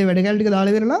නේද? මොලේ වැඩ කැලි ටික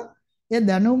දාලා ඉවරලා ඒ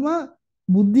දැනුම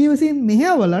බුද්ධිය විසින්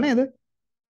මෙහෙවලා නේද?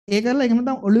 ඒ කරලා එහෙම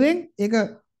නැත්නම් ඔළුවෙන් ඒක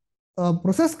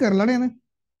ප්‍රොසෙස් කරලා නේද?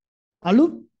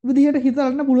 අලුත් විදිහට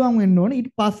හිතන්න පුළුවන් වෙන්න ඕනේ.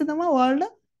 ඊට පස්සේ තමයි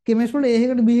ඔයාලට කෙමිස්ට්‍රි වල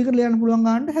A එකට B එකට ලියන්න පුළුවන්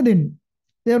ගන්නට හැදෙන්නේ.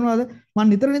 තේරුණාද? මම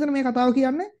නිතර නිතර මේ කතාව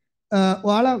කියන්නේ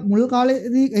ඔයාලා මුල්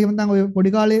කාලේදී එහෙම නැත්නම් ඔය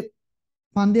පොඩි කාලේ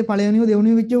පන්තියේ පළවෙනිව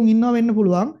දෙවෙනිව වෙච්ච උන් ඉන්නවා වෙන්න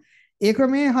පුළුවන්. ඒ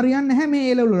ක්‍රමේ හරියන්නේ නැහැ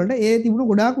මේ A level වලට. ඒ තිබුණු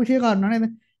ගොඩාක් විෂය කාරණා නේද?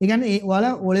 ඒ කියන්නේ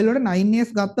ඔයාලා O level වලට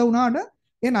 9S ගත්තා වුණාට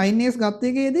ඒ 9S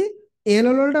ගත්ත එකේදී A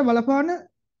level වලට බලපාන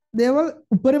දේවල්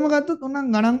උඩරිම ගත්තොත්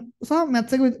උනම් ගණන් සහ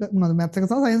මැත්ස් එක මොනවද මැත්ස් එක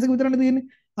සහ සයන්ස් එක විතරනේ තියෙන්නේ.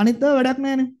 අනිත් ඒවා වැඩක්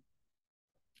නැහැනේ.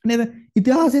 නේද?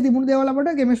 ඉතිහාසයේ තිබුණු දේවල්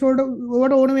අපිට කෙමිස්ට්‍රි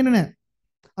වලට ඕන වෙන්නේ නැහැ.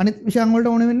 අනිත් විෂයන්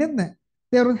වලට ඕන වෙන්නේ නැහැ.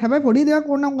 තේරුණාද? හැබැයි පොඩි දෙයක්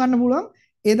ඕනනම් ගන්න පුළුවන්.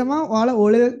 ඒ තමයි ඔයාලා O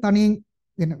level තනියෙන්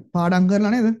කියන්නේ පාඩම්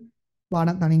කරලා නේද?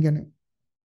 පාඩම් තනියෙන් කියන්නේ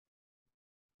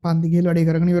පන්ති ගිහලා වැඩේ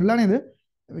කරගෙන ඉවරලා නේද?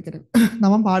 ඒ කියන්නේ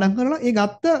තමන් පාඩම් කරලා ඒ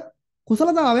ගත්ත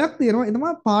කුසලතාවයක් තියෙනවා. ඒ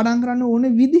තමයි පාඩම් කරන්න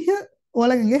ඕනේ විදිහ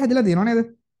ඔයාලගෙන් හැදිලා තියෙනවා නේද?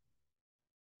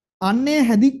 අන්නේ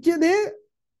හැදිච්ච දේ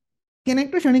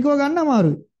කෙනෙක්ට ෂණිකව ගන්න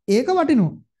අමාරුයි. ඒක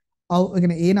වටිනවා. ඒ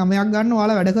කියන්නේ ඒ නමයක් ගන්න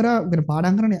ඔයාලා වැඩ කරා කියන්නේ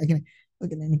පාඩම් කරන්නේ. ඒ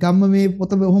කියන්නේ නිකම්ම මේ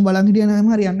පොත ඔහොම බලන්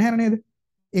හිටියනම හරියන්නේ නැහැ නේද?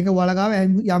 ඒක වලගාව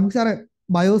යම්කිසි අර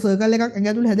බයෝ සර්කල් එකක් ඇඟ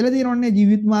ඇතුලේ හැදලා තියෙනවනේ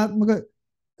ජීවිතාත්මක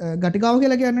ගටිකාව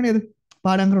කියලා කියන්නේ නේද?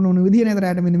 පාඩම් කරන ඕන විදිය නේද?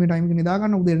 රැට මෙන්න මේ ටයිම් එක නිදා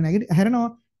ගන්න උදේට නැගිට හැරෙනවා.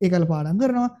 ඒකල පාඩම්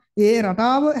කරනවා. ඒ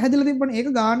රටාව හැදලා තිබ්බනේ. ඒක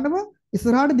ගන්නම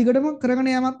ඉස්සරහට දිගටම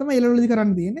කරගෙන යෑමක් තමයි එළවලුදි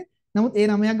කරන්න තියෙන්නේ. නමුත් ඒ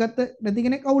නමයක් ගත්ත නැති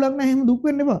කෙනෙක් අවුලක් නැහැ. එහෙම දුක්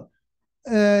වෙන්න එපා.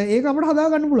 ඒක අපිට හදා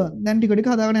ගන්න පුළුවන්. දැන් ටික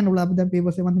ටික හදාගෙන යන්න පුළුවන්. අපි දැන්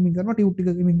පේපර්ස් එක මම මින් කරනවා. ටියුට්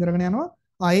ටික මින් කරගෙන යනවා.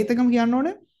 ආයෙත් එකම කියන්න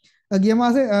ඕනේ. ගිය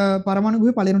මාසේ පරමාණු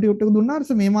ගුහේ පළවෙනි ටියුට් එක දුන්නා.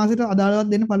 ඊට මේ මාසෙට අදාළවත්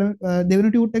දෙන්න දෙවෙනි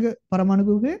ටියුට් එක පරමාණු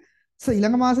ගුහේ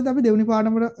ඊළඟ මාසෙත් අපි දෙවෙනි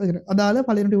පාඩමට අදාළ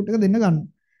පළවෙනි ටියුට් එක දෙන්න ගන්නවා.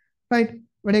 රයිට්.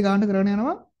 වැඩේ ගන්න කරගෙන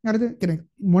යනවා. හරිද? කෙනෙක්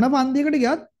මොන පන්තියකට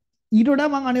ගියත් ඊට වඩා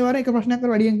මම අනිවාර්යෙන් එක ප්‍රශ්නයක් කර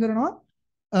වැඩියෙන් කරනවා.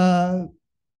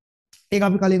 ඒක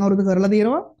අපි කලින් අවුරුදු කරලා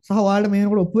තියෙනවා. සහ ඔයාලට මේ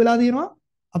වෙනකොට ඔප්පු වෙලා තියෙනවා.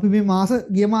 අපි මේ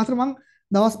ගිය මාසෙට මම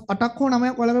දවස් 8ක් හෝ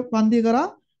 9ක් ඔයාලගේ පන්තිය කරා.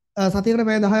 සතියකට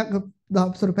පැය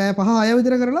 10ක් සෝරි පැය 5 6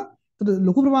 විතර කරලා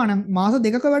ලොකු ප්‍රමාණයක් මාස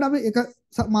දෙකක වැඩ අපි එක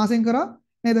මාසෙන් කරා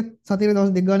නේද? සතියේ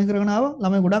දවස් දෙක ගානේ කරගෙන ආවා.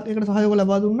 ළමයි ගොඩක් ඒකට සහයෝග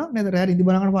ලබා දුන්නා නේද? රැහැට ඉදි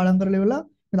බලනකට පාඩම් කරලා ඉවරලා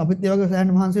නේද? අපිත් ඒ වගේ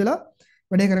සෑහෙන මහන්සි වෙලා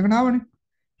වැඩේ කරගෙන ආවනේ.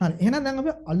 හරි. එහෙනම් දැන්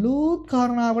අපි අලුත්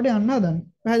කාරණාවකට යන්න හදන්නේ.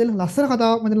 පැහැදිලි ලස්සන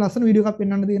කතාවක් මෙතන ලස්සන වීඩියෝ එකක්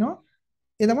පෙන්වන්න තියෙනවා.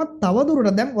 ඒ තමයි තව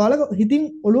දුරට දැන් ඔයාලා හිතින්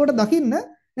ඔළුවට දකින්න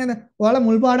නේද? ඔයාලා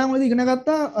මුල් පාඩම් වලදී ඉගෙන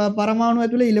ගත්තා පරමාණු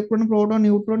ඇතුලේ ඉලෙක්ට්‍රෝන, ප්‍රෝටෝන,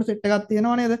 නියුට්‍රෝන සෙට් එකක්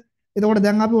තියෙනවා නේද? එතකොට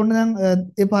දැන් අපි ඔන්න දැන්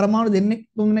ඒ පරමාණු දෙන්නේ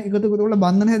තුන්වෙනි එකතු කරලා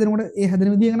බන්ධන හැදෙනකොට ඒ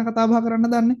හැදෙන විදිය ගැන කතා බහ කරන්න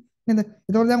දන්නේ නේද?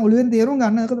 එතකොට දැන් ඔළුවෙන් තේරුම්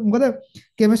ගන්න. මොකද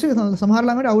කෙමිස්ට්‍රි සමහර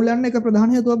ළමයට අවුල් යන එක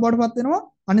ප්‍රධාන හේතුවක් බවට පත් වෙනවා.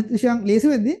 අනිත් විෂයන් ලේසි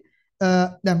වෙද්දී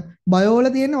දැන් බයෝ වල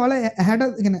තියෙන ඔයාලා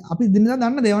ඇහැට කියන්නේ අපි දිනදා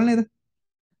දන්න දේවල් නේද?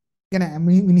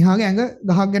 කියන්නේ මිනිහාගේ ඇඟ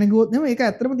ගහක් ගැන කිව්වොත් එහෙම ඒක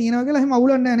ඇත්තටම තියෙනවා කියලා එහෙම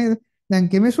අවුලක් නැහැ නේද? දැන්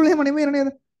කෙමිස්ට්‍රි වල එහෙම නෙමෙයි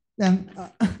නේද? දැන්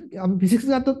අපි ෆිසික්ස්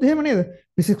ගත්තොත් එහෙම නේද?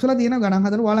 ෆිසික්ස් වල තියෙන ගණන්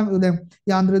හතර ඔයාලා දැන්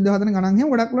යාන්ත්‍ර විද්‍යාව හදන ගණන්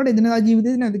එහෙම ගොඩක් වලට එදිනදා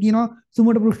ජීවිතේදී නේද කියනවා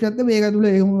සුමට පෘෂ්ඨයත් වේගය තුල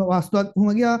එහෙම වස්තුවක්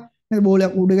කොහොම ගියා නේද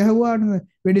බෝලයක් උඩ ගැහුවා නේද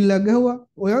වෙඩිල්ලක් ගැහුවා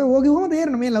ඔය කිව්වම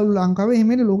තේරෙන මේ ලංකාවේ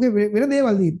එහෙම නේ ලෝකේ වෙන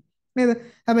දේවල් තියෙන්නේ නේද?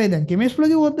 හැබැයි දැන් කෙමිස්ට්‍රි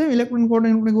වල කිව්වොත් එහෙම ඉලෙක්ට්‍රෝන කෝඩ්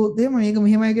නියුට්‍රෝන කිව්වොත් එහෙම මේක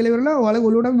මෙහෙමයි කියලා ඉවරලා ඔයාලා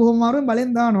ගොල්ලෝට බොහොම මාරුවෙන්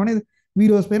බලෙන් දානවා නේද?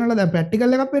 වීඩියෝස් පේනලා දැන්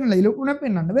ප්‍රැක්ටිකල් එකක් පේනලා ඉලෙක්ට්‍රෝනක්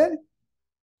පෙන්වන්න බෑනේ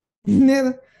නේද?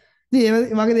 ඉතින්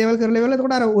ඒ වගේ දේවල් කරලා ඉවරලා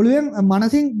එතකොට අර ඔළුවෙන්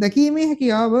මනසින් දැකීමේ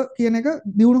හැකියාව කියන එක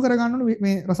දියුණු කරගන්න ඕනේ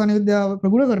මේ රසායන විද්‍යාව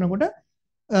ප්‍රගුණ කරනකොට.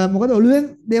 මොකද ඔළුවෙන්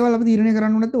දේවල් අපි තීරණය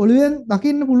කරන්න ඕනේ නැත්නම් ඔළුවෙන්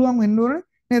දකින්න පුළුවන් වෙන්න ඕනේ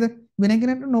නේද? වෙන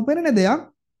කෙනෙක්ට නොපෙනෙන දෙයක්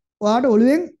ඔයාට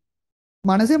ඔළුවෙන්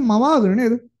මනසෙන් මවාගෙන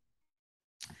නේද?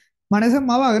 මනසෙන්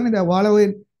මවාගෙන නේද? ඔයාලා ඔය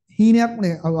හීනයක්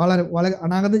නේ ඔයාලා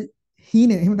අනාගත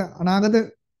හීනේ එහෙම අනාගත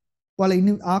ඔයාලා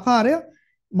ඉන්න ආකාරය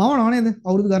මවනවා නේද?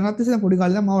 අවුරුදු ගණනක් තිස්සේ පොඩි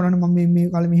කාලේ ඉඳන් මවනවනේ මම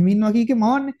මේ කාලේ මෙහෙම ඉන්නවා කීකේ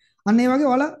මවන්නේ. අන්න ඒ වගේ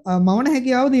ඔයාලා මවන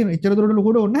හැකියාව තියෙනවා. එච්චර දුරට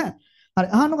ලොකුට ඕනේ නැහැ. හරි.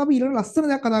 අහන්නකො අපි ඊළඟ ලස්සන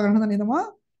දෙයක් කතා කරන්න හදන්නේ තමයි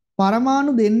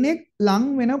පරමාණු දෙන්නෙක් ලං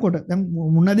වෙනකොට. දැන්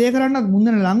මොන දේ කරන්නත්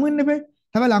මුන්දන ලං වෙන්න එපා.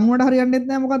 හැබැයි ලං වුණාට හරියන්නේ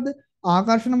නැහැ මොකද්ද?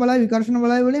 ආකර්ෂණ බලය විකර්ෂණ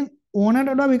බලය වලින්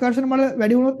ඕනට වඩා විකර්ෂණ බල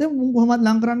වැඩි වුණොත් මුන් කොහොමද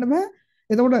ලං කරන්න බෑ.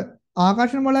 එතකොට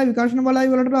ආකර්ෂණ බලය විකර්ෂණ බලය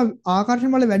වලට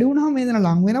ආකර්ෂණ බලය වැඩි වුණාම මේ දෙන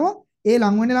ලං වෙනවා. ඒ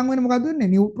ලං වෙන්නේ මොකද්ද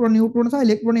වෙන්නේ? නියුට්‍රෝන සහ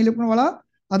ඉලෙක්ට්‍රෝන වල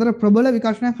අතර ප්‍රබල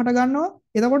විකර්ෂණයක් හට ගන්නවා.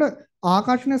 එතකොට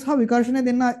ආකර්ෂණය සහ විකර්ෂණය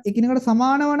දෙන්න එකිනෙකට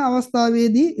සමාන වන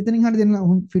අවස්ථාවේදී එතනින් හරිය දෙන්න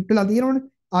ෆිට වෙලා තියෙනවනේ.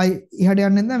 ආයි ඉහට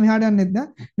යන්නෙත් නැහැ මෙහාට යන්නෙත්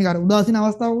නැහැ. නිකන් අර උදාසීන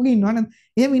අවස්ථාවක ඉන්නවා නේද?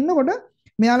 එහෙම ඉන්නකොට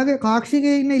මෙයාලගේ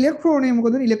කාක්ෂිකයේ ඉන්න ඉලෙක්ට්‍රෝනය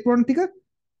මොකද ඉලෙක්ට්‍රෝන ටික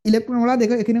ඉලෙක්ට්‍රෝන වල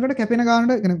දෙක එකිනෙකට කැපෙන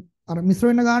ගානට يعني අර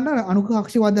මිශ්‍ර වෙන ගානට අර අණු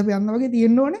කාක්ෂික වද්දපේ යනවා වගේ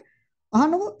තියෙන්න ඕනේ.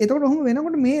 අහන්නකො එතකොට ඔහොම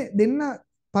වෙනකොට මේ දෙන්න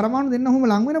පරමාණු දෙන්න ඔහොම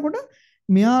ලං වෙනකොට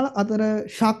මෙයාලා අතර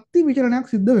ශක්ති විචලනයක්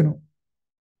සිද්ධ වෙනවා.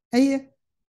 ඇයි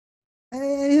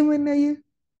එහෙම වෙන්නේ අයියේ?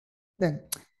 දැන්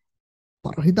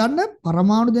හිතන්න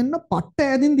පරමාණු දෙන්න පට්ට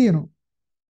ඈතින් තියෙනවා.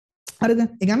 හරිද?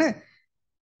 ඒ කියන්නේ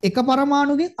එක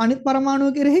පරමාණුකින් අනිත්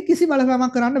පරමාණුව කෙරෙහි කිසි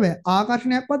බලපෑමක් කරන්න බෑ.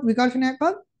 ආකර්ෂණයක්වත්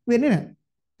විකර්ෂණයක්වත් වෙන්නේ නැහැ.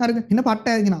 හරිද? හින පට්ට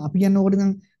ඈතින් අපි කියන්නේ ඕකට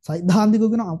නිකන් සෛද්ධාන්තිකව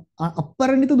කියන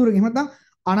අපරිණිත දුරකින් එහෙම නැත්නම්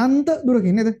අනන්ත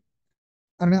දුරකින් නේද?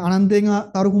 අර අනන්තයෙන්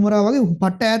තරු කුමරා වගේ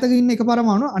පට්ට ඈතක ඉන්න එක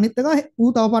පරමාණුව අනිත් එක ඌ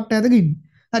තව පට්ට ඈතක ඉන්නේ.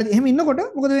 හරිද? එහෙම ඉන්නකොට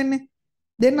මොකද වෙන්නේ?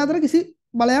 දෙන්න අතර කිසි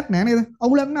බලයක් නැහැ නේද?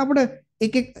 අවුලක් නැහැ අපිට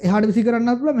එකෙක් එහාට විසි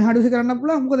කරන්නත් පුළුවන් මෙහාට විසි කරන්නත්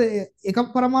පුළුවන්. මොකද එක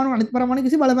පරමාණුව අනිත් පරමාණුව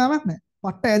කිසි බලපෑමක් නැහැ.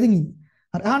 පට්ට ඈතින් ඉන්නේ.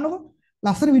 හරි අහන්නකො.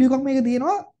 ලස්සන වීඩියෝ එකක් මේක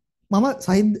තියෙනවා. මම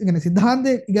කියන්නේ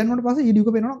සිද්ධාන්තය ඉගෙනුවාට පස්සේ වීඩියෝ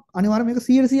එක පේනවා. අනිවාර්යයෙන් මේක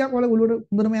 100%ක් වල ඔළුවට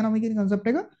හොඳටම යනවා මේකේ concept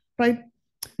එක. right?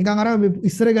 නිකන් අර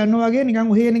ඉස්සර ගන්නවා වගේ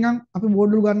නිකන් ඔහේ නිකන් අපි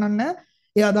බෝඩ් වල ගන්නන්නේ නැහැ.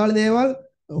 ඒ අදාළ දේවල්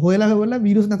හොයලා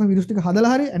වීඩියෝස් නැත්නම් වීඩියෝස් ටික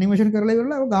හදලා හරි ඇනිමේෂන් කරලා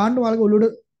ඉවරලා ඒක ගාන්න ඔයාලගේ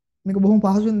ඔළුවට මේක බොහොම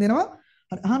පහසුවෙන් දෙනවා.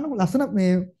 හරි අහන්නකො ලස්සන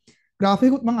මේ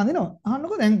ග්‍රාෆිකුත් මම අඳිනවා.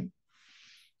 අහන්නකො දැන්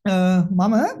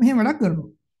මම මෙහෙම වැඩක් කරනවා.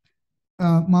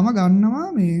 මම ගන්නවා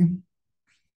මේ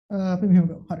අපි මෙහෙම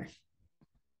කරමු. හරි.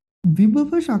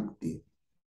 විභව ශක්තිය.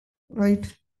 right.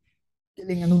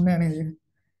 කෙලින් අඳුන්නේ නැහැ නේද?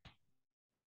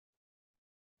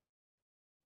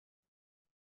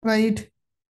 right.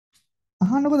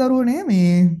 අහන්නකො දරුවනේ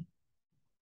මේ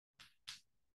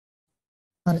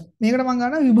හරි. මේකට මම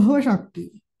ගන්නවා විභව ශක්තිය.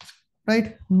 right.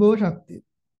 විභව ශක්තිය.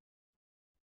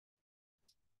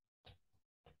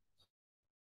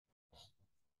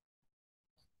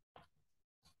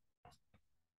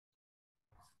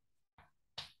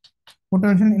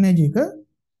 potential energy එක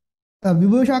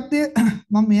විභව ශක්තිය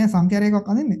මම මේ සංඛ්‍යාරයකක්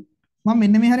අඳින්නේ. මම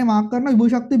මෙන්න මේ හැරේ මාක් කරනවා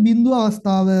විභව ශක්තිය බිඳුව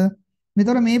අවස්ථාව.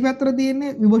 මෙතන මේ පැත්තට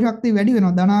තියෙන්නේ විභව ශක්තිය වැඩි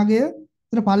වෙනවා ධනාගය.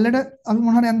 ඒතර පල්ලෙට අපි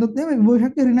මොන හරි යන්දොත් එහෙම විභව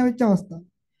ශක්තිය ඍණ වෙච්ච අවස්ථාව.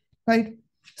 right.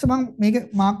 so මම මේක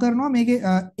මාක් කරනවා මේකේ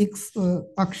x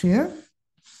අක්ෂය.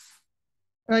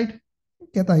 right.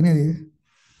 කැතයි නේද?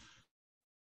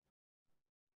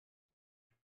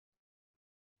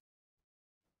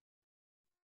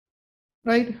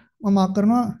 right. මම මාක්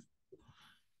කරනවා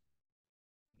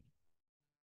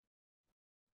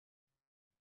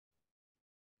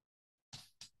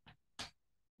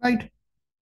right.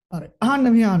 හරි අහන්න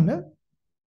මෙහි අහන්න.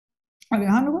 හරි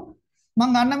අහන්නකෝ. මම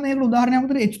ගන්නම් මේකට උදාහරණයක්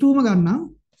විදිහට H2ම ගන්නම්.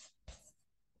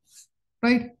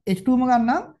 right. H2ම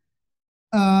ගන්නම්.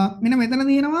 මෙන්න මෙතන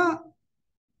තියෙනවා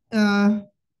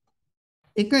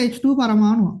එක H2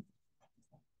 පරමාණුවක්.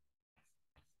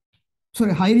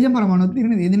 sorry හයිඩ්‍රජන් පරමාණුවක් තියෙන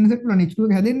නේද? ඒ දෙන්න සෙට් කරලා H2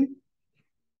 එක හැදෙන්නේ.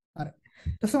 හරි.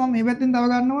 ඊට පස්සේ මම මේ පැත්තෙන් තව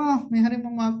ගන්නවා. මේ හැරේ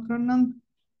මම මාක් කරන්නම්.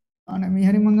 නෑ මේ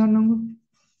හැරේ මම ගන්නම්කෝ.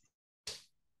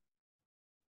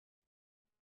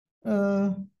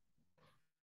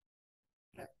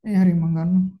 මේ හැරේ මම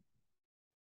ගන්නවා.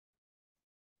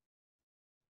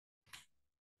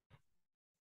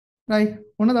 right.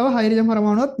 ඔන්න තව හයිඩ්‍රජන්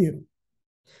පරමාණුවක් තියෙනවා.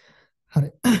 හරි.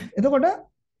 එතකොට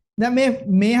දැන්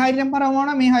මේ හයිඩ්‍රජන්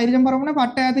පරමාණු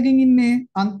පට්ට ඈතකින් ඉන්නේ.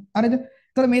 හරිද?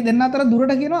 එතකොට මේ දෙන්න අතර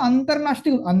දුරට කියනවා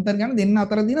අන්තර්නෂ්ටික. අන්තර් කියන්නේ දෙන්න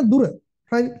අතර තියෙන දුර.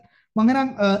 right. මම එහෙනම්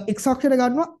x අක්ෂයට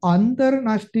ගන්නවා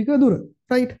අන්තර්නෂ්ටික දුර.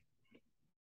 right.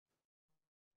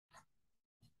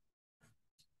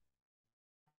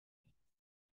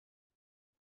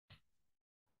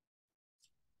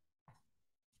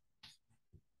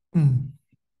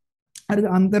 හරිද?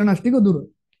 අන්තර්නෂ්ටික දුර.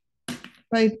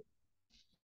 right.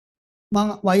 මම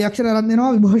y අක්ෂයට අරන්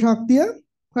දෙනවා විභව ශක්තිය.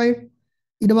 right.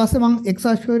 ඊට පස්සේ මම x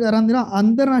අක්ෂයට අරන් දෙනවා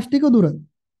අන්තර්නෂ්ටික දුර.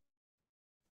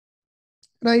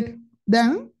 right.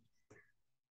 දැන්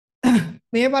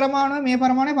මේ පරමාණුවේ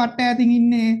පට්ට ඈතින්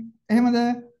ඉන්නේ. එහෙමද?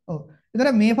 ඔව්.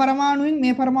 ඒතර මේ පරමාණුවෙන්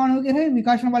මේ පරමාණුව කෙරෙහි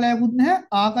විකර්ෂණ බලයක්වත් නැහැ,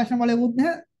 ආකර්ෂණ බලයක්වත්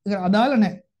නැහැ. ඒක අදාළ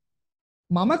නැහැ.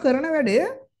 මම කරන වැඩේ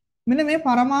මෙන්න මේ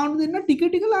පරමාණු දෙන්න ටික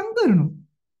ටික ලං කරනවා.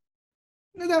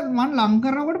 නේද? මම ලං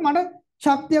කරනකොට මට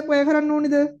ශක්තියක් වැය කරන්න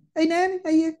ඕනේද? ඇයි නෑනේ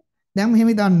අයියේ. දැන් මෙහෙම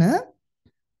හිතන්න.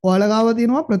 ඔයාලා ගාව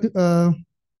තියෙනවා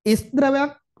S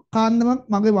ද්‍රවයක් කාන්දමක්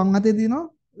මගේ වම් අතේ තියෙනවා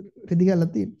රෙදි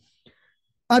ගැල්ලක් තියෙනවා.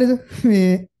 හරිද?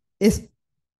 මේ S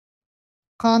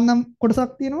කාන්දම්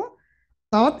කොටසක් තියෙනවා.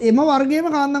 තවත් එම වර්ගයේම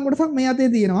කාන්දම් කොටසක් මේ අතේ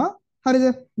තියෙනවා. හරිද?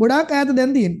 ගොඩාක් ඈත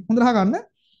දැන් තියෙන්නේ. හොඳට අහගන්න.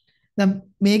 දැන්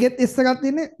මේකෙත් S එකක්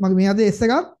තියෙන්නේ. මගේ මේ අතේ S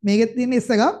එකක්, මේකෙත් තියෙන S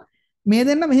එකක්. මේ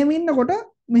දෙන්න මෙහෙම ඉන්නකොට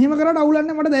මෙහෙම කරලා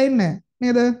අවුලන්නේ මට දැනෙන්නේ නැහැ.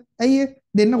 නේද? ඇයි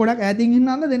දෙන්න ගොඩක් ඈතින්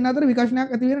ඉන්නවද දෙන්න අතර විකර්ෂණයක්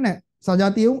ඇති වෙන්නේ නැහැ.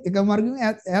 සජාතියුම් එකම වර්ගයෙන්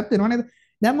ඈත් වෙනවා නේද?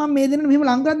 දැන් මම මේ දෙන්න මෙහෙම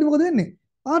ලං කරද්දි මොකද වෙන්නේ?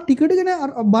 ටික ටික නේ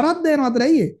බරක් දැනෙනවා අතර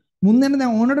ඇයි මුන් දෙන්න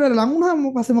දැන් ඕනට ලං වුණාම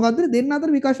පස්සේ මොකද්ද දෙන්න අතර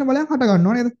විකර්ෂණ බලයන් හට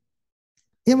ගන්නවා නේද?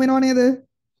 එහෙම වෙනව නේද?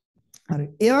 හරි.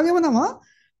 ඒ වගේම තමයි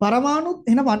පරමාණුත්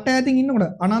එහෙන පට්ට ඈතින්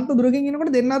ඉන්නකොට අනන්ත දුරකින්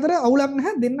ඉන්නකොට දෙන්න අතර අවුලක්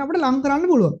නැහැ. දෙන්න අපිට ලං කරන්න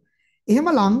පුළුවන්. එහෙම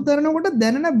ලං කරනකොට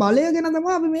දැනෙන බලය ගැන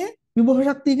තමයි අපි මේ විභව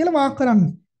ශක්තිය කියලා වාක්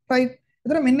කරන්නේ. right.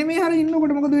 එතන මෙන්න මේ හරිය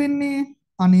ඉන්නකොට මොකද වෙන්නේ?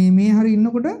 අනේ මේ හරිය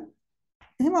ඉන්නකොට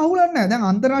එහෙම අවුලක් නැහැ. දැන්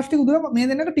අන්තර්රාෂ්ට්‍රීය දුර මේ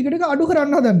දෙන්නට ටික ටික අඩු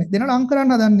කරන්න හදන්නේ. දෙන්න ලං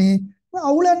කරන්න හදන්නේ.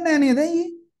 අවුලක් නැහැ නේද? ඇයි?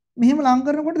 මෙහෙම ලං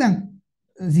කරනකොට දැන්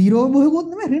 0 බොහකුත්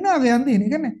නෙමෙයි ඍණාවයන් තියෙන.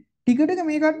 ඒ කියන්නේ ටික ටික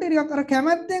මේ කට්ටිය ටිකක් අර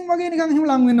කැමැත්තෙන් වගේ නිකන් එහෙම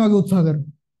ලං වෙන්න වගේ උත්සාහ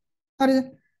කරනවා. හරිද?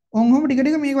 ඔහොම ටික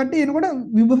ටික මේ කට්ටිය එනකොට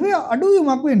විභවය අඩු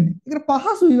වීමක් වෙන්නේ. ඒකට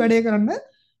පහසුයි වැඩේ කරන්න.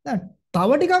 දැන් තව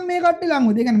ටිකක් මේ කට්ටිය ලං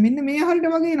වෙද. ඒ කියන්නේ මෙන්න මේ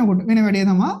හරියට වගේ එනකොට වෙන වැඩේ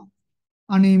තමයි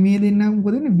අනේ මේ දෙන්න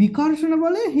මොකද වෙන්නේ? විකර්ෂණ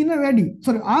බලය හින වැඩි.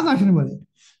 සෝරි ආකර්ෂණ බලය.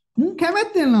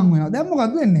 කැමැත්තෙන් ලං වෙනවා. දැන්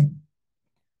මොකද වෙන්නේ?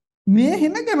 මේ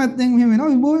හින කැමැත්තෙන් මෙහෙම වෙනවා.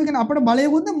 විභවය කියන්නේ අපිට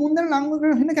බලයකුත් මුන් දෙන ලං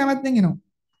වෙන හින කැමැත්තෙන් එනවා.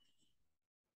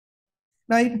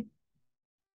 රයිට්.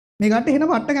 මේ කට්ටිය හින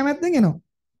පට්ට කැමැත්තෙන් එනවා.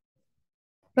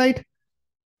 රයිට්.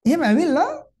 එහෙම ඇවිල්ලා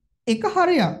එක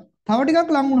හරියක් තව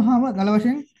ටිකක් ලං වුණාම දල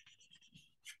වශයෙන්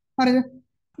හරිද?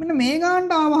 මෙන්න මේ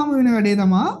ගානට ආවහම වෙන වැඩේ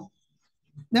තමයි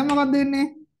දැන් මොකක්ද වෙන්නේ?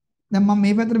 දැන් මම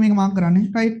මේ පැත්තට මේක මාක් කරන්නේ.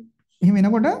 රයිට්. එහෙම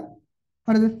එනකොට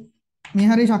හරිද? මේ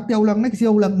හරිය ශක්තිය අවුලක් නැහැ කිසි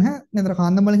අවුලක් නැහැ. නේද?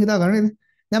 කාන්දම් බලෙන් හිතා ගන්න නේද?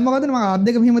 දැන් මොකද මම අත්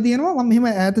දෙක මෙහෙම තියෙනවා. මම මෙහෙම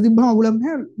ඈත තිබ්බම අවුලක්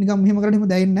නැහැ. නිකන් මෙහෙම කරලා එහෙම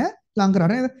දැනෙන්නේ නැහැ. ලං කරා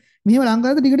නේද? මෙහෙම ලං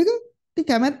කරද්දී ටික ටික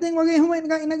කැමැත්තෙන් වගේ එහෙම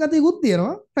නිකන් ඉන ගතියකුත්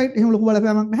තියෙනවා. රයිට්. එහෙම ලොකු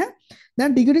බලපෑමක් නැහැ.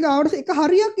 දැන් ටික ටික ආවට එක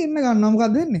හරියක් එන්න ගන්නවා.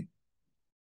 මොකද්ද වෙන්නේ?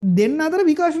 දෙන්න අතර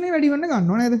විකාශනය වැඩි වෙන්න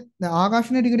ගන්නවා නේද? දැන්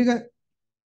ආකර්ෂණය ටික ටික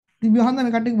තිබ්බහම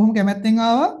මේ කට්ටිය බොහොම කැමැත්තෙන්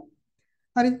ආවා.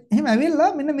 හරි. එහෙම ඇවිල්ලා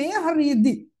මෙන්න මේ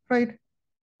හරියෙද්දි රයිට්.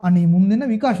 අනේ මුන් දෙන්න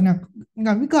විකාශනයක්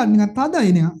නිකන්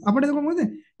තදයි නේ. අපිට ඒක මොකද?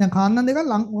 දැන් කාන්දම් දෙකක්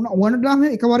ලං ඕනටම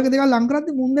එක වර්ග දෙකක් ලං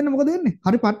කරද්දි මුන් දෙන්න මොකද වෙන්නේ?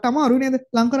 හරි පට්ට අමාරුයි නේද?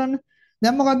 ලං කරන්න.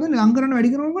 දැන් මොකද්ද වෙන්නේ? ලං කරන්න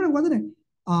වැඩි කරනකොට මොකද වෙන්නේ?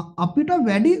 අපිට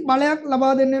වැඩි බලයක්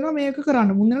ලබා දෙන්න වෙනවා මේක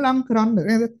කරන්න. මුන් දෙන්න ලං කරන්න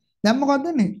නේද? දැන් මොකද්ද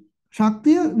වෙන්නේ?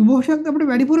 ශක්තිය විභව ශක්තිය අපිට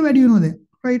වැඩිපුර වැඩි වෙනවා දැන්.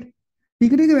 රයිට්.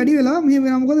 ටික ටික වැඩි වෙලා මෙහෙම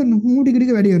වෙනවා මොකද වෙන්නේ? හුඟ ටික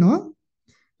ටික වැඩි වෙනවා.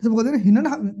 ඒක මොකද වෙන්නේ? හිනට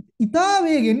ඉතා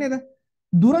වේගෙන් නේද?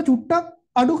 දුර චුට්ටක්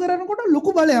අඩු කරනකොට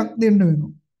ලොකු බලයක් දෙන්න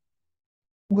වෙනවා.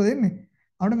 මොකද වෙන්නේ?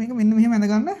 අපිට මේක මෙන්න මෙහෙම ඇඳ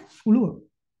ගන්න පුළුවන්.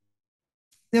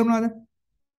 තේරුණාද?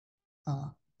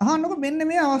 අහන්නකො මෙන්න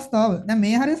මේ අවස්ථාව. දැන්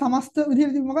මේ හරිය සමස්ත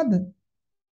විදිහට තිබ්බ මොකද්ද?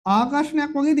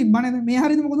 ආකර්ෂණයක් වගේ තිබ්බා නේද? මේ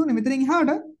හරියද මොකද උනේ? මෙතනින්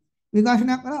එහාට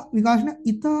විකාශනයක් කරා විකාශන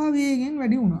ඉතා වේගෙන්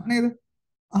වැඩි වුණා නේද?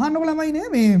 අහන්නකො ළමයි නේ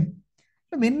මේ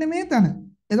මෙන්න මේ තැන.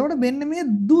 එතකොට මෙන්න මේ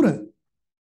දුර.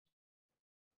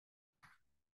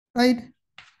 රයිට්.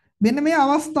 මෙන්න මේ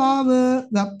අවස්ථාව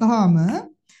ගත්තාම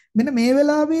මෙන්න මේ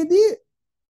වෙලාවේදී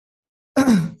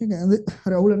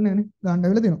හරි අවුලක් නැහැ නේ. ගන්න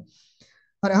වෙලා තියෙනවා.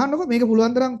 හරි අහන්නකො මේක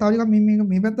පුළුවන් තරම් තව ටිකක්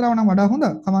මේ පැත්තට ආව නම් වඩා හොඳ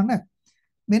කමන්නේ.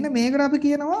 මෙන්න මේකට අපි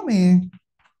කියනවා මේ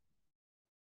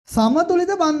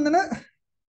සමතුලිත බන්ධන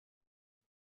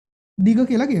දිග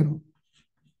කියලා කියනවා.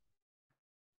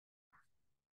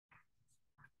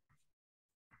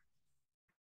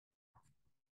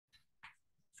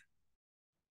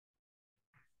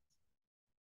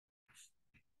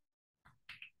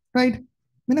 රයිට්.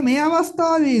 මෙන්න මේ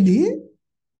අවස්ථාවේදී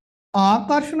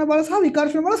ආකර්ෂණ බල සහ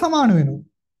විකර්ෂණ බල සමාන වෙනවා.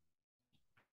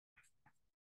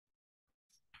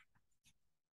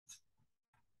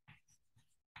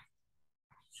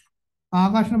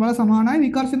 ආකර්ෂණ බල සමානයි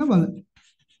විකර්ෂණ බල.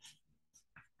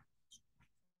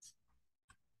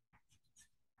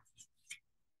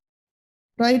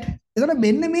 රයිට්. එතකොට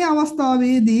මෙන්න මේ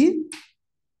අවස්ථාවේදී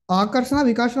ආකර්ෂණ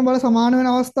විකර්ෂණ බල සමාන වෙන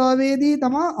අවස්ථාවේදී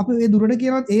තමයි අපි මේ දුරට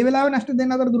කියනවා ඒ වෙලාවේ නැෂ්ට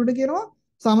දෙන්න අතර දුරට කියනවා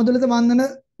සමතුලිත බන්ධන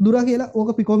දුර කියලා. ඕක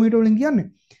පිකෝමීටර් වලින් කියන්නේ.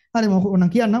 හරි මම ඕන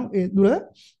කියන්නම් ඒ දුර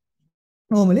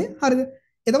normally හරිද?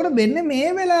 එතකොට මෙන්න මේ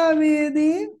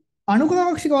වෙලාවේදී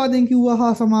අනුකාක්ෂික වාදයෙන් කිව්වා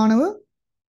හා සමානව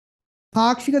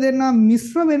පාක්ෂික දෙන්න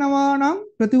මිශ්‍ර වෙනවා නම්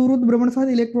ප්‍රතිවිරුද්ධ භ්‍රමණ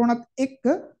සහිත ඉලෙක්ට්‍රෝනත් එක්ක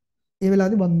ඒ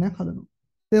වෙලාවේදී බන්ධනයක් හදනවා.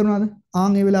 තේරුණාද?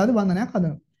 ආන් ඒ වෙලාවේදී බන්ධනයක්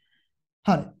හදනවා.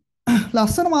 හරි.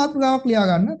 ලස්සන මාතෘකාවක් ලියා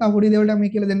ගන්න. තව පොඩි දේවල්ට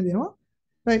මේ කියලා දෙන්න දෙනවා.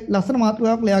 රයිට්. ලස්සන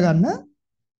මාතෘකාවක් ලියා ගන්න.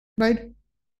 රයිට්.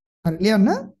 හරි ලියන්න.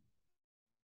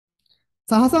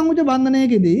 සහසංයුජ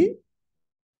බන්ධනයකදී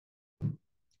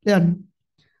ලියන්න.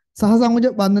 සහසංයුජ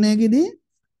බන්ධනයකදී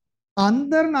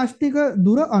අන්තර්නෂ්ටික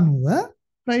දුර අණුව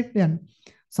රයිට් ලියන්න.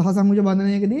 සහසංයුජ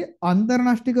බන්ධනයකදී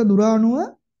අන්තර්නෂ්ටික දුර අණුව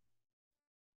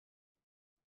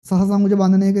සහසංයුජ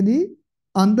බන්ධනයකදී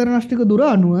අන්තර්නෂ්ටික දුර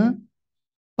අණුව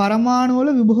පරමාණු වල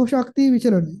විභව ශක්තිය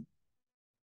විචලනය.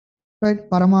 රයිට්.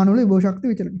 පරමාණු වල විභව ශක්තිය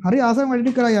විචලනය. හරි ආසම වැඩි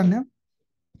ටික කරලා යන්න.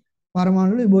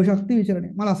 පරමාණු වල විභව ශක්තිය විචලනය.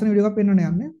 මම ලස්සන වීඩියෝ එකක් පෙන්වන්න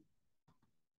යන්නේ.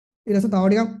 ඊට පස්සේ තව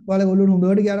ටිකක් ඔයාලා ඔළුවට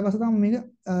හොඳට ගියාට පස්සේ තමයි මේක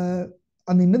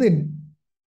අඳින්න දෙන්නේ.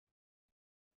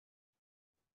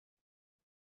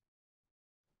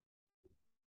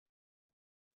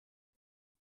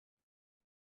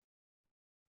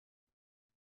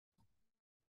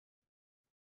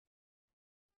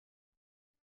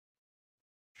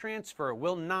 Transfer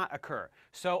will not occur.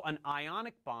 So an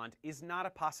ionic bond is not a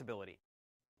possibility.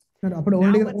 අපිට Now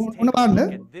ඕන let's ටික take ඕන a බලන්න.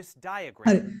 look at this diagram,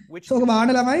 හරි. which සෝක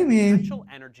බලන්න ළමයි මේ potential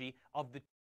energy of the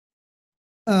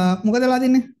මොකද වෙලා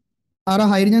තින්නේ? අර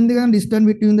හයිඩ්‍රජන් දෙක ගන්න distance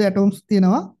between the atoms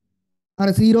තියෙනවා. අර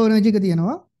zero energy එක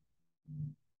තියෙනවා.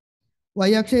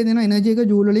 y අක්ෂයේ තියෙන energy එක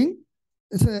joule වලින්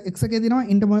x එකේ තියෙනවා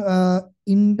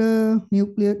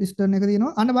internuclear distance එක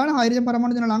තියෙනවා. අන්න බලන්න හයිඩ්‍රජන්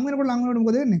පරමාණු දෙන ලඟ වෙනකොට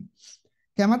මොකද වෙන්නේ?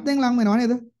 කැමැත්තෙන් ලඟ වෙනවා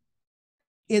නේද?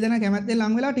 ඒ දෙන කැමැත්තෙන්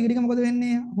ලඟ වෙලා ටික ටික මොකද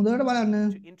වෙන්නේ? හොඳට බලන්න.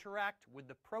 To interact with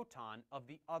the proton of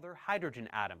the other hydrogen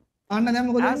atom. අන්න දැන්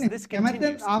මොකද As වෙන්නේ? this කැමැත්තෙන්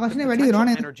continues, ආකර්ෂණය the වැඩි වෙනවා potential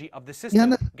නේද? energy of the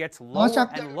system gets lower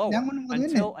and lower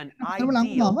until an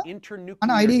ideal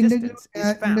internuclear distance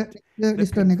is found. The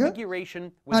configuration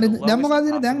with හරි the දැන් මොකද lowest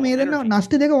වෙන්නේ? දැන් මේ දෙන්න possible energy.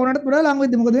 නෂ්ට දෙක ඕනට වඩා ලඟ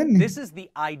වෙද්දි මොකද වෙන්නේ? This is the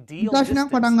ideal විකාශනයක්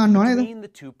පටන් distance ගන්නවා නේද? between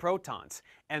the two protons,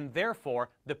 and therefore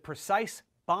the precise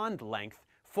bond length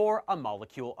for a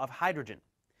molecule of hydrogen.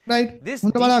 right This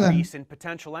හොඳට බලා ගන්න. decrease in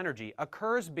potential energy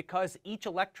occurs because each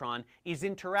electron is සාමාන්‍ය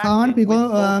interacting with පිකෝ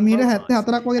both metre protons,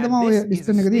 74ක් වගේ තමයි and ඔය this is a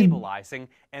distance එක තියෙන්නේ. stabilizing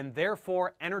and therefore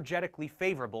energetically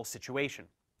favorable situation.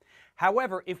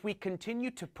 However, if we continue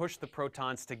to push the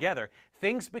protons together,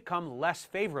 things become less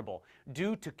favorable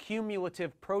due to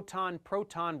cumulative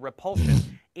proton-proton repulsion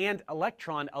and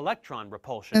electron-electron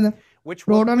repulsion, නේද? which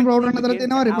will ප්‍රෝටෝන quickly ප්‍රෝටෝන අතර begin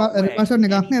තියෙනවා to outweigh රිපල්ෂන්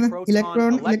එකක් any නේද?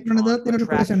 ඉලෙක්ට්‍රෝන ඉලෙක්ට්‍රෝන අතර තියෙන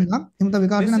රිපල්ෂන් proton-proton එකක්. එහෙම තමයි This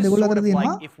විකාශන is දෙකවල sort අතර of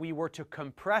තියෙනවා. like if we were to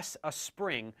compress a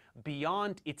spring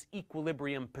beyond its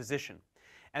equilibrium position.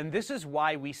 And this is why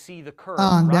we see the curve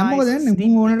දැන් මොකද rise වෙන්නේ? මුන්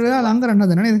steeply ඕනට to the වෙලා ලං left. කරන්න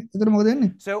හදන නේද? ඒතර මොකද වෙන්නේ?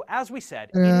 So, as we said,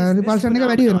 it is this repulsion එක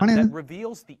වැඩි වෙනවා phenomenon නේද? that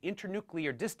reveals the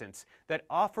internuclear distance that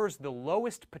offers the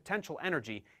lowest potential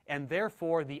energy and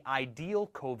therefore the ideal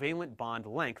covalent bond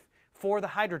length for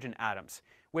the hydrogen atoms,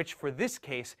 which for this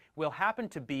case will happen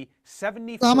to be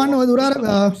 74 සාමාන්‍ය ඔය දුර අර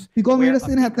picometers, පිකෝ where meters a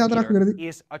තියෙන 74ක් picometer විතරද?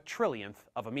 is a trillionth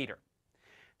of a meter.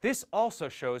 This also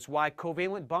shows why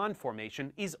covalent bond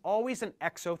formation is always an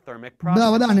exothermic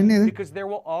අවදානෙ process, නේද? because there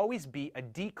will always be a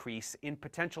decrease in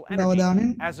potential අවදානෙ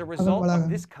energy as a result of බලන්න.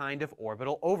 this kind of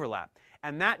orbital overlap.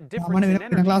 And that සාමාන්‍ය difference in වෙන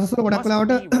energy classes වල ගොඩක් must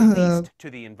වෙලාවට be released to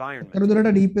the environment. කරුදරට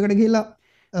deep එකට ගිහිල්ලා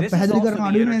This is පැහැදිලි also කරන the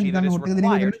අඩුයි energy නේද? that දැන් is නෝට් එක දෙන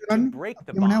එක required to කරන්නේ. break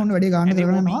the එහෙම නැහැ bond, ඔන්න වැඩි ගන්න and it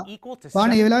will කරනවා. be equal to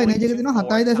බලන්න මේ වෙලාවේ එනර්ජි එක තියෙනවා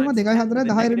 7.24 7.2 times 10 to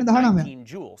the negative 10 19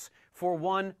 joules for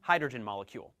one hydrogen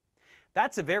molecule.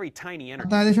 That's a very tiny energy.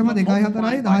 7.2 but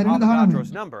multiplying by 10 Avogadro's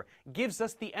number gives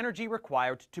us the energy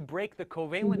required to break the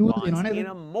covalent Joule bonds තියෙනවා නේද? in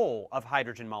a mole of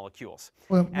hydrogen molecules.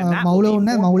 ඔය And that මවුල will be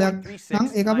ඕනේ මවුලයක් 4.36 නම්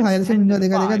ඒක අපි times 10 to the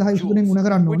 5 6.2 10 ගුණ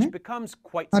කරන්න joules, ඕනේ. which becomes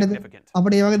quite හරිද? significant.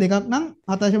 අපිට ඒ වගේ දෙකක් නම්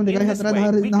 7.2 In this 10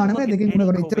 way, we can 19 look at දෙකකින් ගුණ any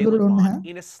කරලා ඉච්චර දුර covalent ඕනේ නැහැ.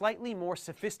 bond in a slightly more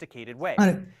sophisticated way.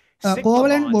 හරි. Sigma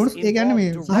covalent bonds bonds ඒ කියන්නේ මේ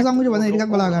involve සහසංයෝජ direct බන්ධන orbital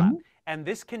ටිකක් බලා ගන්න. overlap, and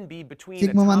this can be between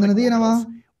Sigma බන්ධන atomic තියෙනවා.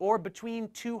 orbitals or between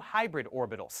two hybrid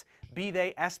orbitals, be they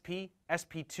sp,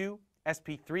 sp2,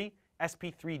 sp3,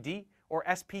 sp3d, or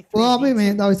ඔය අපි මේ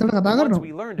sp3d2, තව ඉස්සරහට කතා the ones කරනවා.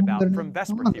 we learned about from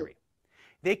Vesper theory.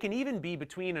 They can even be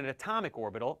between an atomic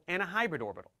orbital and a hybrid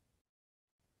orbital.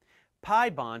 Pi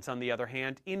bonds, on the other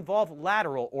hand, involve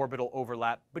lateral orbital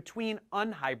overlap between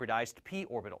unhybridized p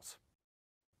orbitals.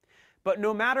 But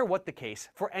no matter what the case,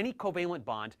 for any covalent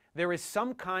bond, there is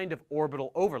some kind of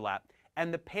orbital overlap,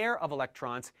 and the pair of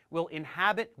electrons will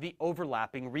inhabit the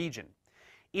overlapping region.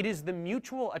 It is the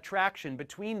mutual attraction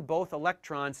between both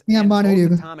electrons මේ and අම්මාන video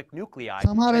both එක. atomic nuclei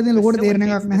සමහර that ඉතින් ලොකුට තේරෙන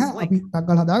facilitates එකක් නැහැ. this අපි link. ටක්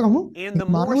ගාලා හදාගමු. And the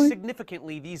more මානවයි.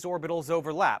 significantly these orbitals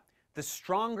overlap, the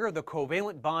stronger the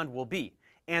covalent bond will be,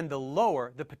 and the lower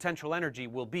the potential energy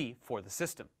will be for the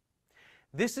system.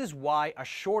 This is why a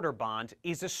shorter bond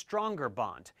is a stronger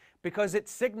bond, because it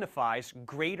signifies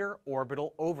greater orbital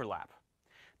overlap.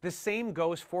 The same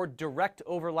goes for direct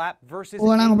overlap versus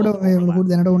ඕනනම් angled අපිට මේ ලොකුට overlap.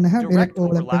 දැනට ඕනේ නැහැ. Direct direct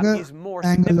overlap overlap එක is more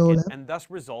angle significant overlap. and thus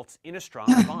results in a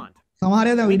stronger bond. සමහර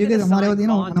ඒවා We video can එකේ සමහර ඒවා assign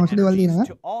තියෙනවා bond අනවශ්‍ය දේවල් energies තියෙනවා.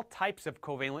 to all types of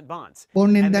covalent bonds,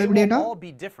 Bond and they enthalpy will data all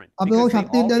be different අපි because ඔය they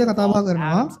ශක්ති all විද්‍යාවේ කතා බහ involve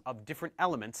කරනවා. atoms of different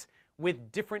elements with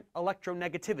different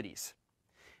electronegativities.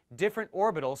 Different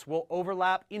orbitals will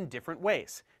overlap in different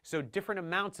ways, so different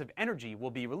amounts of energy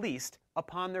will be released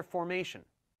upon their formation.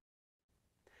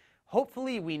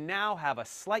 Hopefully, we now have a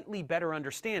slightly better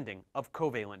understanding of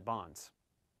covalent bonds.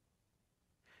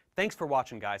 Thanks for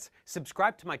watching, guys.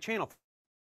 Subscribe to my channel.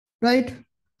 right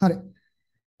හරි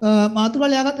මාතෘකාව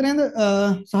ලියාගත්ත නේද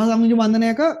සහසංයෝජ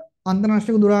බන්ධනයක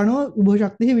අන්තර්නාශක දුරාණුව විභව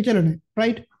ශක්තිය විචලනය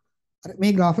right හරි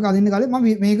මේ graph එක අදින්න කාලේ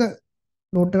මම මේක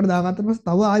note එකට දාගත්තට පස්සේ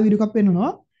තව ආයෙ වීඩියෝ එකක් පෙන්නනවා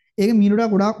ඒක මීනට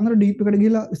ගොඩාක් හොඳට deep එකට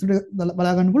ගිහිල්ලා ඉස්සරහට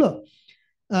බලා ගන්න පුළුවන්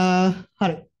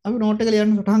හරි අපි note එක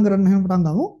ලියන්න සටහන් කරන්න එහෙම පටන්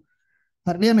ගමු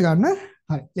හරි ලියන්න ගන්න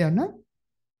හරි ලියන්න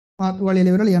මාතෘකාව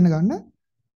ලියලා ලියන්න ගන්න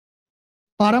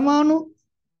පරමාණු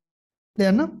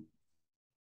ලියන්න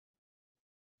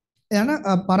යන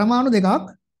පරමාණු දෙකක්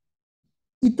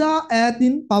ඉතා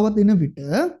ඈතින් පවතින විට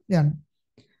යන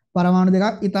පරමාණු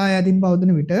දෙකක් ඉතා ඈතින්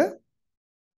පවතින විට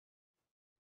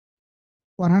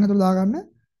වරහණ තුල දාගන්න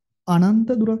අනන්ත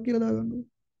දුරක් කියලා දාගන්න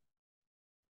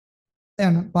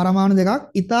යන පරමාණු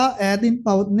දෙකක් ඉතා ඈතින්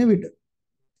පවතින විට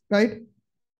right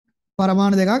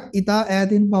පරමාණු දෙකක් ඉතා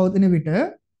ඈතින් පවතින විට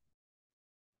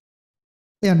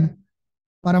යන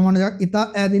පරමාණු දෙකක්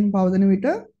ඉතා ඈතින් පවතින විට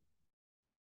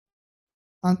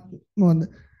මොකද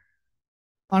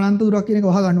අනන්ත දුරක් කියන එක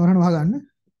වහගන්න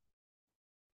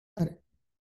හරි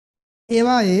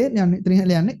ඒවායේ යන්නේ ඉතින්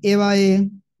ඉහළ යන්නේ ඒවායේ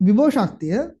විභව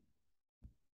ශක්තිය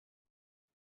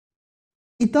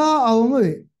ඉතා අවම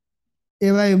වේ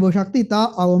ඒවායේ විභව ශක්තිය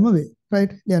ඉතා අවම වේ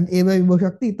right දැන් ඒවායේ විභව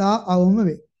ශක්තිය ඉතා අවම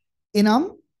වේ එනම්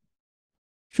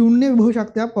ශූන්‍ය විභව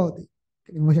ශක්තියක් පවතී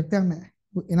විභව ශක්තියක් නැහැ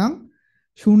එනම්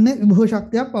ශූන්‍ය විභව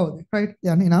ශක්තියක් පවතී right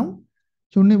යන්නේ එනම්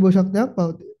ශූන්‍ය විභව ශක්තියක්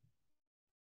පවතී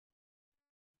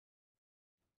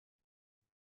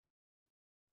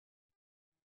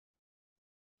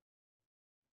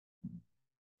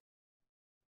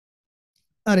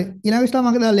හරි ඊළඟ ස්ටාම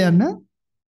අක දාලා යන්න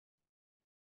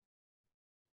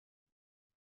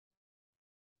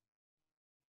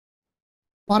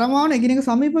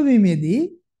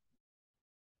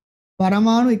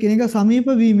පරමාණු එකිනෙක සමීප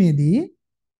වීමේදී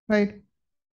right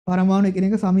පරමාණු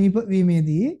එකිනෙක සමීප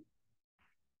වීමේදී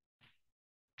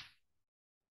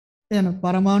එන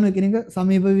පරමාණු එකිනෙක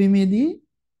සමීප වීමේදී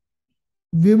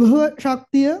විභව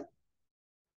ශක්තිය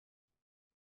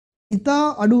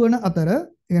ඉතා අඩු වන අතර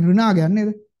කියන්නේ ඍණාගයක්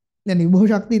නේද? يعني විභව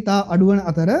ශක්තිය ඉතා අඩු වන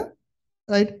අතර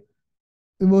right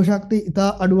විභව ශක්තිය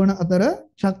ඉතා අඩු වන අතර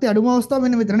ශක්තිය අඩුම අවස්ථාව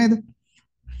මෙන්න මෙතන නේද?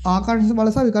 ආකර්ෂණ බල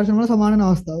සහ විකර්ෂණ බල සමාන වන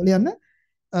අවස්ථාව. ලියන්න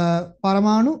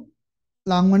පරමාණු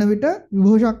ලං වන විට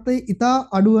විභව ශක්තිය ඉතා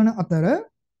අඩු වන අතර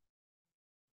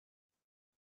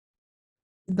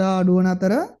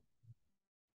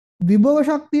විභව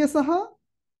ශක්තිය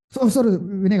සහ sorry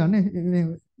විනේ ගන්න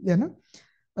යන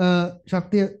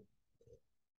ශක්තිය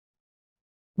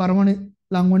පරමාණු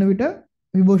ලං වන විට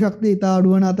විභව ශක්තිය ඉතා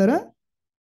අඩු වන අතර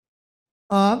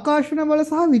ආකර්ෂණ බල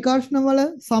සහ විකර්ෂණ බල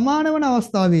සමාන වන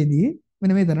අවස්ථාවේදී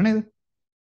මෙන්න මෙතන නේද?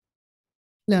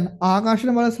 දැන්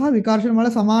ආකර්ෂණ බල සහ විකර්ෂණ බල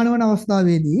සමාන වන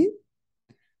අවස්ථාවේදී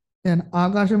දැන්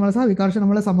ආකර්ෂණ බල සහ විකර්ෂණ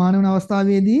බල සමාන වන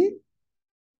අවස්ථාවේදී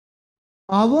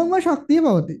අවම ශක්තිය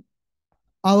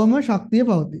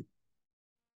පවතී.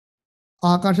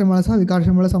 ආකර්ෂණ බල සහ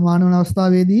විකර්ෂණ බල සමාන වන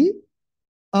අවස්ථාවේදී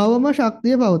අවම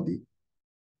ශක්තිය පවතී.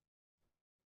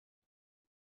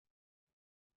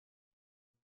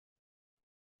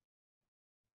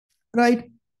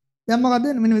 right දැන් මොකද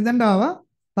වෙන්නේ මෙන්න මෙතනට ආවා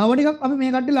තව ටිකක් අපි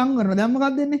මේ කට්ටිය ලං කරනවා දැන්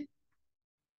මොකක්ද වෙන්නේ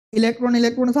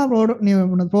ඉලෙක්ට්‍රෝන සහ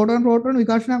ප්‍රෝටෝන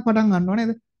විකර්ෂණයක් පටන් ගන්නවා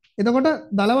නේද එතකොට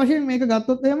දල වශයෙන් මේක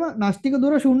ගත්තොත් එහෙම නෂ්ටික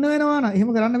දුර ශුන්‍ය වෙනවා නම් එහෙම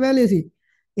කරන්න බෑ ලේසි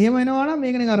එහෙම වෙනවා නම්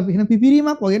මේකනේ අර එහෙනම්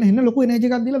පිපිරීමක් වගේ නේ ලොකු එනර්ජි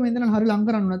එකක් දීලා මෙතන හරිය ලං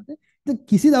කරන්න නැත්නම් ඉතින්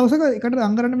කිසි දවසක එකට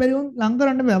ලං කරන්න බැරි වුන් ලං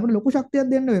කරන්න බෑ අපිට ලොකු ශක්තියක්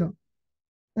දෙන්න වෙනවා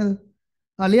නේද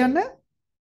හරියන්න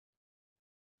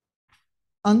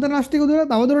අන්තර්නෂ්ටික දුර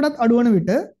තවදුරටත් අඩු වන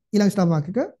විට ඊළඟ ස්ටාප්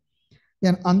එකක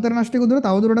දැන් අන්තර්නෂ්ටික දුර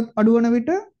තවදුරටත් අඩු වන විට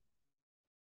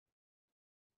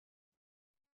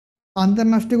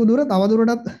අන්තර්නෂ්ටික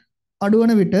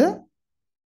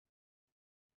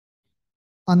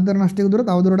දුර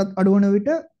තවදුරටත් අඩු වන විට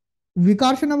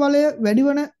විකර්ෂණ බලය වැඩි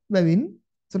වන බැවින්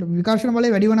විකර්ෂණ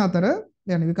බලය වැඩි වන අතර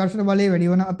يعني විකර්ෂණ බලය වැඩි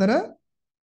වන අතර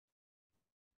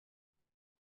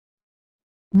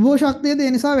විභව ශක්තියද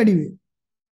ඒ නිසා වැඩි වේ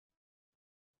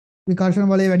විකර්ෂණ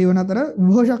බලය වැඩි වන අතර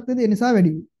විභව ශක්තියද ඒ නිසා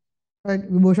වැඩි වේ right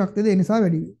විභව ශක්තියද ඒ නිසා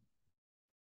වැඩි වේ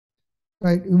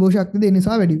right විභව ශක්තියද ඒ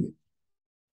නිසා වැඩි වේ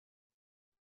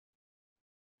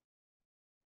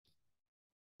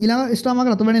ඊළඟ ස්ටාම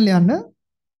එක රතුබැණින් ලියන්න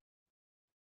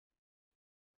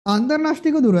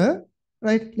අන්තර්නෂ්ටික දුර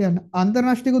right ලියන්න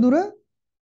අන්තර්නෂ්ටික දුර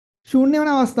ශූන්‍ය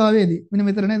වන අවස්ථාවේදී මෙන්න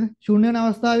මෙතන නේද ශූන්‍ය වන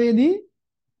අවස්ථාවේදී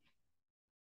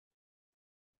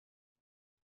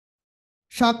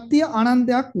ශක්තිය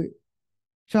අනන්තයක් වේ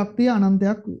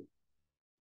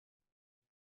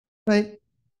right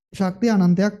ශක්තිය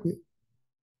අනන්තයක්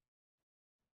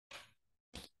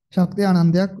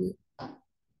වේ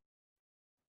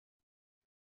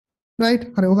right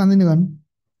හරි ඔක අඳින්න ගන්න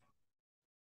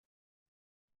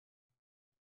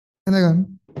එඳ ගන්න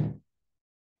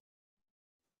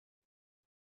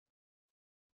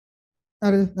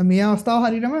හරි මේ අවස්ථාව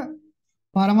හරියටම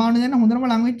පරමාණු දෙන්න හොඳටම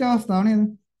ලඟ වෙච්ච අවස්ථාව නේද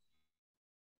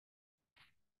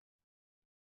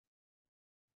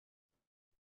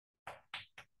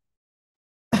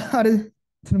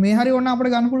හරි මේ හරිය ඕන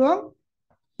අපිට ගන්න පුළුවන්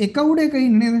එක උඩ එක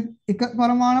ඉන්නේ නේද එක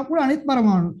පරමාණුක් උඩ අනිත්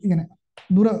පරමාණු කියන්නේ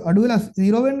දුර අඩු වෙලා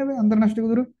 0 වෙන්න මේ අන්තර්නෂ්ටික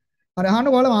දුර. හරි අහන්න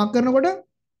ඔයාලා මාක් කරනකොට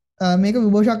මේක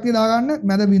විභව ශක්තිය දාගන්න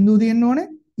මැද බිඳුව තියෙන්න ඕනේ.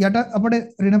 යට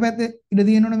අපිට ඍණ පැත්තේ ඉඩ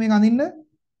තියෙන්න ඕනේ මේක අඳින්න.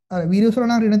 අර වීඩියෝස් වල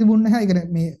නම් ඍණ තිබුණ නැහැ. ඒ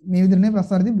කියන්නේ මේ විදිහට නේ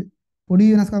ප්‍රස්තාර තිබ්බේ.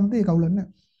 පොඩි වෙනස්කම් තියෙයි කවුලක් නැහැ.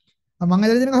 මම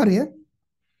ඇදලා දෙනක හරිය.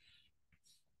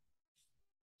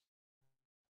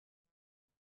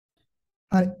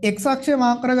 හරි x අක්ෂය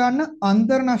මාක් කරගන්න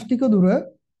අන්තර්නෂ්ටික දුර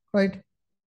right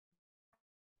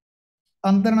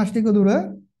අන්තර්නෂ්ටික දුර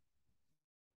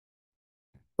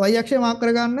y අක්ෂය මාක්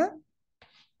කරගන්න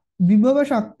විභව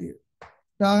ශක්තිය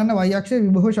දාගන්න y අක්ෂය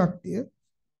විභව ශක්තිය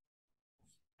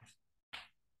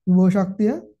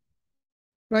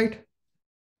right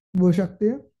විභව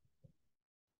ශක්තිය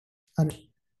හරි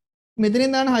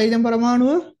මෙතනින් දාන හයිඩ්‍රජන්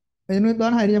පරමාණුව එතනින්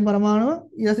දාන හයිඩ්‍රජන් පරමාණුව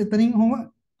ඊට පස්සේ එතනින්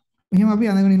ඔහොම මෙහෙම අපි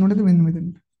අඳගෙන ඉන්නකොට මෙන්න මෙතන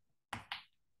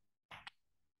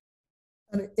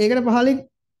හරි ඒකට පහලින්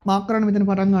මාක් කරන්න මෙතන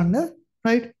පටන් ගන්න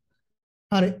right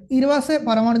හරි ඊට පස්සේ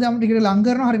පරමාණු ජාම ටිකට ලං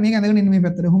කරනවා හරි මේක ඇඳගෙන ඉන්න මේ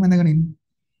පැත්තට ඔහොම ඇඳගෙන ඉන්න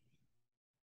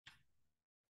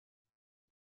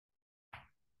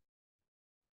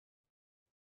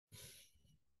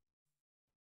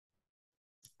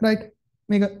right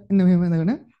මේක ඉන්න මෙහෙම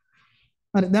ඇඳගෙන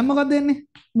හරි දැන් මොකක්ද වෙන්නේ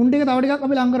මුන් ටික තව ටිකක්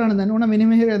අපි ලං කරන්න දැන් ඕන මෙන්න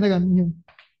මෙහෙම ඇඳගන්න මෙහෙම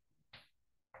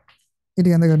ඊට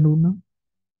ඇඳගන්න ඕන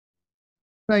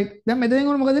right දැන් මෙතෙන්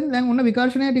ඕන මොකද දැන් ඔන්න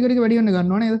විකර්ෂණය ටික ටික වැඩි වෙන්න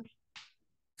ගන්නවා නේද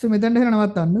මෙතනට එහෙන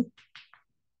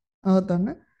නවත්තන්න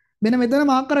මෙන්න මෙතන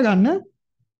මාක් කරගන්න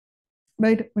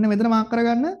right මෙන්න මෙතන මාක්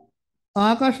කරගන්න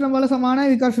ආකර්ෂණ බල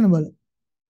සමානයි විකර්ෂණ බල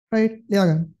right ලියා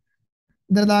ගන්න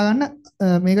ඉතින් දාගන්න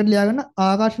මේකට ලියා ගන්න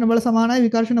ආකර්ෂණ බල සමානයි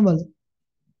විකර්ෂණ බල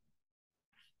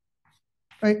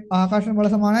right ආකර්ෂණ බල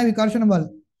සමානයි විකර්ෂණ බල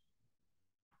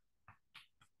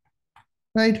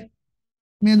right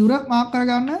මේ දුර මාක්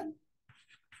කරගන්න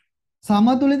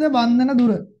සමතුලිත බන්ධන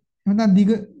දුර නැත්නම් දිග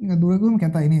දුර කිව්වම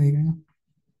කැතයි නේද ඒක නිකන්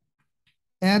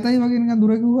ඈතයි වගේ නිකන්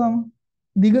දුර කිව්වම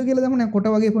දිග කියලා දමු නේ කොට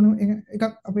වගේ පොණු එකක්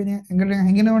අපේ ඇඟට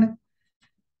හැංගෙනවනේ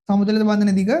සමතුලිත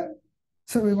බන්ධන දිග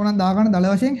ඒකෝනම් දාගන්න දල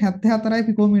වශයෙන් 74යි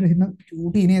පිකෝමීටර හින්න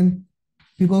චූටි නේද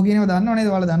පිකෝ කියනව දන්නව නේද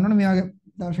ඔයාලා දන්නවනේ මේ වගේ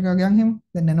දර්ශකයන් හිම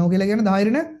දැන් නැනෝ කියලා කියන 10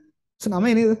 ඉරන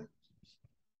 9 නේද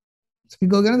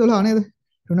පිකෝ කියන 12 නේද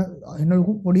එන්න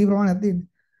ලොකු පොඩි ප්‍රමාණයක් තියෙනවා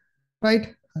right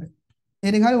හරි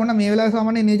ඒ ටික හරි ඔන්න මේ වෙලාවේ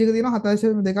සාමාන්‍ය ඉමේජ් එක තියෙනවා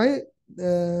 7.2යි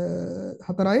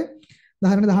 4යි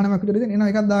 10 19ක් විතර තියෙන එනවා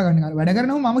එකක් දාගන්න හරි වැඩ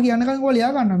කරනව මම කියන්න කලින් ඔයාලා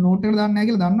ලියා ගන්න නෝට් එකට දාන්න නැහැ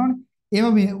කියලා දන්නවනේ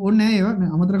ඒවා මේ ඕනේ නැහැ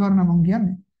ඒවා අමතර කරනවා මම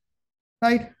කියන්නේ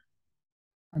right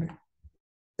හරි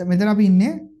දැන් මෙතන අපි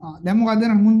ඉන්නේ දැන් මොකක්ද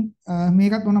මුන්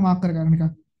මේකත් ඔන්න මාක් කර ගන්න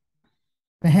එකක්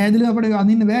පැහැදිලිව අපිට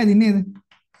අඳින්න බෑ ඉතින් නේද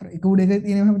අර එක උඩ එක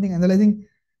තියෙනවා ඉතින් ඇඳලා ඉතින්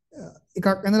එකක්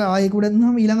ඇඳලා ආයෙ එක උඩ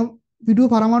ඇඳනම ඊළඟ පිටුව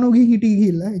පරමාණු ගිහින් හිටි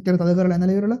ගිහිල්ලා එච්චර තද කරලා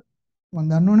ඇඳලා ඉවරලා මම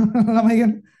දන්නවනේ ළමයි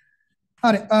කියන්නේ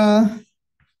හරි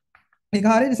ඒක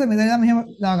හරිය නිසා මෙතන මෙහෙම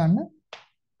දාගන්න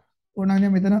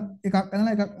ඕනනම් මෙතන එකක්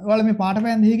ඇඳලා එකක් ඔයාලා මේ පාට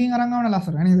පෑන් දෙකකින් අරන් ආවන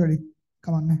ලස්සන නේද වැඩි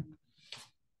කමන්නේ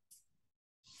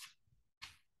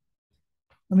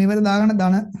මේ වෙලාව දාගන්න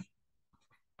ධන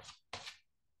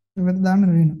මේ වෙලාව දාන්න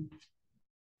ඍණ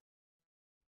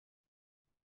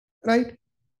right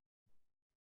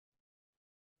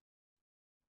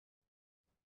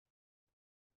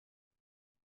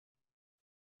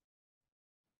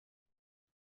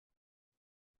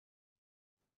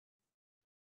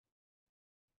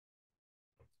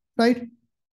right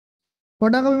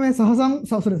පොඩ්ඩක් අපි මේ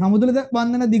සමුද්‍රද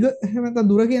බන්ධන දිග එහෙම නැත්නම්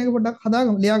දුර කියන එක පොඩ්ඩක්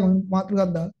හදාගමු ලියාගමු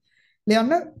මාතෘකාවක් දාලා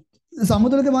ලියන්න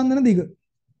සමුද්‍රද බන්ධන දිග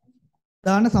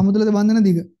දාන්න සමුද්‍රද බන්ධන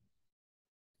දිග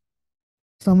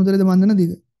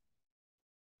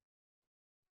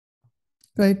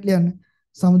right ලියන්න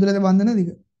සමුද්‍රද බන්ධන දිග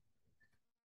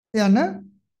ලියන්න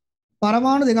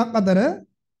පරමාණු දෙකක් අතර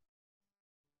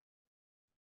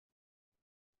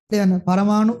ලියන්න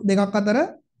පරමාණු දෙකක් අතර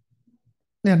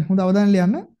ලියන්න හොඳ අවධානයෙන්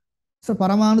ලියන්න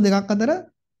පරමාණු දෙකක් අතර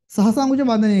සහසංයුජ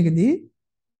බන්ධනයකදී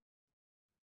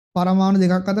පරමාණු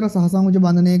දෙකක් අතර සහසංයුජ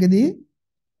බන්ධනයකදී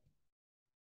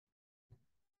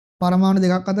පරමාණු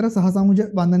දෙකක් අතර සහසංයුජ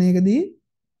බන්ධනයකදී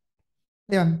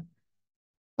ලියන්න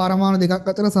පරමාණු දෙකක්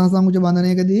අතර සහසංයුජ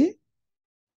බන්ධනයකදී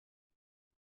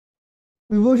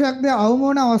විභව ශක්තිය අවම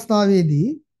වන අවස්ථාවේදී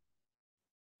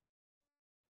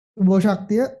විභව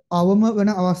ශක්තිය අවම වන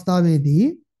අවස්ථාවේදී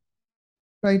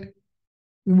right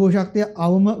විභව ශක්තිය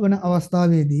අවම වන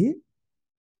අවස්ථාවේදී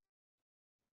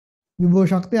විභව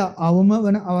ශක්තිය අවම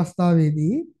වන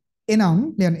අවස්ථාවේදී එනම්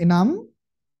ලියන්න එනම්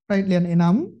right ලියන්න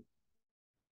එනම්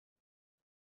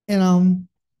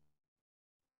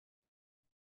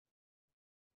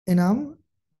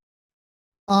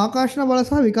ආකර්ෂණ බල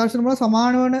සහ විකර්ෂණ බල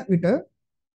සමාන වන විට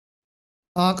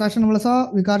ආකර්ෂණ බල සහ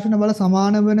විකර්ෂණ බල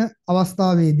සමාන වන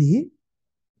අවස්ථාවේදී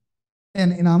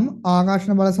එනම්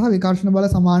ආකර්ෂණ බල සහ විකර්ෂණ බල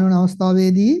සමාන වන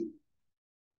අවස්ථාවේදී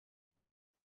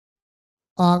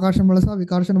ආකර්ෂණ බල සහ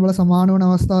විකර්ෂණ බල සමාන වන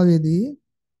අවස්ථාවේදී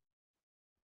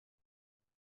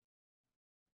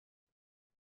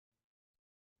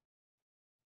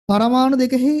පරමාණු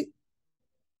දෙකෙහි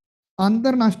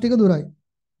අන්තර්නෂ්ටික දුරයි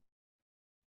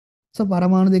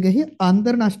පරමාණු දෙකෙහි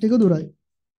අන්තර්නෂ්ටික දුරයි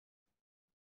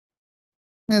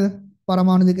නේද?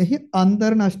 පරමාණු දෙකෙහි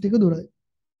අන්තර්නෂ්ටික දුරයි.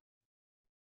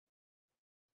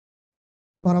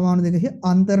 පරමාණු දෙකෙහි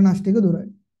අන්තර්නෂ්ටික දුරයි.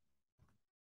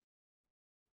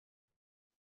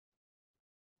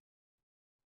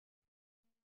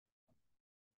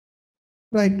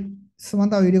 right.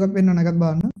 සමන්ත වීඩියෝ එකක් පෙන්වන්න එකක්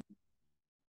බලන්න.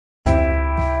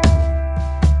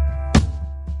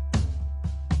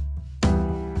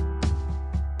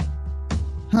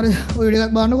 හරි ඔය වීඩියෝ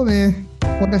එකක් බලන්නකො මේ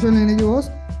potential energy was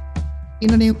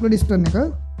in a nuclear discharge එක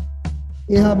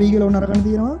A හා B කියලා උන අරගෙන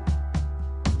තියෙනවා.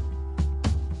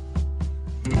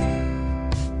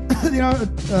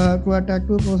 to attack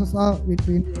to process are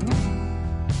between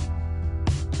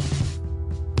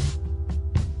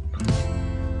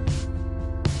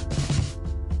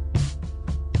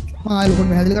ආයෙත් කොට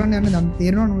පැහැදිලි කරන්න යන්න දැන්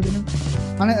තේරෙනවද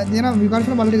මොකද අනේ තියෙන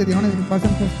විකර්ෂණ බල ටික තියෙනවනේ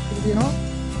විකර්ෂණ ෆෝස් ටික තියෙනවා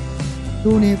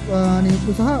 2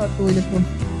 නියුක්ලියස් සහ 2 ඉලෙක්ට්‍රෝන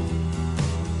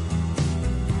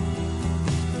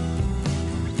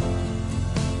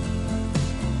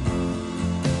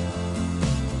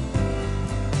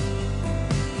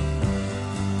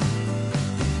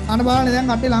අන්න බලන්න දැන්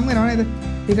කට්ටිය ලඟ වෙනව නේද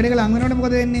ටික ටික ලඟ වෙනකොට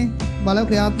මොකද වෙන්නේ බල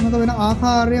ක්‍රියාත්මක වෙන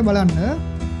ආකාරය බලන්න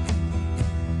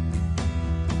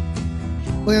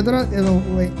ඔය අතර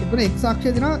x අක්ෂය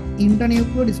තියෙනවා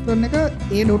ඉන්ටර්නියුක්ලියර් ඩිස්ටර්න් එක a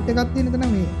ඩොට් එකක් තියෙන එතන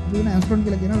මේ දුන ඇස්ට්‍රෝන්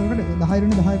කියලා කියනවා ඒකට 10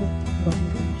 වෙනි 10ක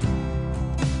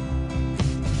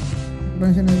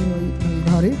ප්‍රොෆෙෂන්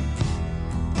එක හරි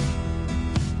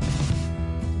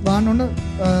ගන්න ඕන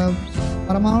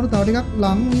පරමාණු තව ටිකක්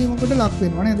ලං වීමකට ලක්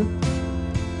වෙනවා නේද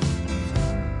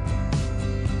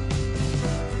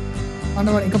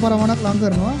අන්න එක පරමාණුක් ලං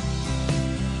කරනවා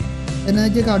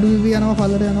එනර්ජි එක අඩු වෙවි යනවා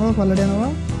පල්ලට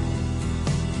යනවා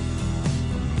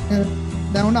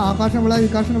දැන් උන ආකර්ෂණ බලය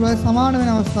විකර්ෂණ බලය සමාන වෙන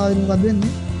අවස්ථාවේදී මොකද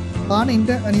වෙන්නේ? බාන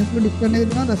නියුක්ලියර් ඩිස්ටර්න් එකේ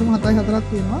තියෙනවා 0.74ක්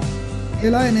තියෙනවා. ඒ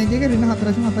වෙලාවේ එනර්ජි එක ඍණ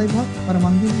 4.75 අර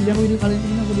මන් ඊළඟ වීඩියෝ කලින්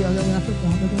තියෙන පොඩි අග වෙනස්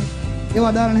වෙනවා. ඒව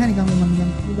අදාළ නැහැ නිකන් මම නිකන්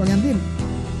වගේන් තියෙනවා.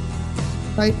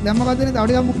 right දැන් මොකද වෙන්නේ? තව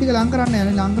ටිකක් මුක් ටික ලං කරන්න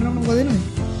යන්නේ. ලං කරනකොට මොකද වෙන්නේ?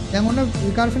 දැන් ඔන්න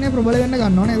විකර්ෂණය ප්‍රබල වෙන්න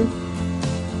ගන්නවා නේද?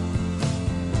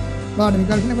 බාන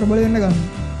විකර්ෂණය ප්‍රබල වෙන්න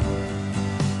ගන්නවා.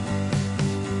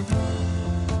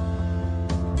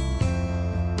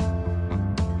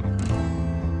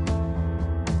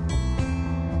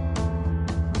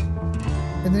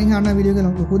 එතනින් හාන වීඩියෝ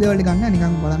එක ලොකු දේවල් ටික ගන්න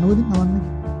නිකන් බලන්නකො ඉතින් නවන්නේ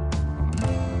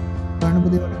බලන්න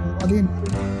පුදේවල් මොකද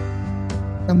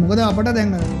දැන් මොකද අපිට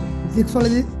දැන් ෆිසික්ස්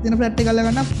වලදී තියෙන ෆ්ලැට් එක අල්ල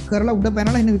ගන්න කරලා උඩ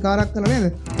පැනලා ඉන්න විකාරයක් කරලා නේද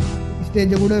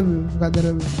ස්ටේජ් එක උඩ මොකද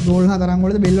දෝලන තරංග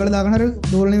වලද බෙල් වල දාගෙන හරි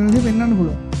දෝලන වෙනදී පෙන්වන්න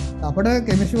පුළුවන් අපිට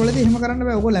කෙමිස්ට්‍රි වලදී එහෙම කරන්න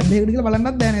බෑ ඕක ලැබ් එකකට ගිහලා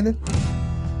බලන්නත් බෑ නේද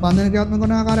බන්ධන ක්‍රියාත්මක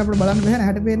කරන ආකාරය අපිට බලන්න බෑ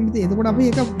නැහැට පේන්නේ ඉතින් එතකොට අපි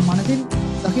ඒක මනසින්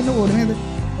දකින්න ඕනේ නේද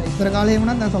ඉස්සර කාලේ එහෙම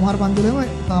නම් දැන් සමහර පන්තිවලම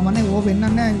සාමාන්‍යයෙන් ඕක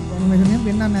පෙන්වන්නේ නැහැ ඉන්ෆෝමේෂන් එක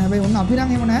පෙන්වන්නේ නැහැ හැබැයි ඔන්න අපි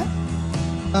නම් එහෙම නැහැ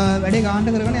වැඩේ ගානට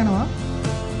කරගෙන යනවා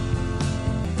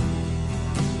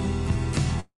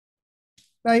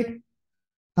right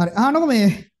හරි අහන්නකො මේ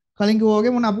කලින්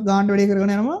කිව්වාගේ මොන අපි ගානට වැඩේ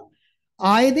කරගෙන යනවා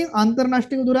ආයෙත්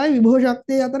අන්තර්නෂ්ටික දුරයි විභව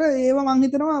ශක්තිය අතර ඒව මං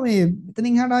හිතනවා මේ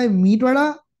එතනින් එහාට ආයේ මීට වඩා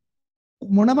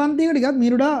මොන පන්තියකට ටිකක්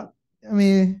මීට වඩා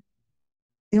මේ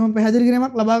එහෙම පැහැදිලි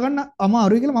කිරීමක් ලබා ගන්න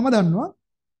අමාරුයි කියලා මම දන්නවා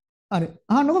හරි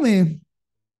අහන්නකො මේ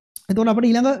එතකොට අපිට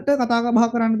ඊළඟට කතා බහ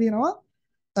කරන්න තියෙනවා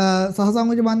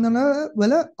සහසංයෝජ බන්ධන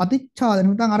වල අතිච්ඡාදන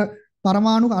නැත්නම් අර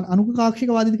පරමාණු අණුක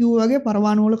කාක්ෂික වාදිත කිව්වා වගේ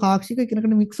පරමාණු වල කාක්ෂික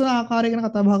එකිනෙකට මික්ස් වෙන ආකාරය ගැන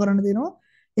කතා බහ කරන්න තියෙනවා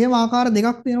එහෙම ආකාර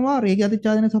දෙකක් තියෙනවා රේඛීය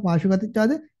අතිච්ඡාදන සහ පාර්ශ්වික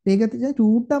අතිච්ඡාදන රේඛීය අතිච්ඡාදන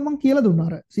චූට්ටක් මම කියලා දුන්නා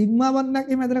අර සිග්මා බන්ධනයක්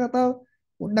එහෙම ඇදලා කතාව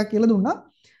පොඩ්ඩක් කියලා දුන්නා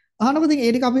අහන්නකො ඉතින්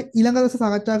ඒ ටික අපි ඊළඟ දවසේ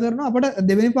සාකච්ඡා කරනවා අපිට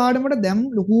දෙවෙනි පාඩමට දැන්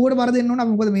ලොකුවට බර දෙන්න ඕනේ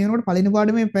අපි මොකද මේ වෙනකොට පළවෙනි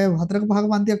පාඩමේ පැය 4ක 5ක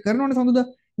පන්තියක් කරනෝනේ සඳුදා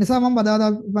නිසා මම බදාදා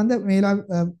පන්ද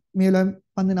මේලා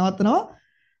පන්දේ නවත්තනවා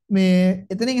මේ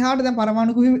එතනින් එහාට දැන්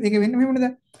පරමාණු කුහුවේ ඒක වෙන්නේ මෙහෙමනේ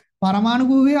දැන් පරමාණු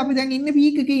කුහුවේ අපි දැන් ඉන්නේ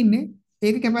පීක් එකේ ඉන්නේ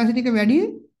ඒක කැපැසිටි එක වැඩි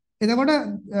එතකොට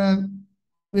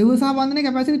ව්‍යවසා බන්ධනයේ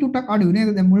කැපැසිටි චුට්ටක් අඩුයි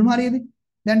නේද දැන් මුල්ම හරියේදී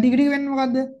දැන් ටික ටික වෙන්නේ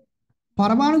මොකද්ද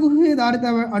පරමාණු කුහුවේ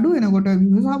ධාරිතාව අඩු වෙනකොට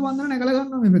ව්‍යවසා බන්ධන නැගලා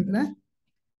ගන්නවා මේ පැත්ත නේ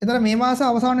එතන මේ මාස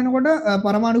අවසන් වෙනකොට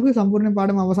පරමාණු කුහුවේ සම්පූර්ණ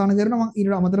පාඩම අවසන් කරනවා මම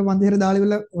ඊට අමතර පන්ති හැර දාලා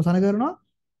ඉවර අවසන් කරනවා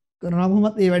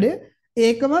කොහොමත් ඒ වැඩේ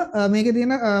ඒකම මේකේ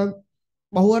තියෙන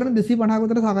බහුවර්ණ 250ක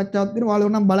විතර සාකච්ඡාවක් තියෙනවා. ඔයාලා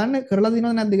ඕනම් බලන්න කරලා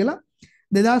තියෙනවද නැද්ද කියලා.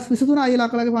 2023 අයියලා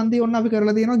අකලගේ පන්ති ඔන්න අපි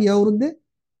කරලා තියෙනවා ගිය අවුරුද්දේ.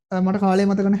 මට කාලය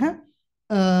මතක නැහැ.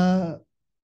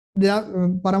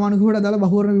 පරමාණු කුහුවට දාලා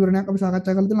බහුවර්ණ විවරණයක් අපි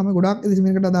සාකච්ඡා කරලා තියෙනවා. මම ගොඩාක් 20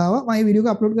 මිනිත්කට දාවා. මම මේ වීඩියෝ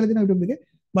එක අප්ලෝඩ් කරලා තියෙනවා YouTube එකේ.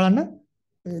 බලන්න.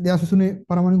 2023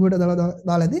 පරමාණු කුහුවට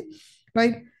දාලා ඇති.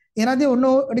 right. එනදී ඔන්න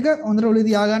ටික හොඳට ඔළුවේ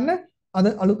තියාගන්න. අද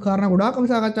අලුත් කාරණා ගොඩාක් අපි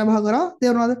සාකච්ඡා බහ කරා.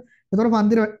 තේරුණාද? එතකොට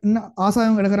පන්තිරේ ඉන්න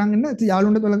ආසාවෙන් වැඩ කරන් ඉන්න. ඉතින්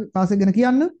යාළුවන්ට ඔයාලා ක්ලාස් එක ගැන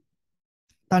කියන්න.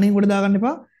 තනියෙන් කොට දාගන්න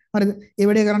එපා. හරිද? ඒ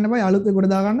වැඩේ කරන්න එපා. යාළුවෙක් කොට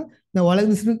දාගන්න. දැන්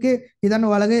ඔයාලගේ දිස්ත්‍රික්කේ හිතන්න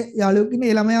ඔයාලගේ යාළුවෙක් ඉන්නේ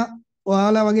ඒ ළමයා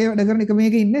ඔයාලා වගේ වැඩ කරන එක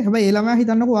මේකේ ඉන්නේ. හැබැයි ඒ ළමයා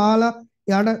හිතන්නකෝ ඔයාලා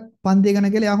එයාට පන්ති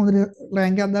ගන්න කියලා එයා හොඳට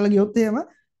රෑන්ක් එකක් දාලා ගියොත් එහෙම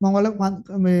මම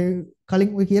ඔයාලා මේ කලින්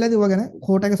ඔය කියලා දිවුවා ගැන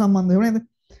කෝට එක සම්බන්ධව නේද?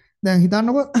 දැන්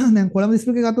හිතන්නකෝ දැන් කොළඹ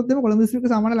දිස්ත්‍රික්කේ ගත්තොත් එහෙම කොළඹ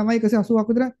දිස්ත්‍රික්කේ සාමාන්‍ය ළමයි 180ක්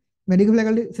විතර මෙඩිකල්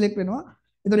ෆැකල්ටි සිලෙක්ට් වෙනවා.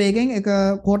 ඒතර ඒකෙන් එක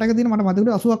කෝට එක තියෙන මට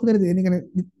මතකද 80ක් විතර තියෙන. ඒ කියන්නේ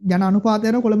ජන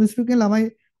අනුපාතය යන කොළඹ දිස්ත්‍රික්කේ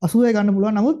ළමයි 80 ගන්න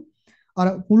පුළුවන්. නමුත් අර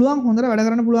පුළුවන් හොඳට වැඩ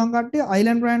කරන්න පුළුවන් කට්ටිය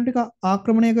අයිලන්ඩ් රෑන්ක් ටික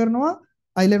ආක්‍රමණය කරනවා.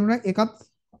 අයිලන්ඩ් රෑන්ක් එකත්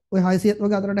ඔය 600ත්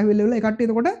වගේ අතරට ඇවිල්ලා ඒ කට්ටිය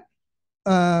එතකොට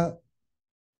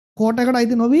කෝට එකට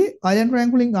අයිති නොවි අයිලන්ඩ්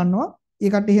රෑන්ක් වලින් ගන්නවා. ඒ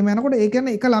කට්ටිය එහෙම යනකොට ඒ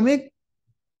කියන්නේ එක ළමයෙක්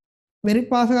මෙරිට්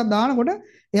පාස් එකක් දානකොට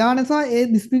එයා නිසා ඒ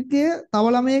දිස්ත්‍රික්කයේ තව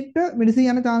ළමයෙක්ට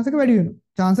මෙඩිසින් යන chance එක වැඩි වෙනවා.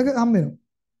 chance එක හම්බ වෙනවා.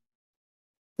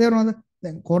 තේරුණාද?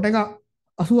 දැන් කෝට එක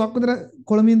 80ක් විතර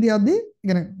කොළඹින් තියද්දි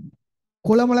يعني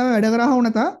කොළඹ ළමයි වැඩ කරා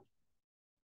වුණා නැත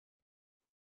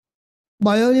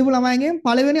බයෝ ලියපු ළමයිගෙන්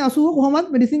පළවෙනි 80 කොහොමත්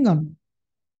මෙඩිසින් ගන්නවා.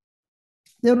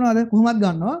 තේරුණාද? කොහොමත්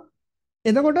ගන්නවා.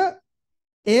 එතකොට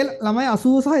ඒ ළමයි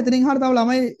 80 සහ එතනින් හරිය තව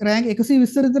ළමයි රෑන්ක්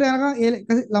 120 විතර යනකම් ඒ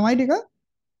ළමයි ටික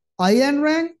අයිලන්ඩ්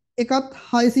රෑන්ක් එකත්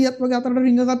 600ත් වගේ අතරට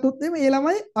රිංග ගත්තොත් එimhe ඒ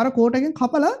ළමයි අර කෝට එකෙන්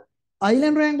කපලා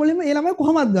අයිලන්ඩ් රෑන්ක් වලින්ම ඒ ළමයි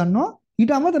කොහොමද ගන්නවා.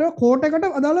 ඊට අමතරව කෝට එකට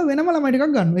අදාළ වෙනම ළමයි ටිකක්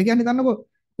ගන්නවා. ඒ කියන්නේ හිතන්නකෝ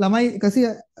ළමයි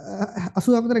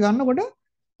 180ක් විතර ගන්නකොට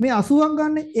මේ 80ක්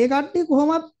ගන්න ඒ කට්ටිය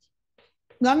කොහොමත්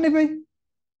ගන්න එපේ.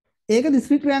 ඒක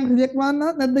දිස්ත්‍රික් රෑන්ක් රිජෙක්ට් වන්න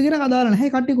නැද්ද කියන අදාළ නැහැ.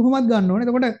 ඒ කට්ටිය කොහොමත් ගන්න ඕනේ.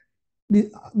 එතකොට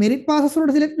මෙරිට් පාසස්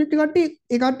වලට සිලෙක්ට් වෙච්ච කට්ටිය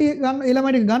ඒ කට්ටිය ගන්න ඒ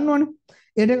ළමයි ටික ගන්න ඕනේ.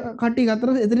 ඒට කට්ටිය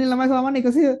ගත්තට එතනින් ළමයි සාමාන්‍ය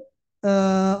 100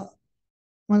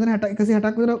 මම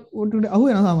 160ක් විතර උඩට අහු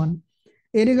වෙනවා සාමාන්‍ය.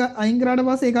 ඒ ටික අයින් කරාට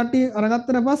පස්සේ ඒ කට්ටිය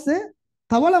අරගත්තට පස්සේ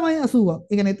තව ළමයි 80ක්.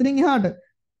 ඒ කියන්නේ එතනින් එහාට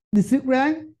දිස්ත්‍රික්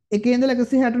රෑන්ක් එකේ ඉඳලා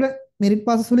 160ට මෙරිට්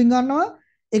පාසස් වලින් ගන්නවා.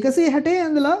 160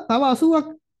 ඉඳලා තව 80ක්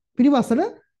පිටිපස්සට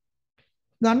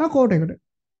ගන්නවා කෝට එකට.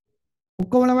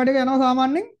 ඔක්කොම ළමයි ටික යනවා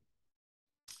සාමාන්‍යයෙන්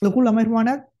ලොකු ළමයි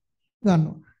ප්‍රමාණයක්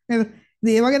ගන්නවා. නේද?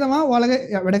 ඉතින් ඒ වගේ තමයි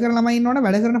ඔයාලගේ වැඩ කරන ළමයි ඉන්නවනේ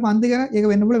වැඩ කරන පන්ති ගැන ඒක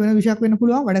වෙන්න පුළුවන් වෙන විෂයක් වෙන්න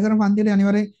පුළුවන්. වැඩ කරන පන්තියට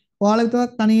අනිවාර්යෙන් ඔයාලා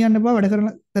විතරක් තනියෙන් යන්න එපා. වැඩ කරන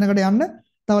තැනකට යන්න.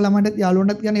 තව ළමයින්ට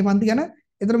යාළුවන්ටත් කියන්න මේ පන්ති ගැන.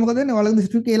 ඒතර මොකද වෙන්නේ? ඔයාලගේ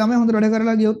දිස්ත්‍රික්කයේ ළමයි හොඳට වැඩ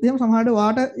කරලා ගියොත් එහෙම සමහරවිට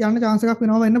ඔයාට යන්න chance එකක්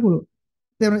වෙනවා වෙන්න පුළුවන්.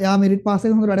 තේරුණා? යා මෙරිට් පාස්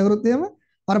එක හොඳට වැඩ කරොත් එහෙම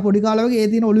අර පොඩි කාලේ වගේ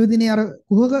ඒ තියෙන ඔළුවේ තියෙන අර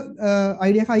කුහක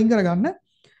අයිඩියා එක අයින් කරගන්න.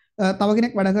 තව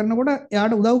කෙනෙක් වැඩ කරනකොට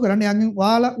එයාට උදව් කරන්න එයාගෙන්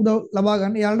ඔයාලා උදව් ලබා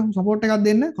ගන්න එයාලට සපෝට් එකක්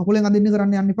දෙන්න කකුලෙන් අදින්න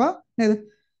කරන්න යන්න එපා නේද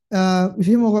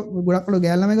විශේෂම ගොඩක් අය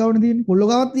ගෑල් ළමයි ගාවනේ තියෙන්නේ පොල්ලෝ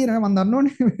ගාවක් තියෙනවා මම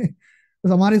දන්නවනේ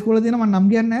සමහර ඉස්කෝලේ තියෙනවා මම නම්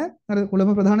කියන්නේ නැහැ අර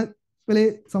කොළඹ ප්‍රධාන පෙළේ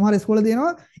සමහර ඉස්කෝලේ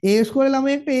තියෙනවා ඒ ඉස්කෝලේ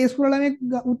ළමයෙක්ට ඒ ඉස්කෝලේ ළමයෙක්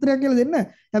උත්තරයක් කියලා දෙන්න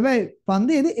හැබැයි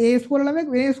පන්තියේදී ඒ ඉස්කෝලේ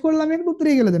ළමයෙක් ඒ ඉස්කෝලේ ළමයෙක්ට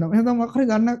උත්තරය කියලා දෙනවා එහෙනම් මොකක් හරි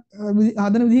ගන්න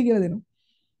හදන විදිහ කියලා දෙනවා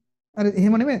අර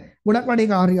එහෙම නෙමෙයි ගොඩක්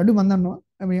වැඩේ කාර්ය අඩු මම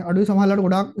දන්නවා මේ අඩුයි සමහරවල්ලාට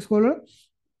ගොඩක් ඉස්කෝලවල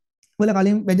වල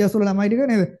කලින් බැජස් වල ළමයි ටික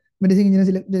නේද මෙඩිසින් ඉංජිනේර්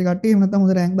සිලෙක්ට් වෙච්ච කට්ටිය එහෙම නැත්නම්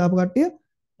හොඳ රෑන්ක් දාපු කට්ටිය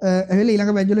ඇවිල්ලා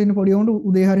ඊළඟ බැජ් වල ඉන්න පොඩි උන්ට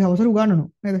උදේ හරි හවසට උගන්වනවා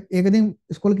නේද ඒක ඉතින්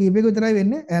ඉස්කෝල කීපයක විතරයි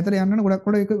වෙන්නේ ඈතට යන්න යන ගොඩක්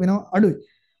කොට ඒක වෙනවා අඩුයි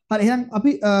හරි එහෙනම්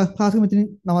අපි ක්ලාස් එක මෙතනින්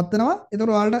නවත්තනවා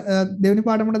ඒතකොට ඔයාලට දෙවෙනි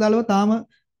පාඩමට දාලා තාම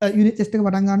යුනිට් ටෙස්ට් එක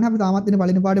පටන් ගන්න අපි තාමත් ඉන්නේ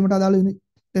පළවෙනි පාඩමට අදාළ යුනිට්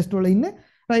ටෙස්ට් වල ඉන්නේ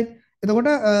රයිට් එතකොට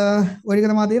ඔය ටික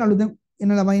තමයි තියෙන අලුතෙන්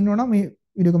එන ළමයි ඉන්නවනම් මේ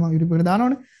වීඩියෝ එක මම YouTube එකට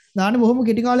දානවනේ දාන්නේ බොහොම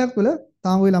කෙටි කාලයක් තුළ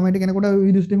තාම ওই ළමයිට කෙනෙකුට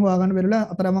වීඩියෝ ස්ට්‍රීම් හොයාගන්න බැරිලා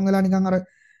අතරමං වෙලා නිකන් අර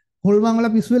හොල්මන් වල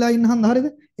පිස්සු වෙලා ඉන්න හන්ද හරියද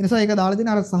ඒ නිසා ඒක දාලා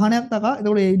තියෙන අර සහනයක් තකා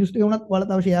එතකොට ඒ වීඩියෝ ස්ට්‍රීම් උනත් ඔයාලා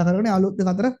තව ෂෙයා කරගෙන යාළුවොත්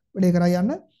දෙක අතර වැඩේ කරා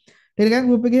යන්න ටෙලිග්‍රෑම්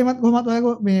ගෲප් එකේ හැමත් කොහොමත්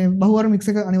ඔයගොල්ලෝ මේ බහුවර මික්ස්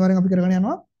එක අනිවාර්යෙන් අපි කරගෙන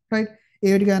යනවා රයිට්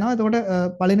ඒ ටික යනවා එතකොට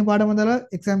පළවෙනි පාඩම දාලා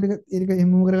එක්සෑම් ටික ඒක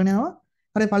එම්මු කරගෙන යනවා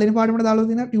හරි පළවෙනි පාඩමට දාලා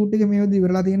තියෙන ටියුට් එක මේ වෙද්දි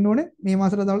ඉවරලා තියෙන්න ඕනේ මේ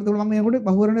මාසෙට දාලා එතකොට මම මේකට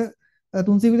බහුවරට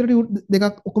 300 විතර ටියුට්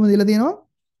දෙකක් ඔක්කොම දීලා තියෙනවා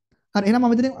හරි එහෙනම්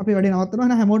මම ඉතින් අපේ වැඩේ නවත්තනවා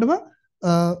එහෙනම් හැමෝටම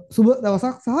සුබ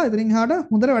දවසක් සහ එතනින් එහාට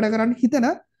හොඳට වැඩ කරන්න හිතන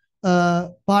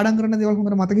පාඩම් කරන දේවල්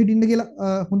හොඳට මතක හිටින්න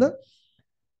කියලා හොඳ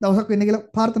දවසක් වෙන්න කියලා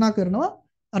ප්‍රාර්ථනා කරනවා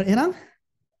හරි එහෙනම්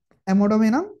හැමෝටම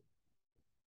එහෙනම්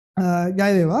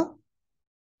ජය වේවා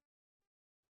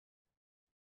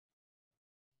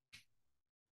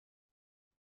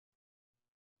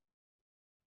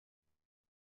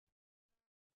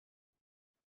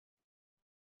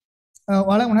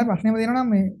ඔයාලා මොනවද ප්‍රශ්නයක් තියෙනවා නම්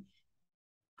මේ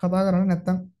කතා කරන්න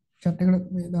නැත්තම් chat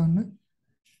එකට මේ දාන්න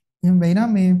එහෙනම් වෙයි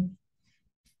නම් මේ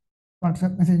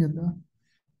WhatsApp message එකක් දාන්න